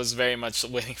 I was very much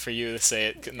waiting for you to say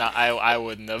it. Not, I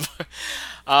wouldn't have.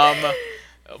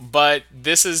 But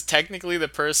this is technically the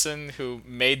person who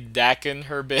made Dakin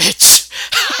her bitch.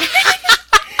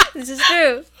 This is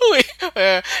true.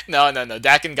 No.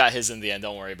 Dakin got his in the end.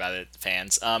 Don't worry about it,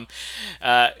 fans. Geodrone,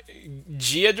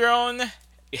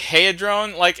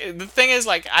 Headrone. Like the thing is,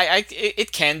 like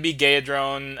it can be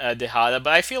Geodrone, Dehada,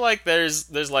 but I feel like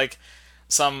there's like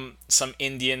some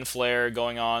Indian flair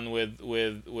going on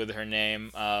with her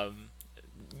name.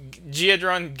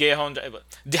 Geodrone, Gehon,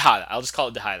 Dehada. I'll just call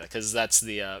it Dehada because that's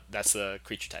the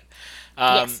creature type.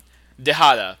 Yes.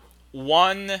 Dehada.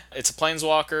 One, it's a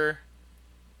planeswalker.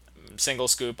 Single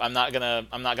scoop. I'm not gonna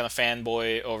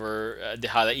fanboy over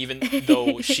Dehada, even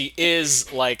though she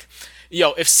is like,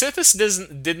 yo. If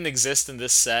Sithis didn't exist in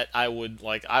this set, I would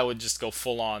just go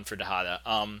full on for Dehada.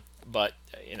 But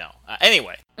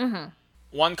anyway.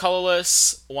 One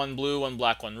colorless, one blue, one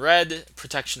black, one red.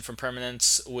 Protection from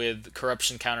permanents with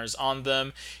corruption counters on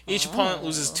them. Each opponent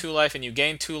loses 2 life and you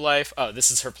gain 2 life. Oh, this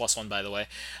is her +1, by the way.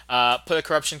 Put a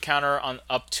corruption counter on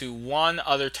up to one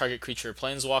other target creature or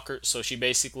planeswalker. So she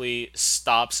basically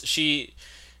stops. She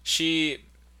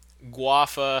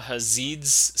Guafa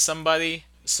Hazids somebody.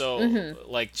 So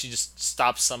like she just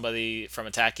stops somebody from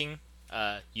attacking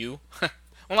you. Well,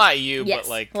 not you, Yes. but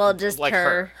like Well, just like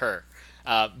her. her.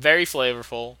 Very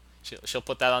flavorful. She'll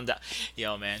put that on down.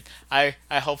 Yo, man, I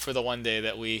hope for the one day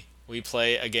that we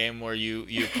play a game where you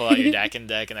pull out your Dakin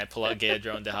deck and I pull out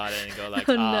Geodrone Dehada and go like,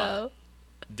 Oh no.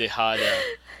 Dehada.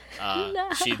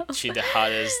 No. She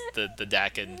Dehadas the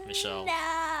Dakin, Michelle. No.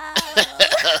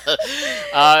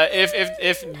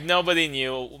 If nobody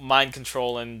knew, mind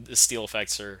control and the steel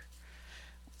effects are.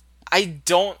 I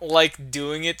don't like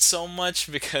doing it so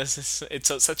much because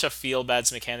such a feel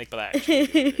bad's mechanic, but I actually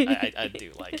do. I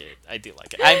do like it. I do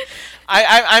like it.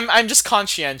 I'm just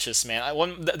conscientious, man.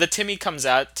 When the Timmy comes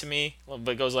out to me,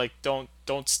 but goes like, don't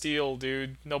steal,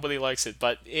 dude. Nobody likes it.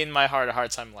 But in my heart of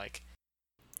hearts, I'm like,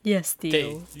 Yes,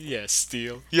 Theo. yes,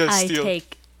 steal. Yes, I steal.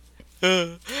 take.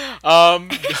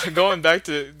 Going back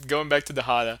to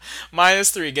Dehada.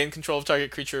 -3, gain control of target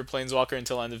creature or planeswalker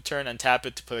until end of turn, and tap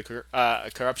it to put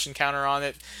a corruption counter on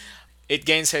it. It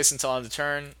gains haste until end of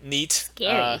turn. Neat.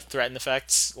 Scary. Threaten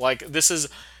effects. Like this is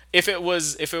if it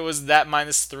was that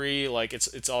 -3, like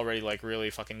it's already like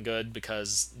really fucking good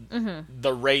because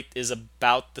the rate is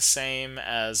about the same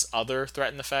as other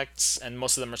threaten effects, and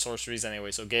most of them are sorceries anyway.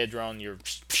 So Geodrone, you're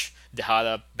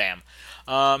Dehada, bam.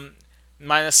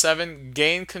 -7,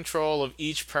 gain control of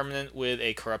each permanent with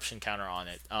a corruption counter on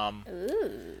it.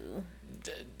 Ooh.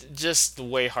 Just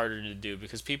way harder to do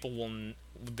because people will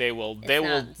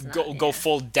It's not, go yeah.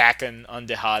 full Dakin on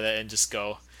Dehada and just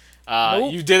go,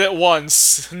 Nope. you did it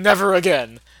once, never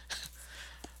again.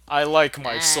 I like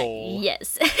my soul.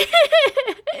 Yes.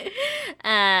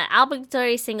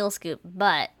 Obligatory single scoop,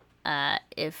 but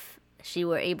if she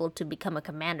were able to become a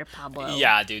commander, Pablo.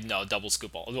 Yeah, dude, no, double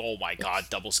scoop. Oh my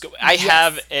god, double scoop. I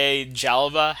have a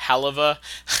Halava.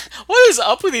 What is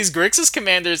up with these Grixis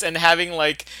commanders and having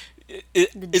like,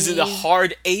 is it a D.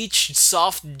 hard H,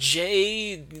 soft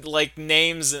J, like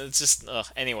names? It's just,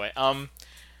 anyway,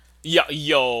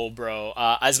 yo, bro.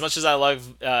 As much as I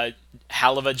love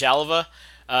Halava Jalava,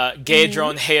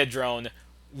 Geodrone, Headrone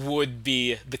would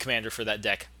be the commander for that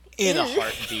deck. In a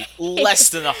heartbeat. Less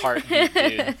than a heartbeat,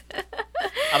 dude.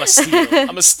 I'm a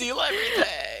steal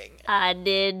everything.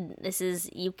 This is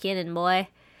Yukin boy,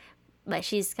 but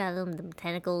she's got them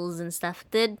tentacles and stuff.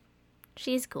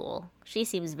 She's cool. She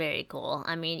seems very cool.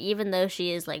 I mean, even though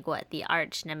she is like what the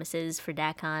arch nemesis for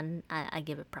Dakon, I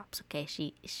give it props. Okay,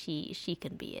 she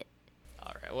can be it.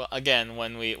 All right. Well, again,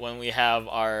 when we have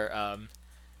our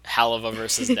Halava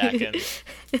versus Dakin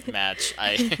match,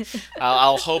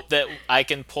 I'll hope that I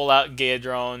can pull out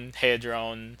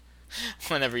Headrone,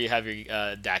 whenever you have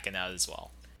your Dakin out as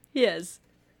well. Yes.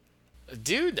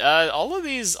 Dude, all of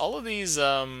these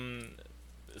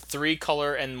three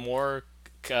color and more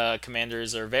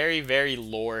commanders are very very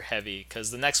lore heavy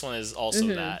because the next one is also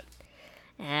that.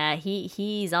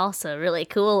 He's also really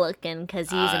cool looking because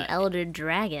he's an Uh, elder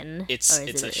dragon. it's Or is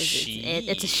it's it, a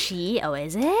it's a she. she. Oh,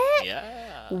 is it?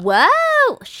 Yeah.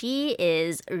 Whoa, she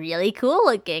is really cool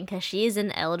looking because she's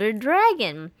an elder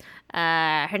dragon.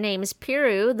 Her name is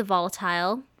Piru the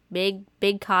Volatile. Big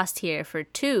cost here for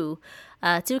two.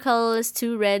 Two colorless,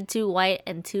 two red, two white,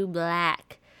 and two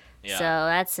black. Yeah. So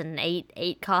that's an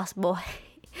eight cost boy.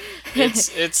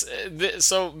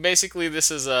 So basically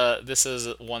this is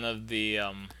one of the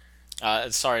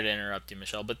sorry to interrupt you,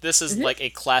 Michelle, but this is like a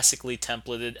classically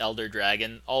templated Elder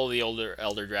Dragon. All the older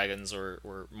Elder Dragons were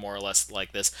more or less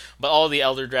like this, but all the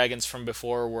Elder Dragons from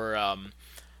before were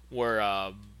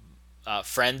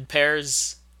friend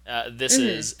pairs. This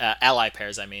is ally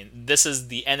pairs. I mean, this is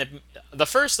the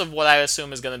first of what I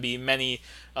assume is going to be many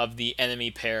of the enemy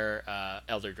pair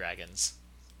Elder Dragons.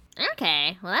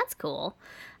 Okay, well that's cool.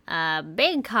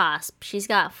 Big cost. She's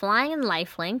got flying and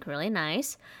lifelink, really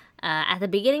nice. At the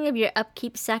beginning of your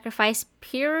upkeep, sacrifice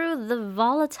Piru the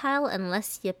Volatile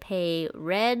unless you pay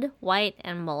red, white,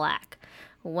 and black.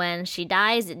 When she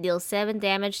dies, it deals 7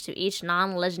 damage to each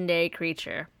non-legendary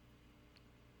creature.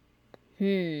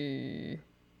 Oh,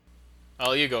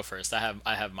 you go first. I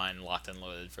have mine locked and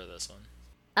loaded for this one.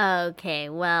 Okay,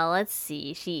 well, let's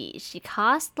see. She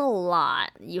cost a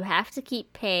lot. You have to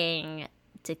keep paying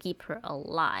to keep her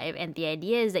alive, and the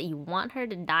idea is that you want her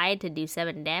to die to do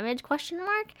 7 damage, question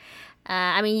mark?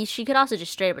 I mean, she could also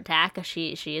just straight up attack, because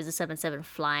she is a 7/7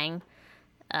 flying.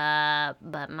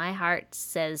 But my heart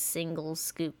says single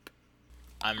scoop.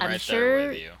 I'm I'm right sure- there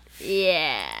with you.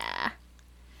 Yeah.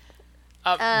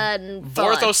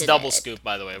 Vorthos double Unfortunate. scoop,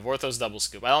 by the way. Vorthos double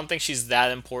scoop. I don't think she's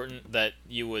that important that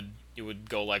you would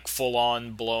go like full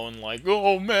on blown like,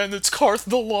 oh man, it's Karth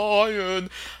the Lion.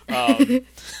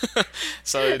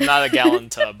 So not a gallon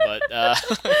tub, but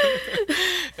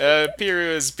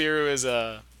Piru is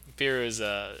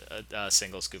a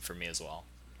single scoop for me as well.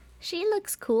 She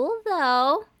looks cool,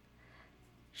 though.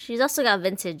 She's also got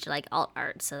vintage, like, alt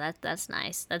art, so that's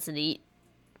nice. That's neat.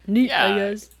 Neat, Yeah. I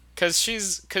guess. Cause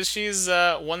she's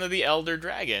one of the elder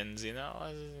dragons, you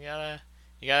know. You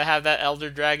gotta have that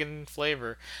elder dragon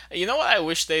flavor. You know what I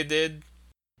wish they did?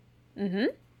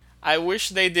 I wish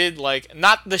they did like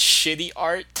not the shitty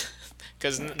art,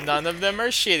 because none of them are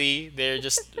shitty. They're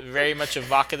just very much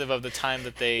evocative of the time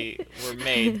that they were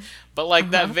made. But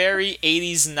like that very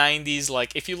 80s, 90s,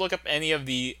 like if you look up any of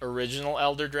the original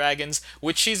Elder Dragons,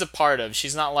 which she's a part of,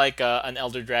 she's not like an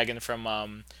Elder Dragon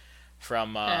from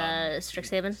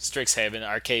Strixhaven? Strixhaven,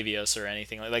 Arcavios, or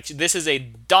anything like. This is a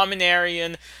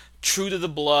Dominarian, true to the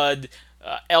blood,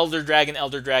 Elder Dragon.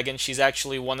 Elder Dragon. She's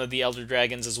actually one of the Elder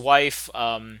Dragons' wife,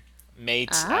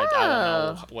 mate. I don't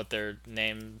know what their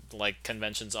name like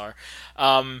conventions are.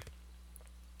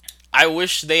 I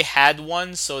wish they had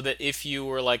one so that if you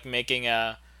were like making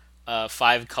a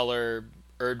 5-color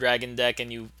Dragon deck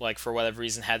and you like for whatever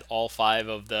reason had all 5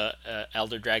 of the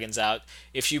Elder Dragons out,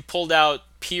 if you pulled out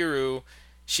Piru,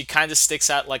 she kind of sticks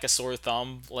out like a sore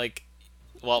thumb. Like,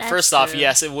 well, That's first off, true.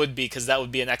 yes, it would be because that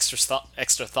would be an extra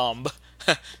thumb.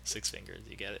 6 fingers,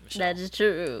 you get it, Michelle. That is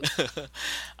true.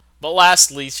 But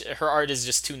lastly, her art is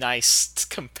just too nice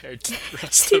compared to the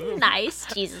rest of them. Nice,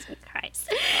 Jesus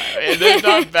Christ. They're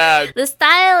not bad. The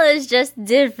style is just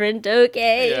different,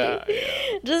 okay?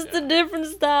 Yeah. Just a different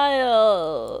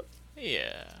style.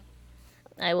 Yeah.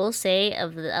 I will say,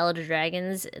 of the Elder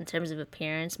Dragons, in terms of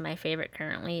appearance, my favorite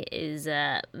currently is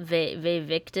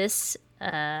Vivictus,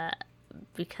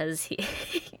 because he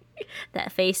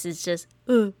that face is just,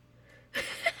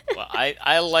 Well,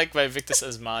 I like Vivictus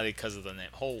Asmadi because of the name.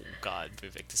 Oh God,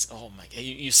 Vivictus. Oh my God,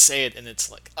 you say it and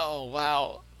it's like, oh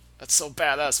wow, that's so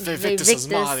badass. Vivictus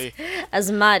Asmadi.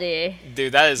 Asmadi.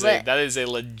 Dude, that is a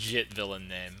legit villain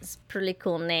name. It's a pretty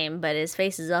cool name, but his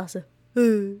face is also.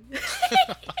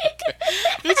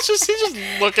 It's just he's just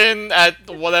looking at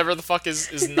whatever the fuck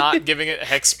is not giving it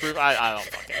hexproof. I don't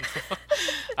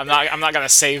fucking know. I'm not gonna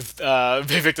save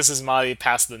Vivictus Asmadi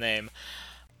past the name.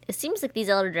 It seems like these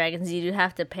Elder Dragons, you do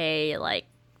have to pay, like,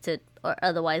 or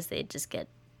otherwise they just get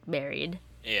buried.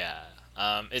 Yeah.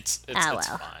 Ah, it's well.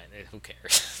 fine. Who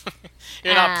cares?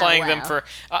 You're not playing them Well. for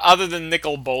other than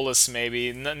Nicol Bolas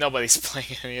maybe. Nobody's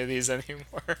playing any of these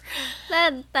anymore.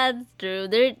 That's true.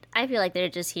 They're I feel like they're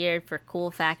just here for cool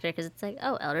factor because it's like,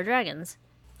 oh, Elder Dragons.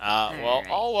 Well, Alright.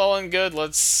 all well and good.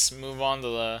 Let's move on to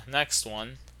the next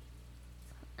one.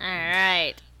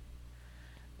 Alright.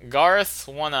 Garth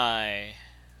One Eye.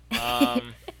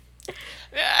 Um,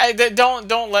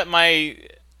 don't let my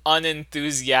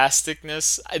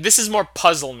unenthusiasticness. This is more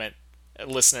puzzlement,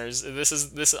 listeners.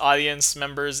 This audience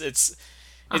members. It's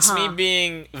me Uh-huh.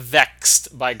 being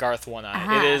vexed by Garth One Eye. It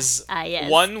Uh-huh. is Ah, yes.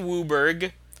 one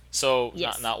Wooburg. So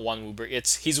Yes. not one Wooburg.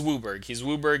 He's Wooburg. He's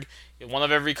Wooburg. One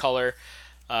of every color.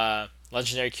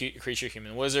 Legendary creature,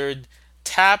 human wizard.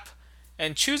 Tap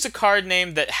and choose a card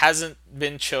name that hasn't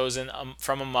been chosen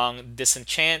from among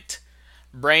Disenchant,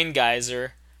 Brain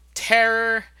Geyser,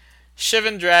 Terror,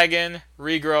 Shivan Dragon,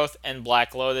 Regrowth, and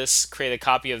Black Lotus. Create a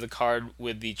copy of the card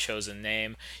with the chosen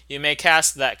name. You may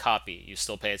cast that copy. You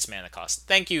still pay its mana cost.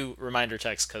 Thank you, reminder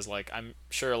text, because like I'm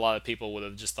sure a lot of people would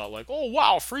have just thought like, oh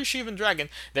wow, free Shivan Dragon.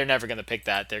 They're never gonna pick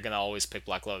that. They're gonna always pick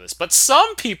Black Lotus. But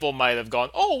some people might have gone,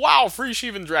 oh wow, free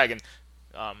Shivan Dragon.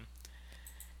 Um,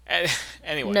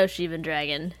 anyway, No Shivan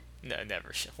Dragon. no,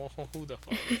 never. Who the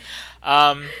fuck?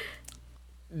 Um,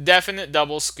 definite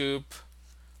double scoop.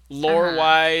 Lore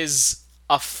wise,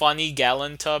 a funny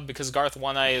Galantub because Garth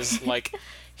One Eye is like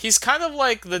he's kind of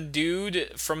like the dude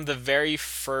from the very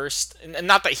first, and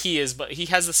not that he is, but he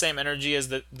has the same energy as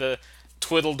the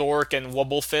Twiddledork and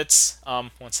Wobblefits.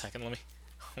 One second, let me.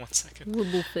 One second.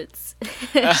 Wibblefits.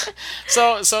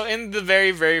 So in the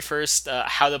very first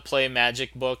how to play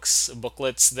Magic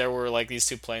booklets, there were like these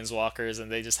two planeswalkers,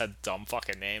 and they just had dumb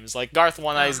fucking names. Like Garth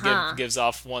One Eyes Uh-huh. gives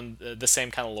off the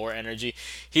same kind of lore energy.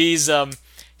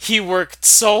 He worked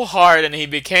so hard, and he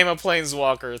became a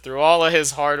planeswalker through all of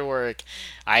his hard work.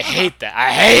 I hate that.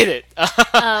 I hate it.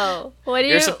 Oh, what do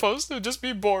You're you? supposed to just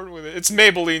be bored with it. It's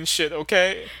Maybelline shit,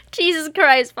 okay? Jesus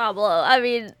Christ, Pablo. I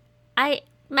mean, I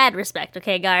mad respect,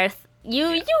 okay, Garth. You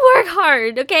work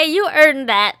hard, okay? You earned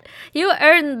that. You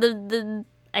earned the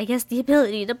I guess the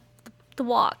ability to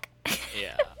walk.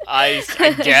 Yeah, I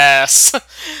guess.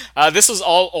 This was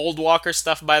all Old Walker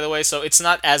stuff, by the way, so it's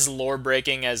not as lore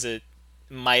breaking as it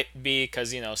might be,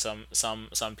 because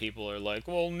some people are like,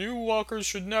 well, new walkers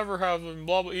should never have them,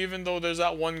 blah blah. Even though there's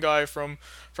that one guy from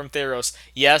Theros.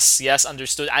 Yes,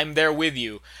 understood. I'm there with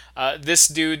you. This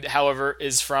dude, however,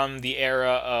 is from the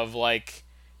era of like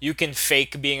you can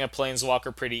fake being a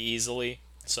planeswalker pretty easily.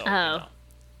 So Oh.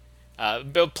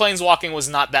 but planeswalking was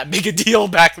not that big a deal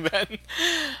back then.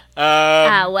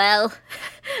 Ah, well.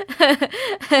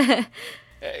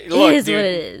 It Look, is what dude,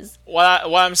 it is. what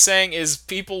I'm saying is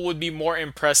people would be more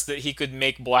impressed that he could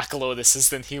make Black Lotuses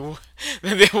than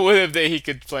than they would have that he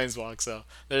could planeswalk. So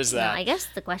there's No, that. I guess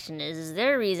the question is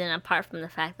there a reason, apart from the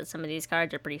fact that some of these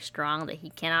cards are pretty strong, that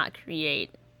he cannot create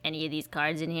any of these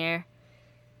cards in here?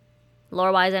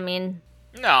 Lore-wise, I mean.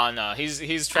 No,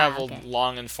 he's traveled okay.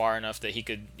 long and far enough that he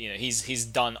could, he's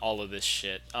done all of this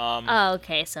shit. Oh,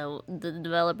 okay, so the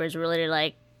developers were literally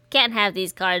like, can't have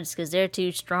these cards because they're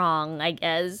too strong, I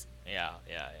guess. Yeah.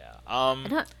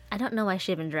 I don't know why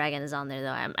Shivan Dragon is on there,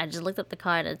 though. I just looked up the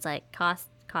card, it's like, cost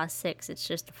 6, it's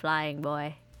just a flying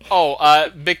boy.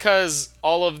 Because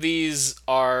all of these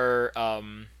are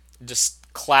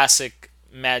just classic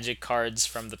Magic cards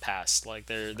from the past. Like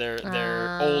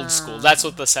they're old school. That's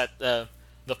what the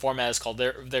format is called.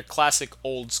 They're classic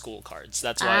old school cards.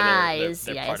 That's why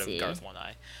they're part of I Garth One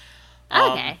Eye.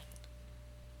 Okay.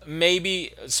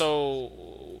 Maybe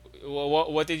so.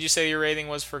 What did you say your rating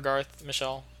was for Garth,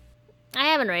 Michelle? I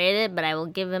haven't rated it, but I will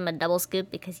give him a double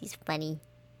scoop because he's funny.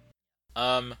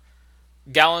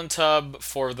 Galantub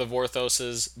for the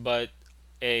Vorthoses, but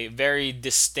a very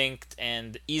distinct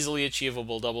and easily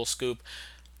achievable double scoop.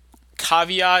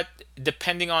 Caveat: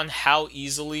 depending on how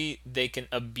easily they can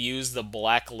abuse the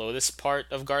Black Lotus part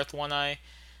of Garth One Eye,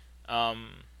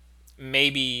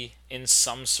 maybe in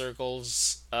some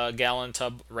circles,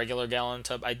 regular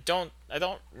Galantub. I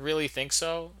don't really think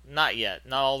so. Not yet,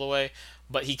 not all the way,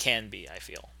 but he can be. I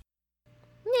feel.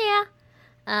 Yeah.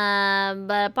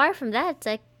 But apart from that, it's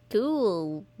like,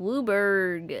 cool.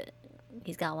 Wooburg.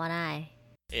 He's got one eye.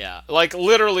 Yeah, like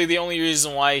literally the only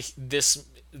reason why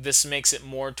this makes it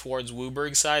more towards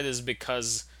Wooburg's side is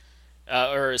because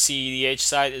or CEDH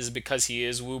side is because he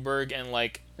is Wooburg, and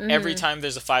like every time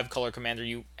there's a 5-color commander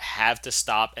you have to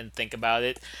stop and think about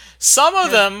it. Some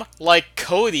of them, like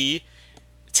Cody,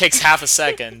 takes half a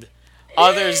second.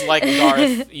 Others, like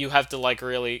Garth, you have to like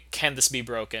really, can this be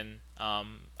broken?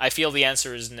 I feel the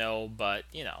answer is no, but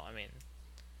I mean,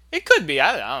 It could be.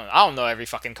 I don't know every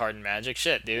fucking card in Magic.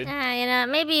 Shit, dude.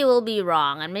 Maybe we'll be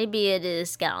wrong, and maybe it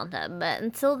is Skeleton. But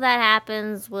until that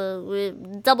happens, we'll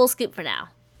double scoop for now.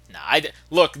 Nah,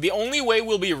 look. The only way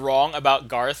we'll be wrong about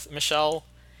Garth, Michelle,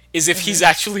 is if he's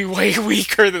actually way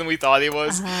weaker than we thought he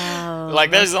was.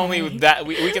 Like, there's only that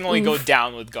we can only go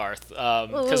down with Garth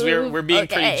because we're being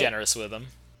pretty generous with him.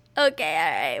 Okay,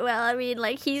 all right. Well, I mean,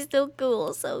 like, he's still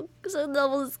cool, so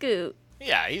double scoop.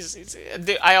 Yeah, he's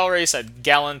I already said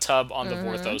Galantub on the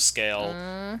Vorthos scale.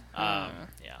 Yeah,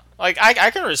 like I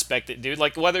can respect it, dude.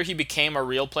 Like whether he became a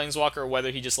real planeswalker or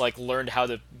whether he just like learned how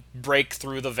to break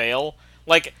through the veil,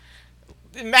 like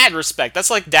mad respect. That's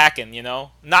like Dakin, you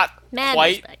know, not Mad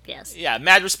quite. respect, yes. Yeah,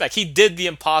 mad respect. He did the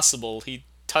impossible. He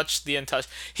touched the untouched.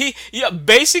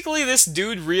 Basically, this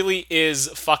dude really is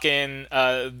fucking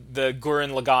the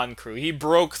Gurren Lagann crew. He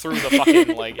broke through the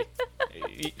fucking like.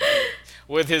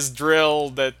 With his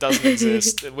drill that doesn't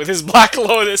exist, with his Black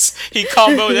Lotus, he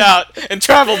comboed out and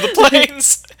traveled the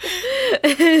plains.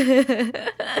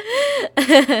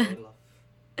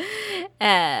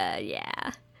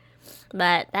 Yeah.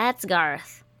 But that's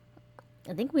Garth.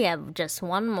 I think we have just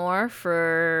one more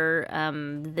for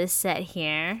this set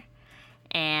here.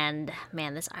 And,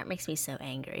 man, this art makes me so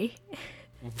angry.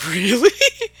 Really?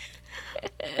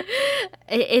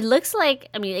 It looks like,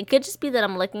 I mean, it could just be that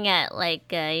I'm looking at,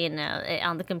 like,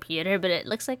 on the computer, but it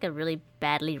looks like a really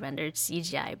badly rendered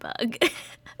CGI bug.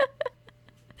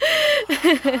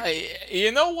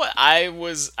 You know what? If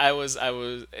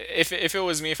it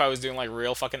was me, if I was doing, like,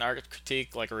 real fucking art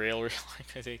critique, like, real art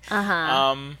critique,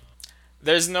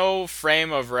 there's no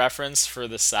frame of reference for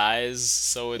the size,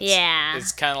 so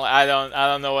it's kind of like, I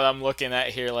don't know what I'm looking at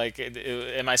here. Like,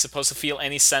 am I supposed to feel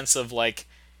any sense of, like,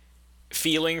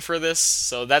 feeling for this?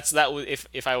 So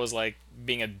if I was like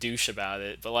being a douche about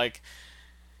it, but like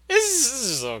this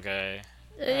is okay.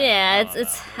 Yeah,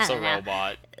 it's a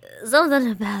robot.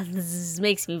 Something about this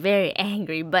makes me very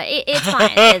angry, but it's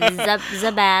fine.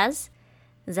 It's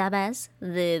Zabaz,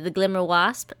 the Glimmer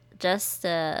Wasp, just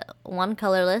one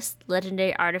colorless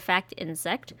legendary artifact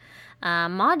insect,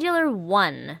 modular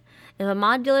 1. If a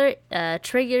modular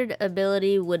triggered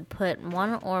ability would put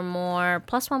one or more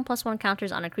 +1/+1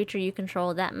 counters on a creature you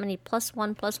control, that many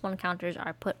 +1/+1 counters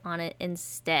are put on it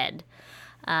instead.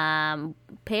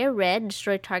 Pay a red,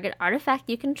 destroy target artifact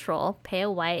you control. Pay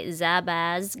a white,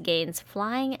 Zabaz gains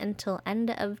flying until end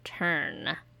of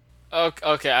turn.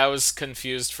 Okay, I was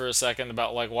confused for a second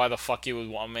about like why the fuck you would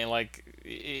want me. Like,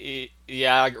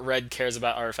 yeah, red cares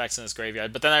about artifacts in his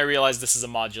graveyard, but then I realized this is a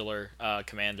modular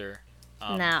commander.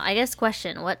 Now, I guess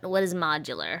question, what is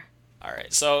modular?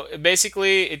 Alright, so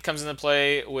basically it comes into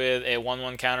play with a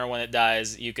 1/1 counter. When it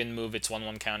dies, you can move its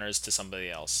 1/1 counters to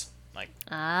somebody else. Like,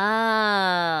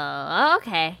 oh,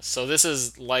 okay. So this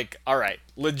is like, alright,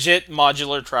 legit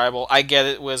modular tribal. I get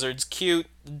it, Wizards. Cute,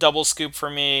 double scoop for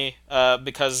me,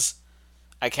 because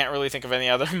I can't really think of any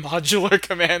other modular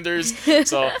commanders.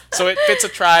 So it fits a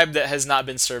tribe that has not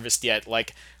been serviced yet.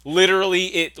 Like,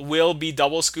 literally it will be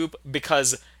double scoop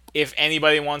because if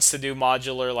anybody wants to do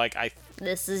modular, like,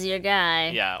 this is your guy.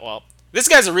 Yeah, well, this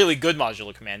guy's a really good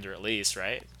modular commander, at least,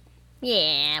 right?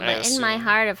 Yeah, but in my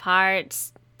heart of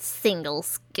hearts, single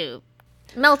scoop.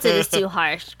 Melted is too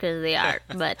harsh because of the art,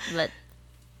 but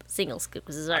single scoop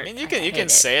is his art. I mean, you can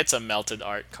say it's a melted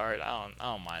art card. I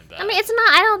don't mind that. I mean, it's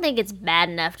not. I don't think it's bad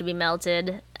enough to be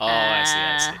melted. Oh,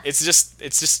 I see. It's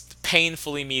just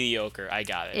painfully mediocre. I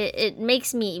got it. It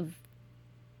makes me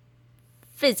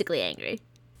physically angry.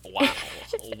 Wow.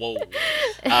 Whoa.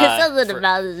 Something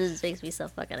about this just makes me so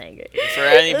fucking angry. For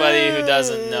anybody who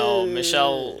doesn't know,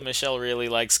 Michelle really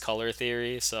likes color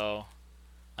theory, so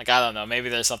like, I don't know, maybe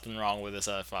there's something wrong with this.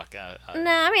 No, I mean, I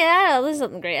don't know, there's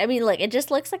something great. I mean, look, it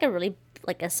just looks like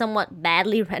a somewhat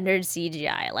badly rendered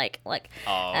CGI. Like,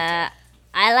 oh, okay.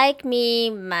 I like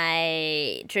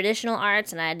my traditional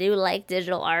arts, and I do like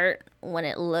digital art when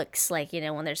it looks like,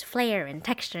 when there's flair and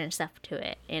texture and stuff to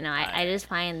it. I just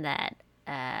find that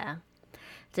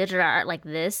digital art like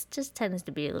this just tends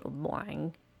to be a little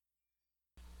boring.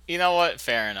 You know what?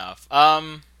 Fair enough.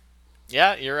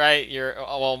 Yeah, you're right.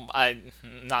 I'm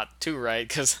not too right,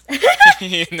 because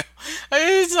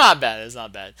it's not bad. It's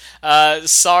not bad.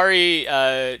 Sorry,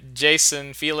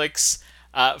 Jason Felix.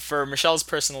 For Michelle's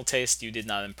personal taste, you did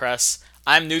not impress.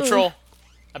 I'm neutral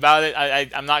about it.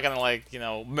 I'm not gonna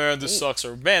man, this sucks,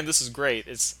 or man, this is great.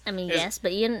 Yes,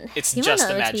 but it's just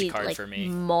a magic card for me.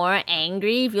 More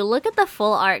angry. If you look at the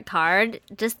full art card,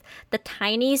 just the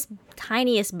tiniest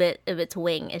bit of its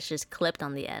wing is just clipped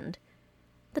on the end.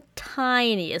 The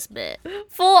tiniest bit.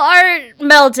 Full art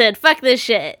melted. Fuck this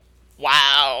shit.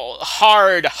 Wow,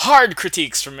 hard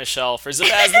critiques from Michelle for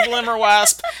Zabaz the Glimmer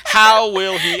Wasp. How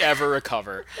will he ever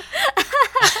recover?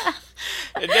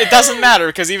 It doesn't matter,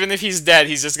 because even if he's dead,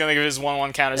 he's just gonna give his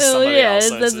 1/1 counters to somebody else.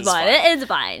 So that's it's fine. fine. It's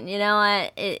fine. You know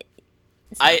what?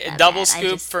 It's not that Double bad.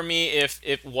 scoop for me if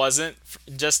it wasn't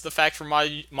just the fact for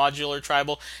modular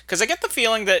tribal, because I get the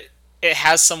feeling that it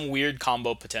has some weird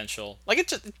combo potential. Like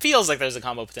it feels like there's a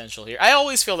combo potential here. I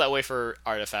always feel that way for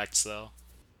artifacts, though.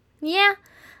 Yeah.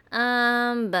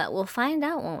 But we'll find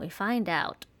out when we find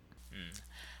out.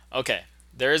 Okay,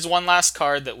 there is one last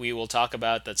card that we will talk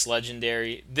about that's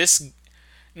legendary. This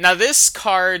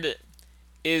card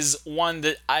is one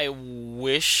that I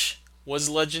wish was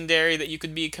legendary, that you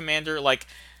could be a commander, like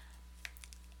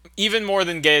even more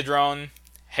than Gaedrone,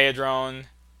 Headrone,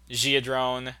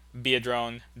 Geodrone,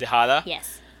 Beodrone, Dihada.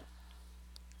 Yes.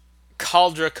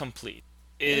 Kaldra Complete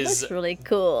It is looks really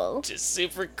cool. just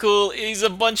super cool. He's a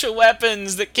bunch of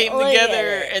weapons that came Look at together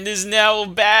it. and is now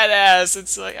badass.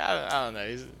 It's like, I don't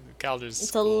know. Kaldra's It's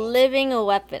a cool. living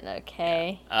weapon,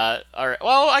 okay? Alright.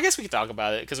 Well, I guess we could talk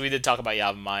about it, because we did talk about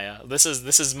Yavimaya. This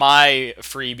is my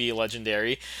freebie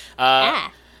legendary.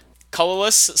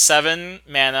 Colorless, 7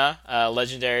 mana,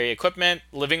 legendary equipment,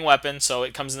 living weapon, so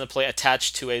it comes into play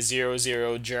attached to a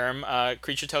 0/0 germ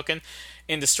creature token.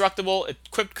 Indestructible,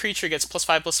 equipped creature gets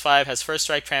 +5/+5, has first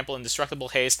strike, trample, indestructible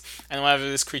haste, and whenever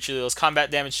this creature deals combat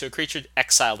damage to a creature,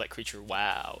 exile that creature.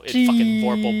 Wow. It fucking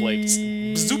Vorpal Blades.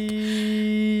 Zoop.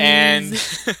 And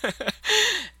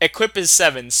equip is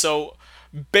 7, so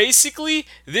basically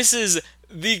this is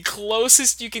the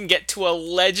closest you can get to a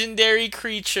legendary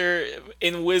creature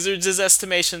in Wizards'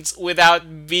 estimations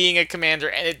without being a commander,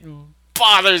 and it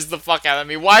bothers the fuck out of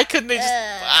me. Why couldn't they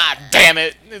just... damn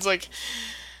it. It's like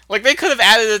they could have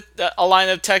added a line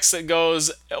of text that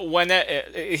goes, when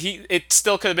it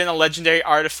still could have been a legendary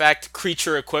artifact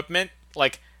creature equipment,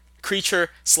 like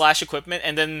creature/equipment,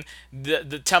 and then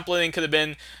the templating could have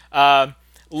been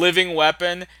living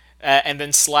weapon, and then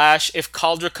 / if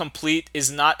Kaldra Complete is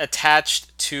not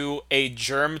attached to a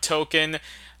germ token,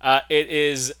 it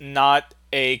is not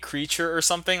a creature or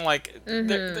something. Like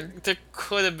there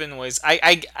could have been ways.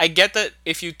 I get that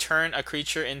if you turn a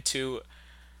creature into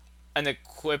an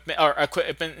equipment, or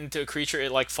equipment into a creature,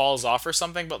 it like falls off or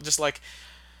something, but just like,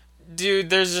 dude,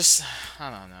 there's just,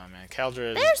 I don't know, man.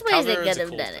 Kaldra There's ways they is could a have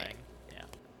cool done thing.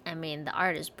 it. I mean, the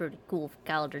art is pretty cool for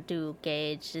Kaldra too,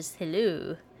 Gage. Just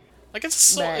hello. Like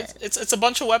it's a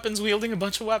bunch of weapons wielding a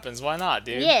bunch of weapons. Why not,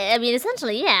 dude? Yeah, I mean,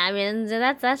 essentially, yeah. I mean,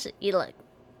 that's you look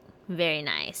very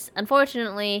nice.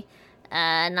 Unfortunately,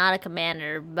 not a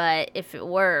commander, but if it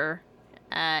were,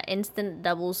 instant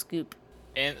double scoop.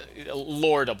 And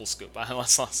lore double scoop.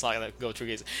 Let's not go through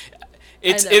games.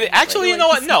 I know, You know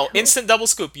what? No, instant double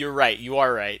scoop. You're right. You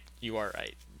are right.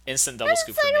 Instant double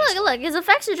scoop. It's like, look, his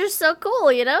effects are just so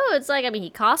cool, you know? It's like, I mean, he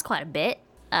costs quite a bit,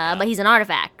 but he's an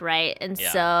artifact, right? And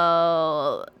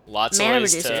so... Lots mana of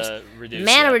ways reducers. to reduce.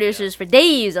 Mana reducers for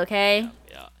days, okay?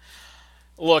 Yeah.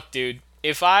 Look, dude,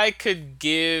 if I could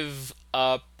give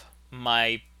up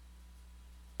my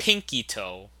pinky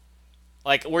toe,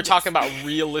 like, we're talking about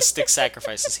realistic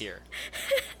sacrifices here.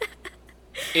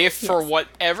 If for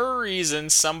whatever reason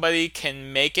somebody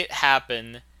can make it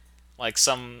happen, like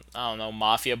some, I don't know,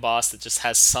 mafia boss that just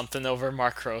has something over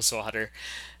Mark Rosewater,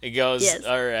 it goes,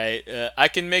 alright, I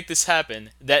can make this happen,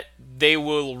 that they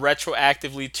will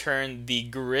retroactively turn the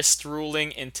Grist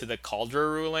ruling into the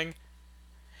Kaldra ruling.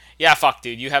 Yeah, fuck,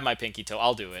 dude, you have my pinky toe.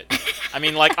 I'll do it. I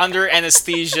mean, like, under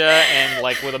anesthesia and,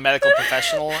 like, with a medical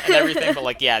professional and everything, but,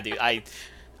 like, yeah, dude, I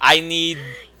need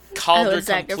I Kaldra would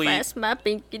Complete. sacrifice my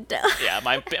pinky toe. Yeah,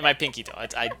 my pinky toe.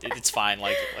 It's fine.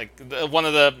 Like one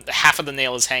of the half of the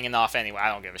nail is hanging off anyway. I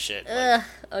don't give a shit. Like,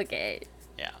 Okay.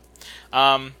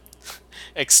 yeah.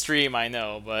 Extreme, I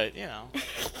know, but you know,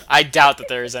 I doubt that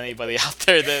there is anybody out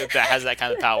there that has that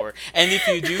kind of power. And if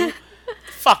you do,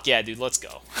 fuck yeah, dude, let's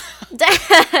go.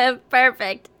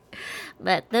 Perfect.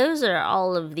 But those are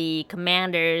all of the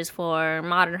commanders for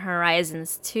Modern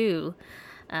Horizons 2,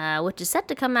 which is set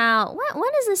to come out.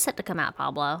 When is this set to come out,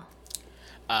 Pablo?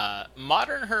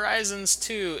 Modern Horizons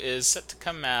 2 is set to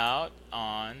come out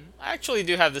on... I actually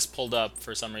do have this pulled up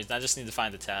for some reason. I just need to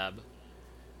find the tab.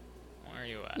 Where are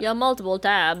you at? You have multiple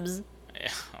tabs.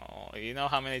 Oh, you know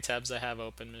how many tabs I have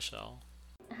open, Michelle?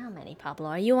 How many, Pablo?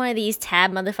 Are you one of these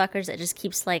tab motherfuckers that just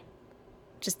keeps, like,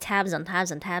 just tabs on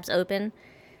tabs on tabs open?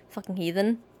 Fucking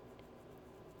heathen.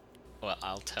 Well,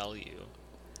 I'll tell you.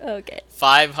 Okay.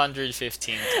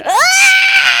 515 tabs.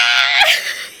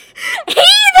 Heathen!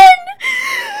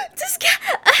 Just the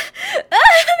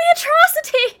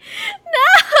atrocity!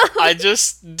 No! I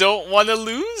just don't want to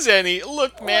lose any.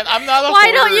 Look, man, I'm not a Why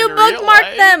don't hoarder you in real bookmark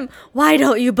life. them? Why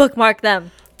don't you bookmark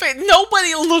them? But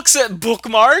nobody looks at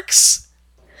bookmarks.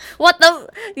 What the?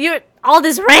 You're all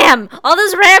this RAM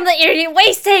that you're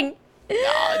wasting.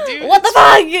 Nah, dude. What the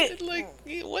it's fuck? Like,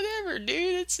 whatever,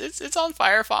 dude. It's on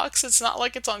Firefox. It's not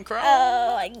like it's on Chrome.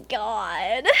 Oh my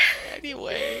god.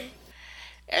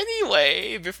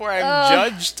 Anyway, before I'm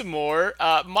judged more,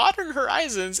 Modern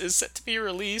Horizons is set to be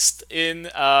released in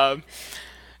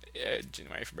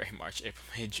January, February, March, April,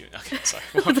 May, June. Okay, sorry.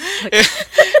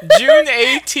 June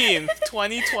 18th,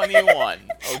 2021.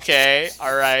 Okay,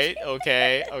 alright,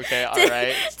 okay,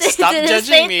 alright. Stop did it judging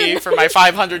state me the- for my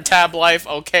 500 tab life,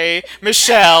 okay?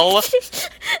 Michelle!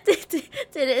 Did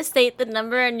it state the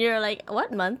number and you're like,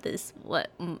 what month is what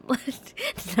number?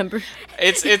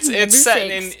 It's Number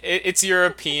set in, six. it's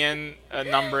European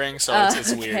numbering, so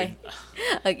it's weird.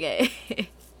 Okay.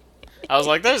 I was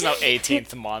like, there's no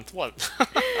 18th month. What?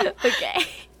 Okay.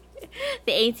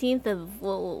 The 18th of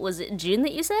was it June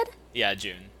that you said? Yeah,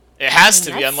 June. It has to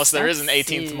be, That's- unless there is an that's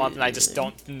 18th month and I just soon.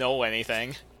 don't know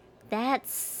anything.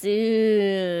 That's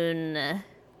soon.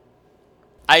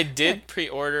 I did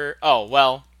pre-order. Oh,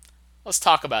 well, let's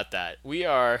talk about that. We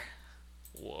are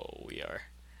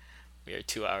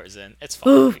 2 hours in. It's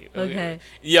fine. Ooh, We- okay.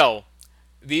 Yo,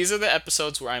 these are the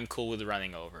episodes where I'm cool with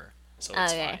running over. So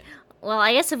it's Okay. fine. Well,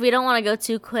 I guess if we don't want to go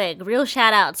too quick, real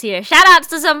shout outs here. Shout outs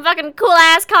to some fucking cool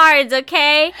ass cards,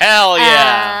 okay? Hell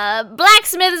yeah.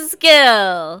 Blacksmith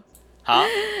skill.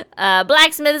 Huh?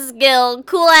 Blacksmith skill,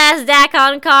 cool ass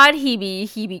Dakon card. He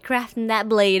be crafting that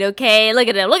blade, okay? Look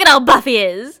at him. Look at how buff he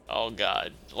is. Oh,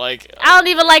 God. Like, I don't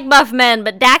even like buff men,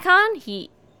 but Dakon,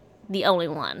 he the only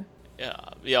one. yeah.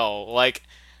 Yo, like,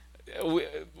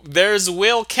 there's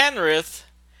Will Kenrith,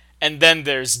 and then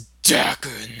there's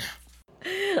Dakin.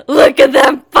 Look at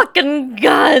them fucking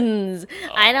guns.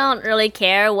 I don't really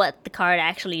care what the card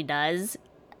actually does.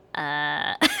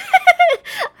 I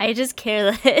just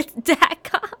care that it's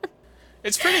Dakon.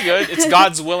 It's pretty good. It's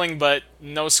God's willing, but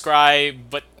no scry,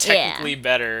 but technically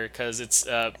better because it's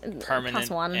permanent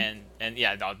 +1. and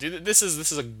yeah, no, dude, this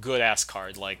is a good ass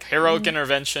card. Like heroic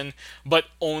intervention, but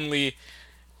only,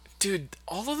 dude.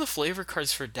 All of the flavor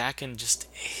cards for Dakin just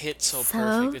hit so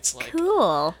perfect. It's like,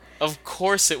 cool. of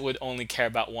course, it would only care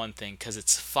about one thing because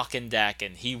it's fucking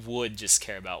Dakin. He would just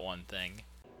care about one thing.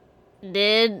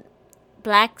 Did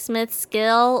blacksmith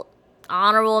skill,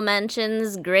 honorable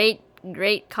mentions, great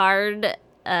card,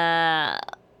 but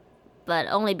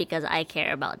only because I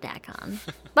care about Dakon.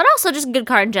 But also just good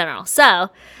card in general. So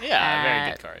Yeah,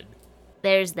 very good card.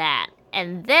 there's that.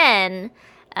 And then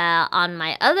on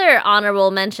my other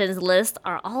honorable mentions list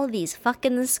are all these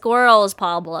fucking squirrels,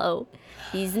 Pablo.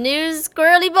 These new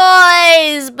squirrely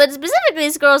boys, but specifically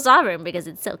Squirrel Sovereign because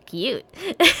it's so cute.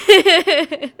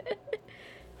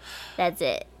 That's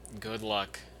it. Good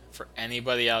luck for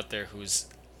anybody out there who's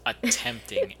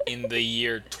attempting in the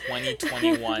year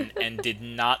 2021 and did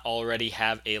not already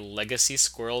have a Legacy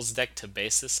Squirrels deck to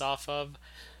base this off of.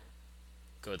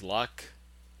 Good luck.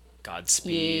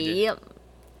 Godspeed. Yep.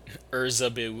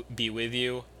 Urza be with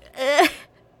you.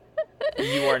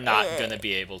 You are not gonna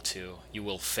be able to. You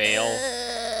will fail.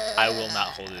 I will not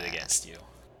hold it against you.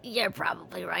 You're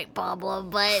probably right, Pablo,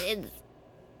 but it's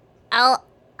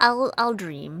I'll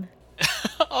dream.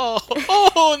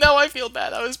 Oh, now I feel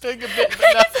bad. I was paying a bit,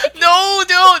 but no,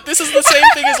 this is the same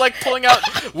thing as like pulling out,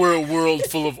 we're a world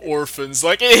full of orphans.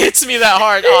 Like, it hits me that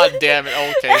hard. Oh, damn it.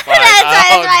 Okay, fine.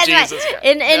 That's Jesus right. Christ.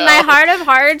 In No. my heart of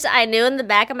hearts, I knew in the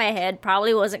back of my head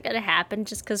probably wasn't gonna happen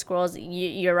just because squirrels,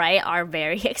 you're right, are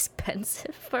very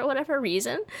expensive for whatever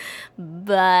reason.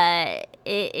 But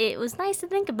it was nice to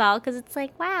think about because it's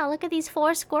like, wow, look at these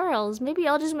 4 squirrels. Maybe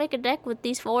I'll just make a deck with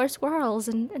these 4 squirrels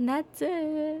and that's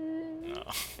it.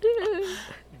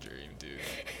 Dream, dude.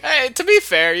 Hey, to be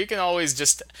fair, you can always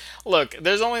just look.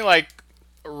 There's only like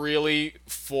really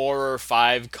 4 or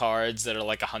 5 cards that are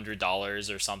like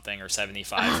 $100 or something, or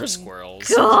 75 for squirrels.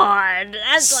 God,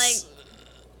 that's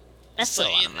So, a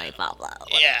lot of money, Pablo.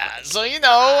 Yeah, so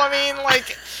I mean,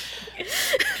 like,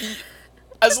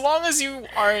 as long as you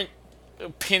aren't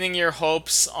pinning your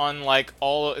hopes on like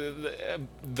all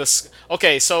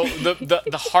okay, so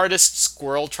the hardest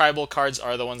squirrel tribal cards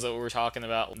are the ones that we were talking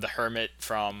about. The Hermit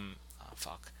from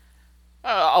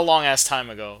a long ass time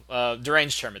ago.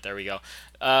 Deranged Hermit. There we go.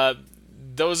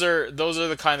 Those are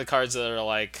the kind of cards that are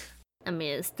like. I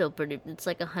mean, it's still pretty. It's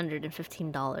like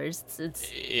 $115.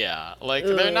 It's Yeah, like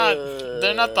they're not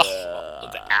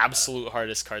the absolute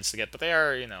hardest cards to get, but they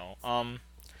are,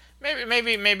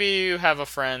 maybe you have a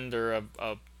friend or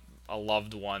a a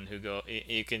loved one who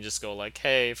you can just go like,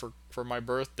 hey, for my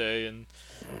birthday, and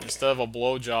instead of a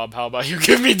blowjob, how about you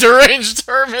give me deranged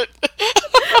hermit?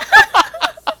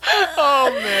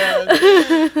 Oh man,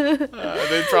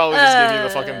 they'd probably just give you the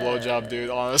fucking blowjob, dude.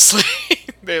 Honestly,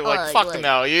 they like, fuck look.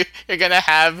 no, you're gonna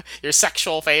have your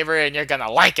sexual favor and you're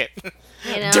gonna like it.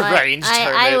 You know, Deranged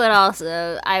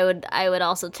hermit. I would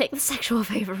also take the sexual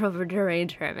favor over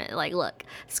deranged hermit. Like, look,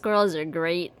 squirrels are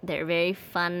great. They're very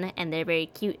fun and they're very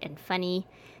cute and funny.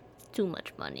 It's too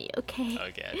much money, okay?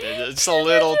 Okay, it's a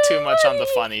little too much on the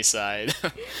funny side.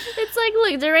 It's like,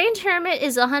 look, deranged hermit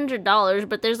is $100,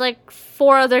 but there's like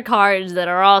 4 other cards that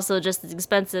are also just as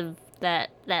expensive that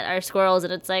are squirrels,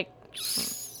 and it's like.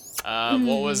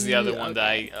 What was the other one that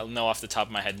I know off the top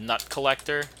of my head? Nut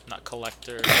collector. Nut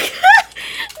collector.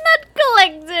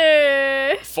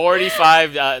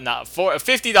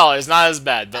 $50. Not as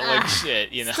bad, but like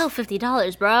shit, you know. Still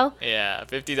 $50, bro. Yeah,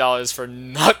 $50 for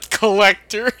nut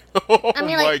collector. Oh I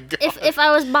mean, my like, god. if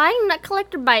I was buying nut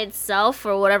collector by itself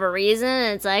for whatever reason,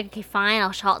 it's like, okay, fine,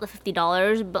 I'll shell out the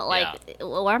 $50, but like,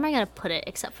 where am I gonna put it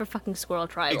except for fucking squirrel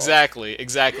tribal? Exactly.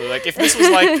 Like if this was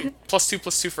like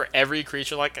 +2/+2 for every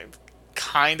creature, like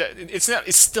kinda,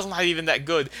 it's still not even that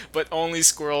good. But only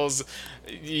squirrels.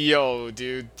 Yo,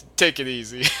 dude, take it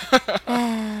easy.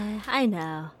 I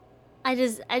know. I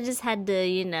just had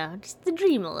to, just to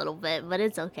dream a little bit, but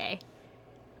it's okay.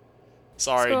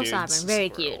 Sorry, Squirrel dude. Sovereign, very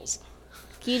Squirrels.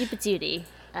 Cutie patootie.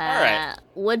 Alright.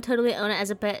 Would totally own it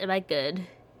as a pet if I could,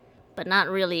 but not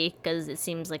really, because it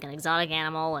seems like an exotic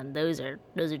animal, and those are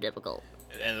difficult.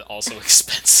 And also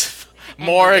expensive.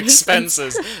 More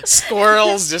expenses.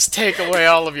 Squirrels just take away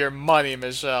all of your money,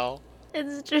 Michelle.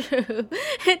 It's true.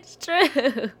 It's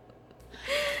true.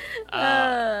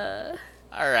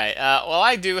 Alright, well,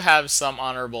 I do have some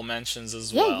honorable mentions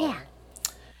as well. Yeah.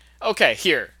 Okay,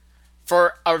 here.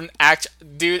 For an act...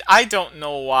 Dude, I don't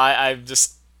know why I've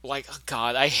just... Like, oh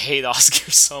god, I hate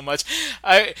Oscar so much.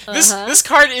 This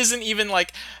card isn't even,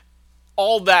 like,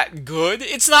 all that good.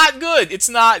 It's not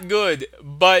good.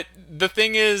 But the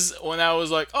thing is, when I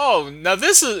was like, oh, now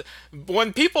this is...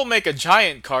 When people make a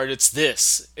giant card, it's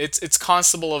this. It's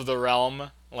Constable of the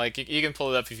Realm. Like, you can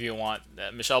pull it up if you want,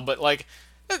 Michelle, but, like...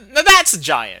 Now that's a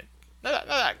giant.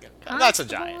 That's a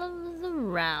giant. Constable of the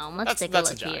Realm. Let's take a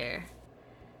that's look a giant. here.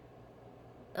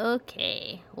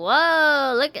 Okay.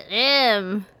 Whoa, look at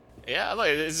him. Yeah, look,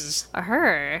 it's just... Or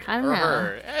her. I don't Or know.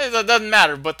 her. It doesn't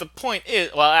matter, but the point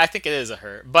is... Well, I think it is a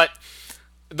her. But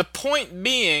the point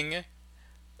being,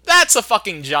 that's a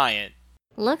fucking giant.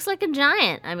 Looks like a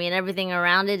giant. I mean, everything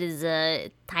around it is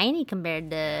tiny compared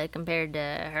to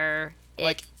her.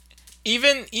 Like,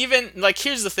 even like,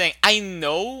 here's the thing. I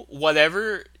know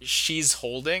whatever she's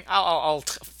holding.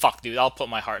 Fuck, dude. I'll put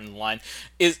my heart in the line.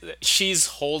 She's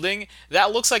holding,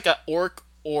 that looks like an orc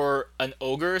or an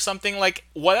ogre or something. Like,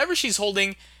 whatever she's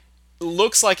holding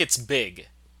looks like it's big,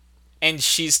 and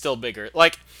she's still bigger.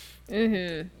 Like,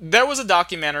 there was a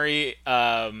documentary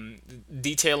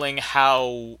detailing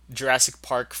how Jurassic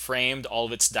Park framed all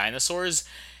of its dinosaurs.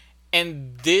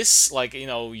 And this, like,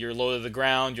 you're low to the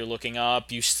ground, you're looking up,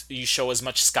 you show as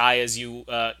much sky as you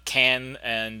can,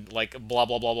 and, like, blah,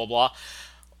 blah, blah, blah, blah.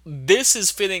 This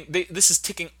is fitting, this is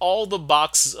ticking all the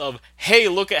boxes of, hey,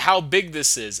 look at how big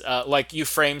this is. Like, you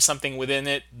frame something within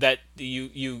it that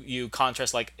you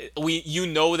contrast, like, you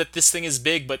know that this thing is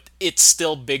big, but it's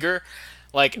still bigger.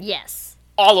 Like, Yes.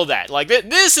 all of that. Like,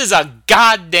 this is a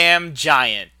goddamn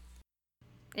giant.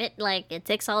 It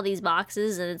ticks all these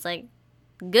boxes, and it's like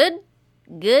good.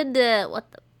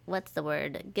 What's the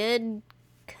word? Good.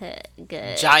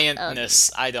 Giantness.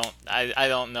 I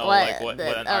don't know what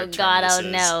an art term this is.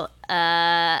 No.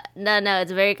 No,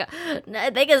 it's very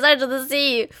I think it starts with a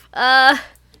C.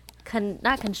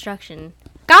 Not construction.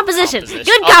 Composition.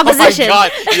 Good composition. Oh my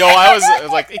god. Yo, I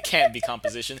was like, it can't be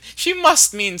composition. She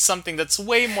must mean something that's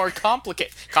way more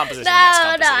complicated. Composition, yes, No,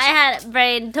 composition. I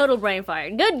had total brain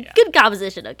fart. Good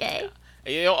composition, okay?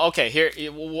 Okay, here,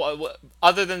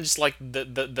 other than just like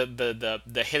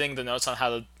the hitting the notes on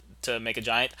how to make a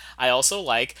giant, I also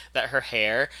like that her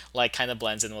hair like kind of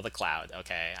blends in with a cloud.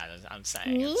 Okay, I'm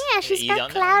saying. Yeah, she's You got don't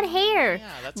cloud know. hair.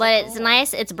 Yeah, that's But so it's cool.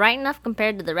 nice. It's bright enough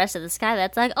compared to the rest of the sky.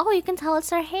 That's like, oh, you can tell it's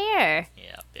her hair.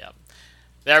 Yep.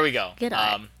 There we go. Good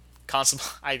art. Constable.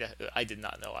 I did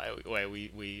not know why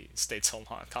we stayed so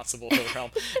long. Constable of the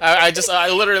Realm. I just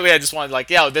wanted,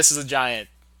 like, yo, this is a giant.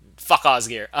 Fuck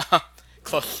Osgear.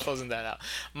 Closing that out.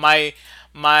 My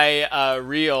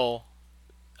real.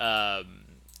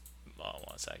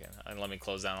 One second. Let me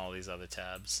close down all these other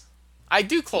tabs. I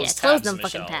do close Close tabs, them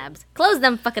Michelle. fucking tabs. Close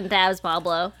them fucking tabs,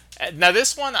 Pablo. Now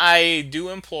this one I do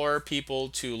implore people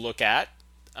to look at.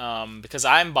 because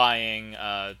I'm buying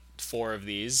 4 of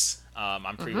these.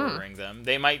 I'm pre-ordering them.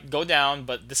 They might go down,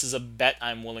 but this is a bet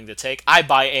I'm willing to take. I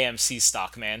buy AMC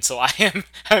stock, man, so I am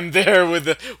I'm there with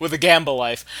the gamble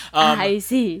life. I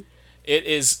see. It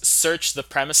is Search the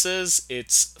Premises.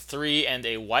 It's 3 and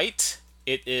a white.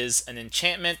 It is an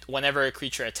enchantment. Whenever a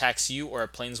creature attacks you or a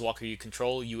planeswalker you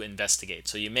control, you investigate.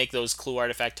 So you make those clue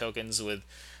artifact tokens with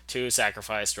 2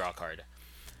 sacrifice, draw a card.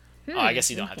 I guess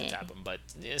you don't have to okay. tap them, but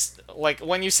it's, like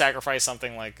when you sacrifice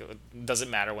something, like it doesn't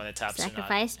matter when it taps or not.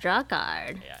 Sacrifice, draw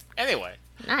card. Yeah. Anyway,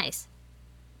 Nice.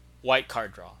 white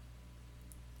card draw,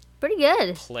 Pretty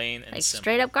good. plain and Like simple.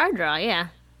 straight up card draw, yeah.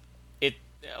 It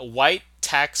white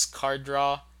tax card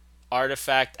draw,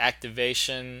 artifact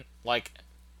activation. Like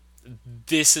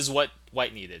this is what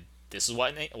white needed. This is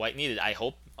what white needed. I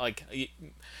hope. Like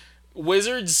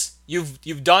Wizards,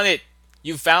 you've done it.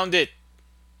 You've found it.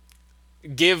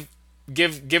 Give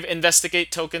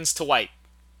investigate tokens to white.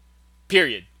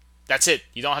 Period. That's it.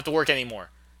 You don't have to work anymore.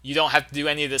 You don't have to do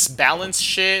any of this balance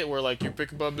shit where like you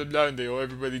pick blah blah blah and they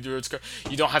everybody do its card.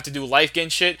 You don't have to do life gain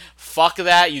shit. Fuck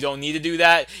that. You don't need to do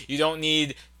that. You don't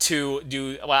need to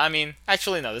do well. I mean,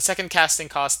 actually no. The second casting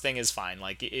cost thing is fine.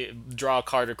 Like draw a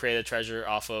card or create a treasure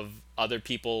off of other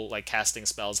people like casting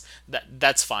spells.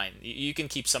 That's fine. You can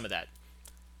keep some of that.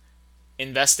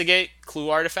 Investigate clue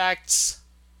artifacts.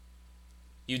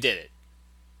 You did it.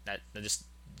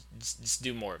 Just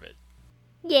do more of it.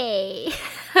 Yay.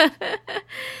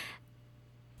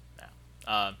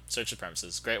 Search the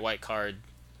Premises. Great white card.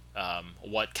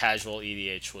 What casual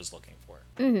EDH was looking for.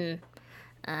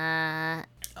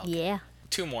 Yeah.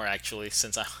 2 more actually,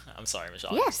 since I'm sorry,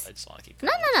 Michelle. Yes. I just want to keep No,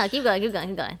 going. no, no. Keep going, keep going,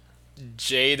 keep going.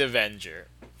 Jade Avenger.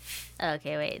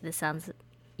 Okay, wait. This sounds.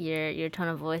 Your tone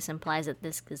of voice implies that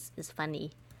this is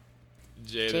funny.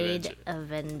 Jade Jade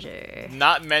Avenger. Avenger.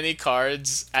 Not many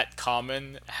cards at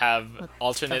common have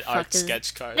alternate fuck art is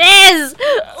sketch cards. This!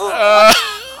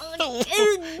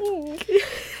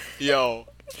 Yo,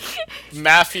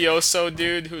 mafioso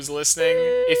dude who's listening,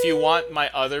 if you want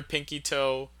my other pinky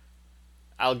toe,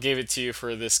 I'll give it to you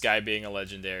for this guy being a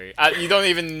legendary. You don't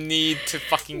even need to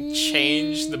fucking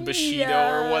change the Bushido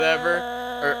or whatever,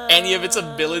 or any of its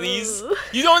abilities.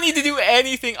 You don't need to do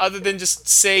anything other than just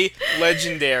say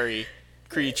legendary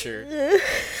creature.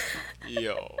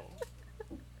 Yo,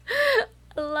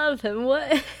 I love him.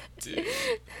 What? dude.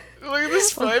 Look at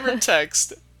this flavor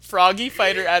text. Froggy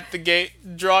fighter at the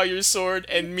gate, draw your sword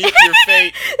and meet your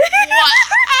fate.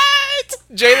 What?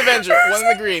 Jade Avenger, 1 in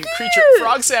the green. Creature,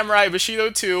 Frog Samurai, Bushido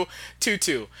 2,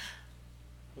 2/2.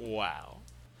 Wow.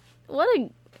 What a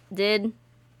did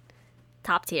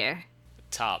top tier.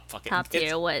 Top fucking. Top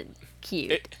tier. What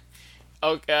cute.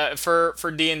 Okay, for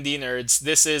D&D nerds,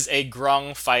 this is a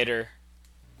Grung fighter.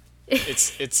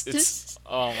 It's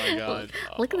oh my god.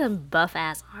 Look at them buff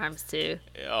ass arms too.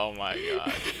 Oh my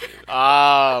god.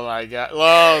 Oh my god.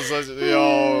 Oh,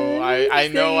 yo, I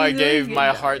know I gave my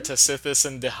heart to Sithis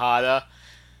and Dihada,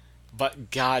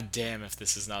 but god damn if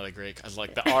this is not a great,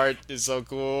 like the art is so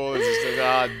cool. It's just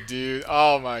god dude.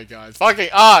 Oh my god. Fucking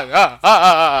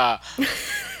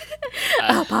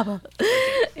Oh, Papa.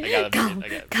 Okay, I gotta Calm,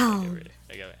 read it. calm.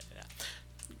 I gotta yeah.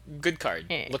 Good card.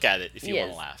 Look at it if you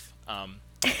Yes. want to laugh.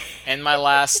 And my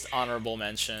last honorable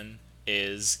mention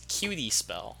is Cutie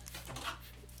Spell.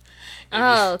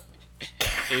 Oh,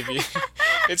 If you,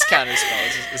 it's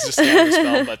counterspell. It's just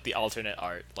counterspell, but the alternate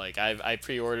art. Like I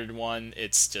pre-ordered one.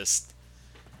 It's just,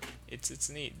 it's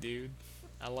neat, dude.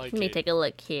 I like let me it. take a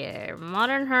look here.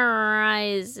 Modern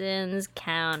Horizons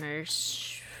counter spell.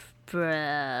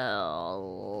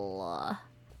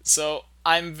 So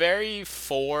I'm very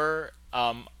for.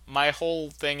 My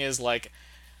whole thing is like,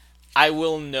 I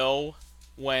will know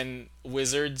when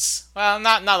Wizards. Well,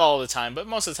 not all the time, but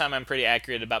most of the time I'm pretty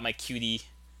accurate about my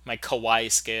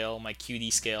kawaii scale, my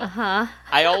cutie scale. Huh?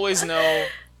 I always know.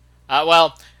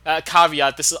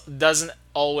 Caveat: this doesn't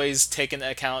always take into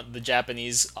account the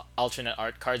Japanese alternate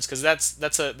art cards because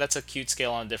that's a cute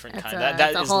scale on a different kind. That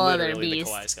that's a is whole other literally the beast.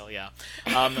 kawaii scale. Yeah.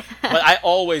 But I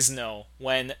always know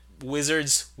when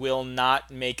Wizards will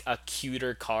not make a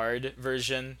cuter card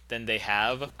version than they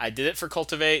have. I did it for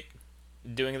Cultivate.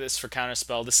 Doing this for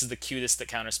Counterspell. This is the cutest that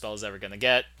Counterspell is ever gonna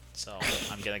get. So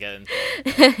I'm gonna get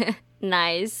in.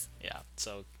 Nice. Yeah.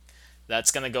 So that's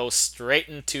gonna go straight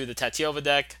into the Tatiova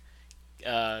deck.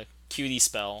 Cutie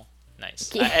Spell.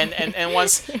 Nice. And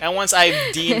once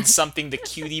I've deemed something the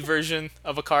cutie version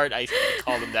of a card, I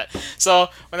call them that. So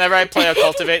whenever I play a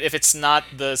cultivate, if it's not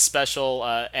the special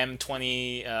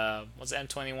M20, what's it,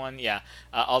 M21? Yeah,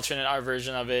 alternate art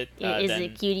version of it. Is then,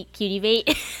 it cutie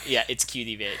bait? yeah, it's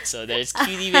cutie bait. So there's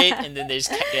cutie bait, and then there's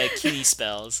cutie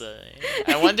spells.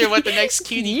 I wonder what the next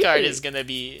cutie card is gonna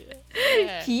be.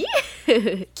 Yeah.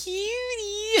 Cute.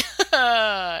 Cutie.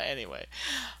 Anyway,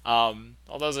 all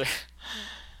those are.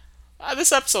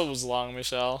 This episode was long,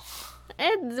 Michelle.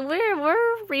 And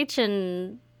we're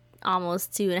reaching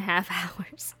almost 2.5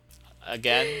 hours.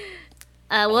 Again,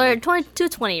 We're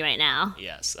 2:20 right now.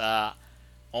 yes.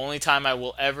 Only time I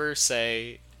will ever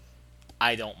say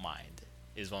I don't mind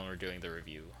is when we're doing the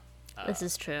review. This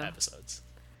is true. Episodes.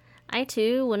 I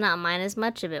too would not mind as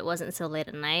much if it wasn't so late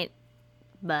at night,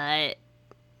 but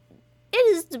it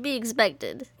is to be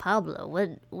expected. Pablo,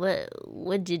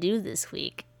 what'd you do this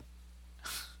week?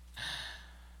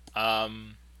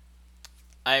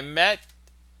 I met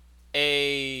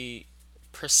a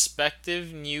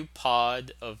prospective new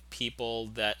pod of people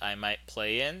that I might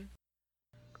play in.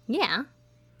 Yeah.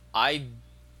 I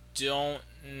don't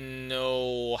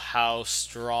know how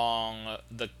strong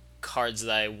the cards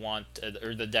that I want,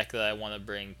 or the deck that I want to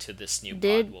bring to this new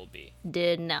pod will be.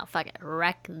 No, fuck it,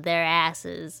 wreck their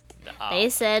asses. Oh, They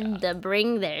said to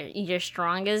bring your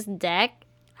strongest deck.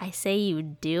 I say you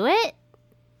do it,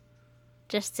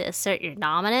 just to assert your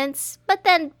dominance, but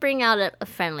then bring out a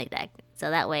friendly deck. So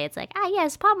that way it's like,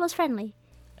 yes, Pablo's friendly.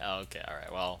 Oh, okay, all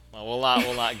right. Well,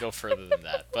 we'll not go further than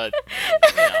that. But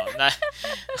not.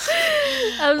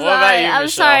 I'm What about sorry. you, I'm Michelle?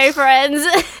 sorry, friends.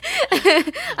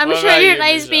 I'm What sure about you're you,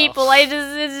 nice Michelle? people.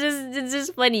 It's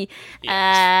just funny.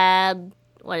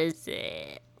 What is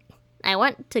it? I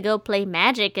want to go play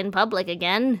Magic in public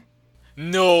again.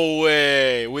 No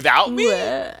way! Without me?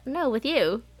 No, with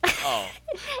you. Oh.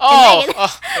 Oh,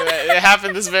 it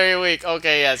happened this very week.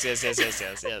 Okay, yes.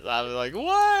 I was like,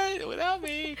 what? Without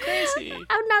me? Crazy.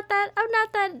 I'm not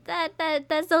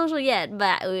that social yet,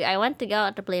 but I went to go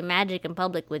out to play Magic in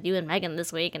public with you and Megan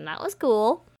this week, and that was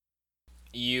cool.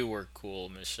 You were cool,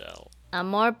 Michelle. A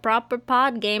more proper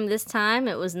pod game this time.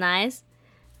 It was nice.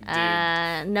 Dude,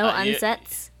 No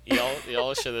unsets.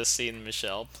 y'all should have seen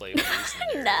Michelle play with these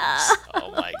nerds. No.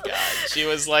 Oh my god. She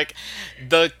was like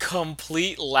the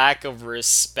complete lack of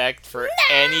respect for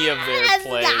any of their That's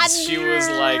plays. not She was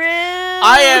true. like,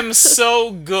 I am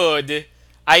so good.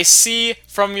 I see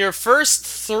from your first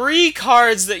 3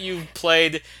 cards that you've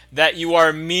played that you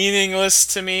are meaningless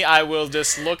to me. I will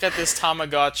just look at this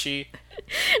Tamagotchi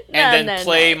and then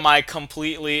play my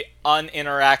completely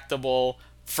uninteractable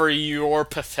for your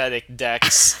pathetic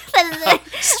decks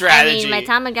strategy. I mean, my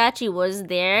Tamagotchi was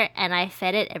there, and I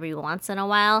fed it every once in a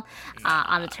while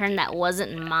on a turn that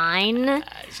wasn't mine,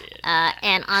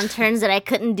 and on turns that I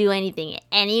couldn't do anything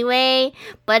anyway.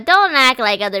 But don't act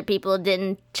like other people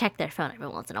didn't check their phone every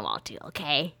once in a while too,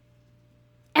 okay?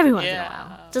 Every once in a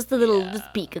while, just a little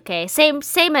just peek, okay? Same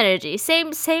energy,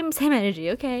 same energy,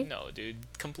 okay? No, dude,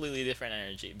 completely different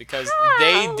energy because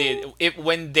they did it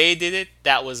when they did it.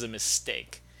 That was a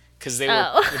mistake because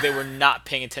they were not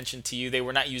paying attention to you. They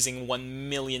were not using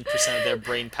 1,000,000% of their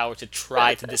brain power to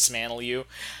try to dismantle you.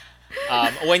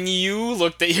 When you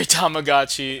looked at your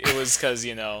Tamagotchi, it was because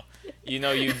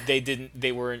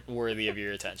they weren't worthy of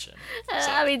your attention.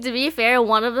 So, I mean, to be fair,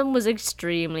 one of them was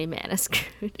extremely mana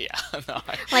screwed. yeah, no,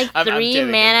 Like I'm 3 kidding, of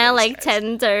mana, course, like guys.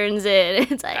 10 turns in.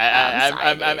 It's like,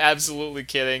 I'm absolutely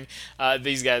kidding.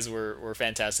 These guys were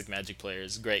fantastic Magic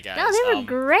players, great guys. No, they were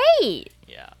great.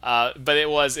 Yeah, but it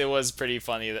was pretty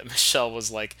funny that Michelle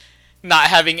was like not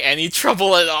having any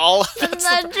trouble at all. That's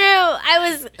not true. I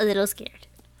was a little scared.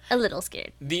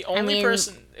 The only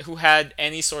person who had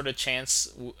any sort of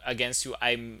chance against you,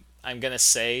 I'm gonna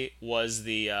say, was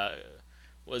the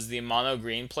mono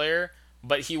green player,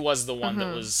 but he was the one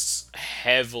that was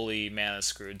heavily mana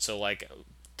screwed. So like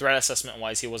threat assessment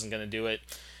wise, he wasn't gonna do it.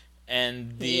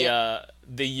 And the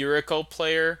Yuriko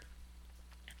player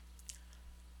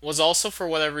was also, for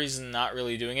whatever reason, not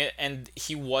really doing it, and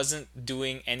he wasn't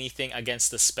doing anything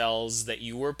against the spells that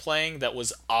you were playing that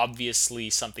was obviously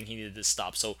something he needed to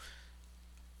stop. So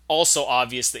also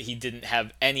obvious that he didn't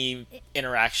have any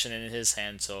interaction in his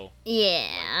hand, so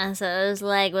Yeah, so it was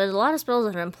like, there's a lot of spells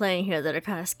that I'm playing here that are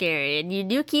kind of scary. And you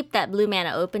do keep that blue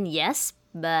mana open, yes,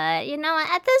 but,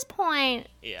 at this point,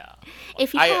 yeah.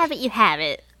 if you have it, you have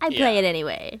it. I play it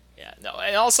anyway. Yeah, no,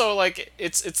 and also, like,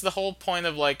 it's the whole point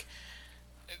of, like,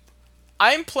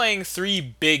 I'm playing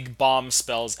 3 big bomb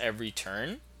spells every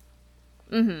turn.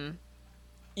 Mm-hmm.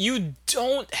 You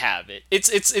don't have it.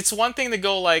 It's one thing to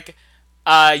go, like,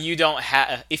 You don't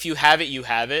have. If you have it, you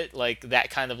have it. Like that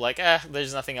kind of like,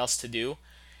 there's nothing else to do.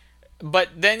 But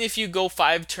then if you go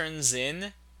 5 turns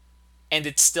in, and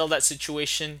it's still that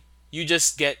situation, you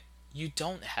just get you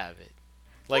don't have it.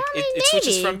 Like I it mean,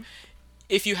 switches maybe. from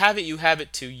if you have it, you have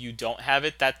it to you don't have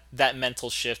it. That mental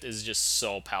shift is just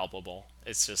so palpable.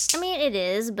 It's just I mean, it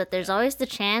is, but there's always the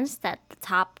chance that the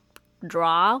top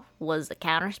draw was a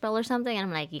counterspell or something, and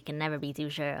I'm like, you can never be too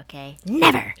sure, okay?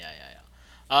 Never!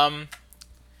 yeah.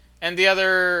 And the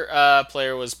other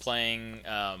player was playing.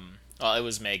 Well, it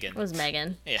was Megan. It was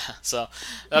Megan. Yeah, so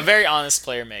a very honest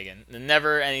player, Megan.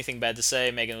 Never anything bad to say.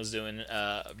 Megan was doing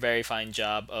a very fine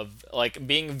job of like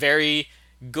being very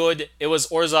good. It was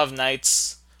Orzhov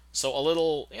Knights, so a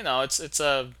little, it's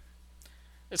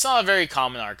not a very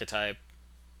common archetype,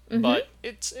 but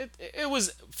it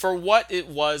was for what it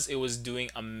was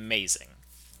doing amazing.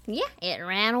 Yeah, it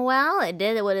ran well. It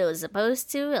did what it was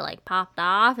supposed to. It like popped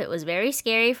off. It was very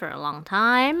scary for a long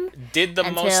time. Did the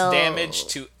most Until- damage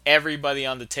to everybody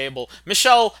on the table.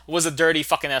 Michelle was a dirty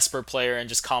fucking Esper player and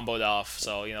just comboed off.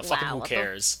 So fucking Wow, who what the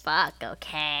cares? Fuck,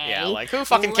 okay. Yeah, like who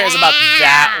fucking cares about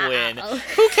that win? Wow.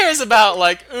 Who cares about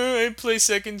like I play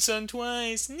Second Son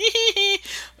twice?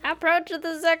 Approach of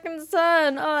the second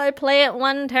sun. Oh, I play it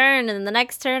one turn, and the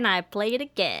next turn I play it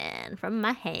again from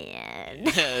my hand.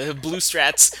 Blue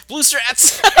strats.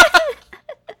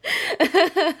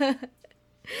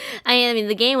 I mean,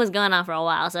 the game was going on for a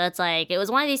while, so it's like, it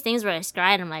was one of these things where I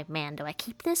scried, and I'm like, man, do I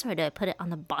keep this or do I put it on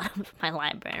the bottom of my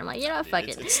library? I'm like, fuck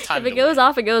it. it's time If it to goes win.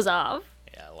 off, it goes off.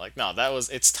 Yeah, like no,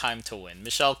 it's time to win.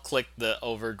 Michelle clicked the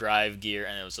overdrive gear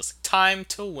and it was just like, time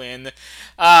to win.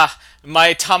 My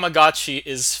Tamagotchi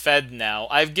is fed now.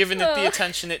 I've given it the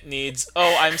attention it needs.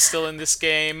 Oh, I'm still in this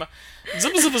game.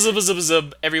 Zub zub zub zub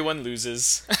zub. Everyone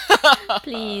loses.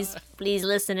 Please,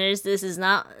 listeners, this is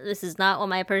not what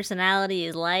my personality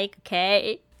is like,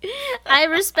 okay? I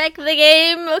respect the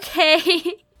game,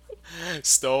 okay?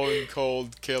 Stone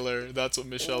cold killer. That's what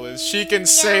Michelle is. She can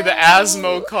say the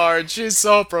Asmo card. She's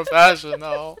so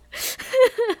professional.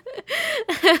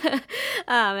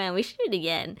 Oh man, we should do it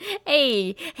again.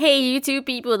 Hey, you two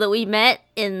people that we met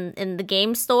in the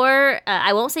game store.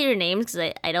 I won't say your names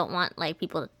because I don't want like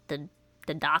people to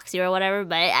dox you or whatever.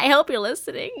 But I hope you're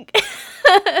listening,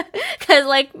 because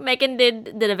like Megan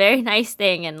did a very nice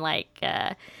thing and like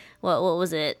what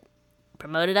was it?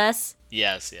 Promoted us.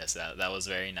 Yes, that was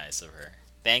very nice of her.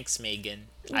 Thanks, Megan.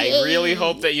 Yay. I really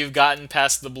hope that you've gotten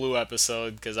past the blue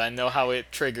episode, because I know how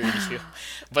it triggered you.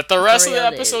 But the rest of the real,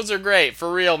 dude. episodes are great.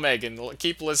 For real, Megan.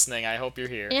 Keep listening. I hope you're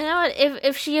here. You know what?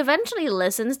 If she eventually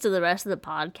listens to the rest of the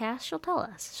podcast, she'll tell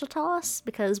us. She'll tell us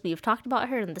because we've talked about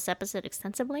her in this episode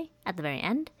extensively at the very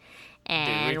end. Dude,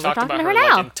 And we we're talked talking about to her her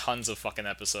now. like in tons of fucking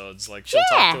episodes. Like she'll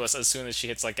Yeah. talk to us as soon as she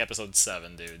hits like episode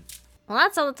 7, dude. Well,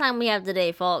 that's all the time we have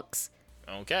today, folks.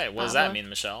 Okay, what does that Uh-huh. mean,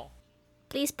 Michelle?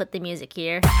 Please put the music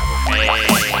here. Hey,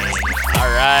 all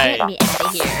right. Get me out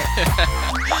of here.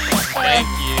 Thank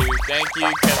you,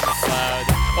 Kevin McLeod.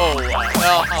 Oh,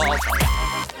 well, I'll talk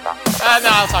about it. No,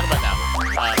 I'll talk about it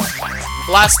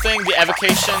now. Last thing, the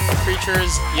evocation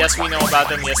creatures. Yes, we know about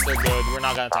them. Yes, they're good. We're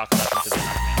not gonna talk about them because they're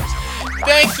not commanders.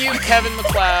 Thank you, Kevin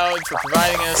McLeod, for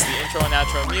providing us the intro and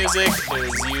outro music. It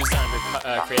was used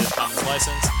under Creative Commons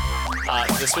license.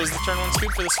 This was the Turn 1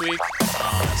 Scoop for this week.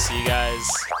 See you guys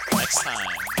next time.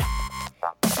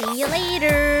 See you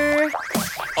later.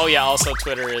 Oh yeah, also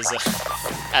Twitter is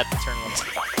at the Turn 1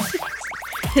 Scoop.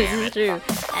 This is true.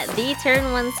 At the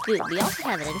Turn 1 Scoop. We also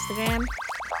have an Instagram.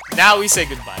 Now we say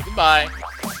goodbye. Goodbye.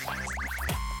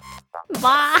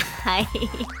 Bye.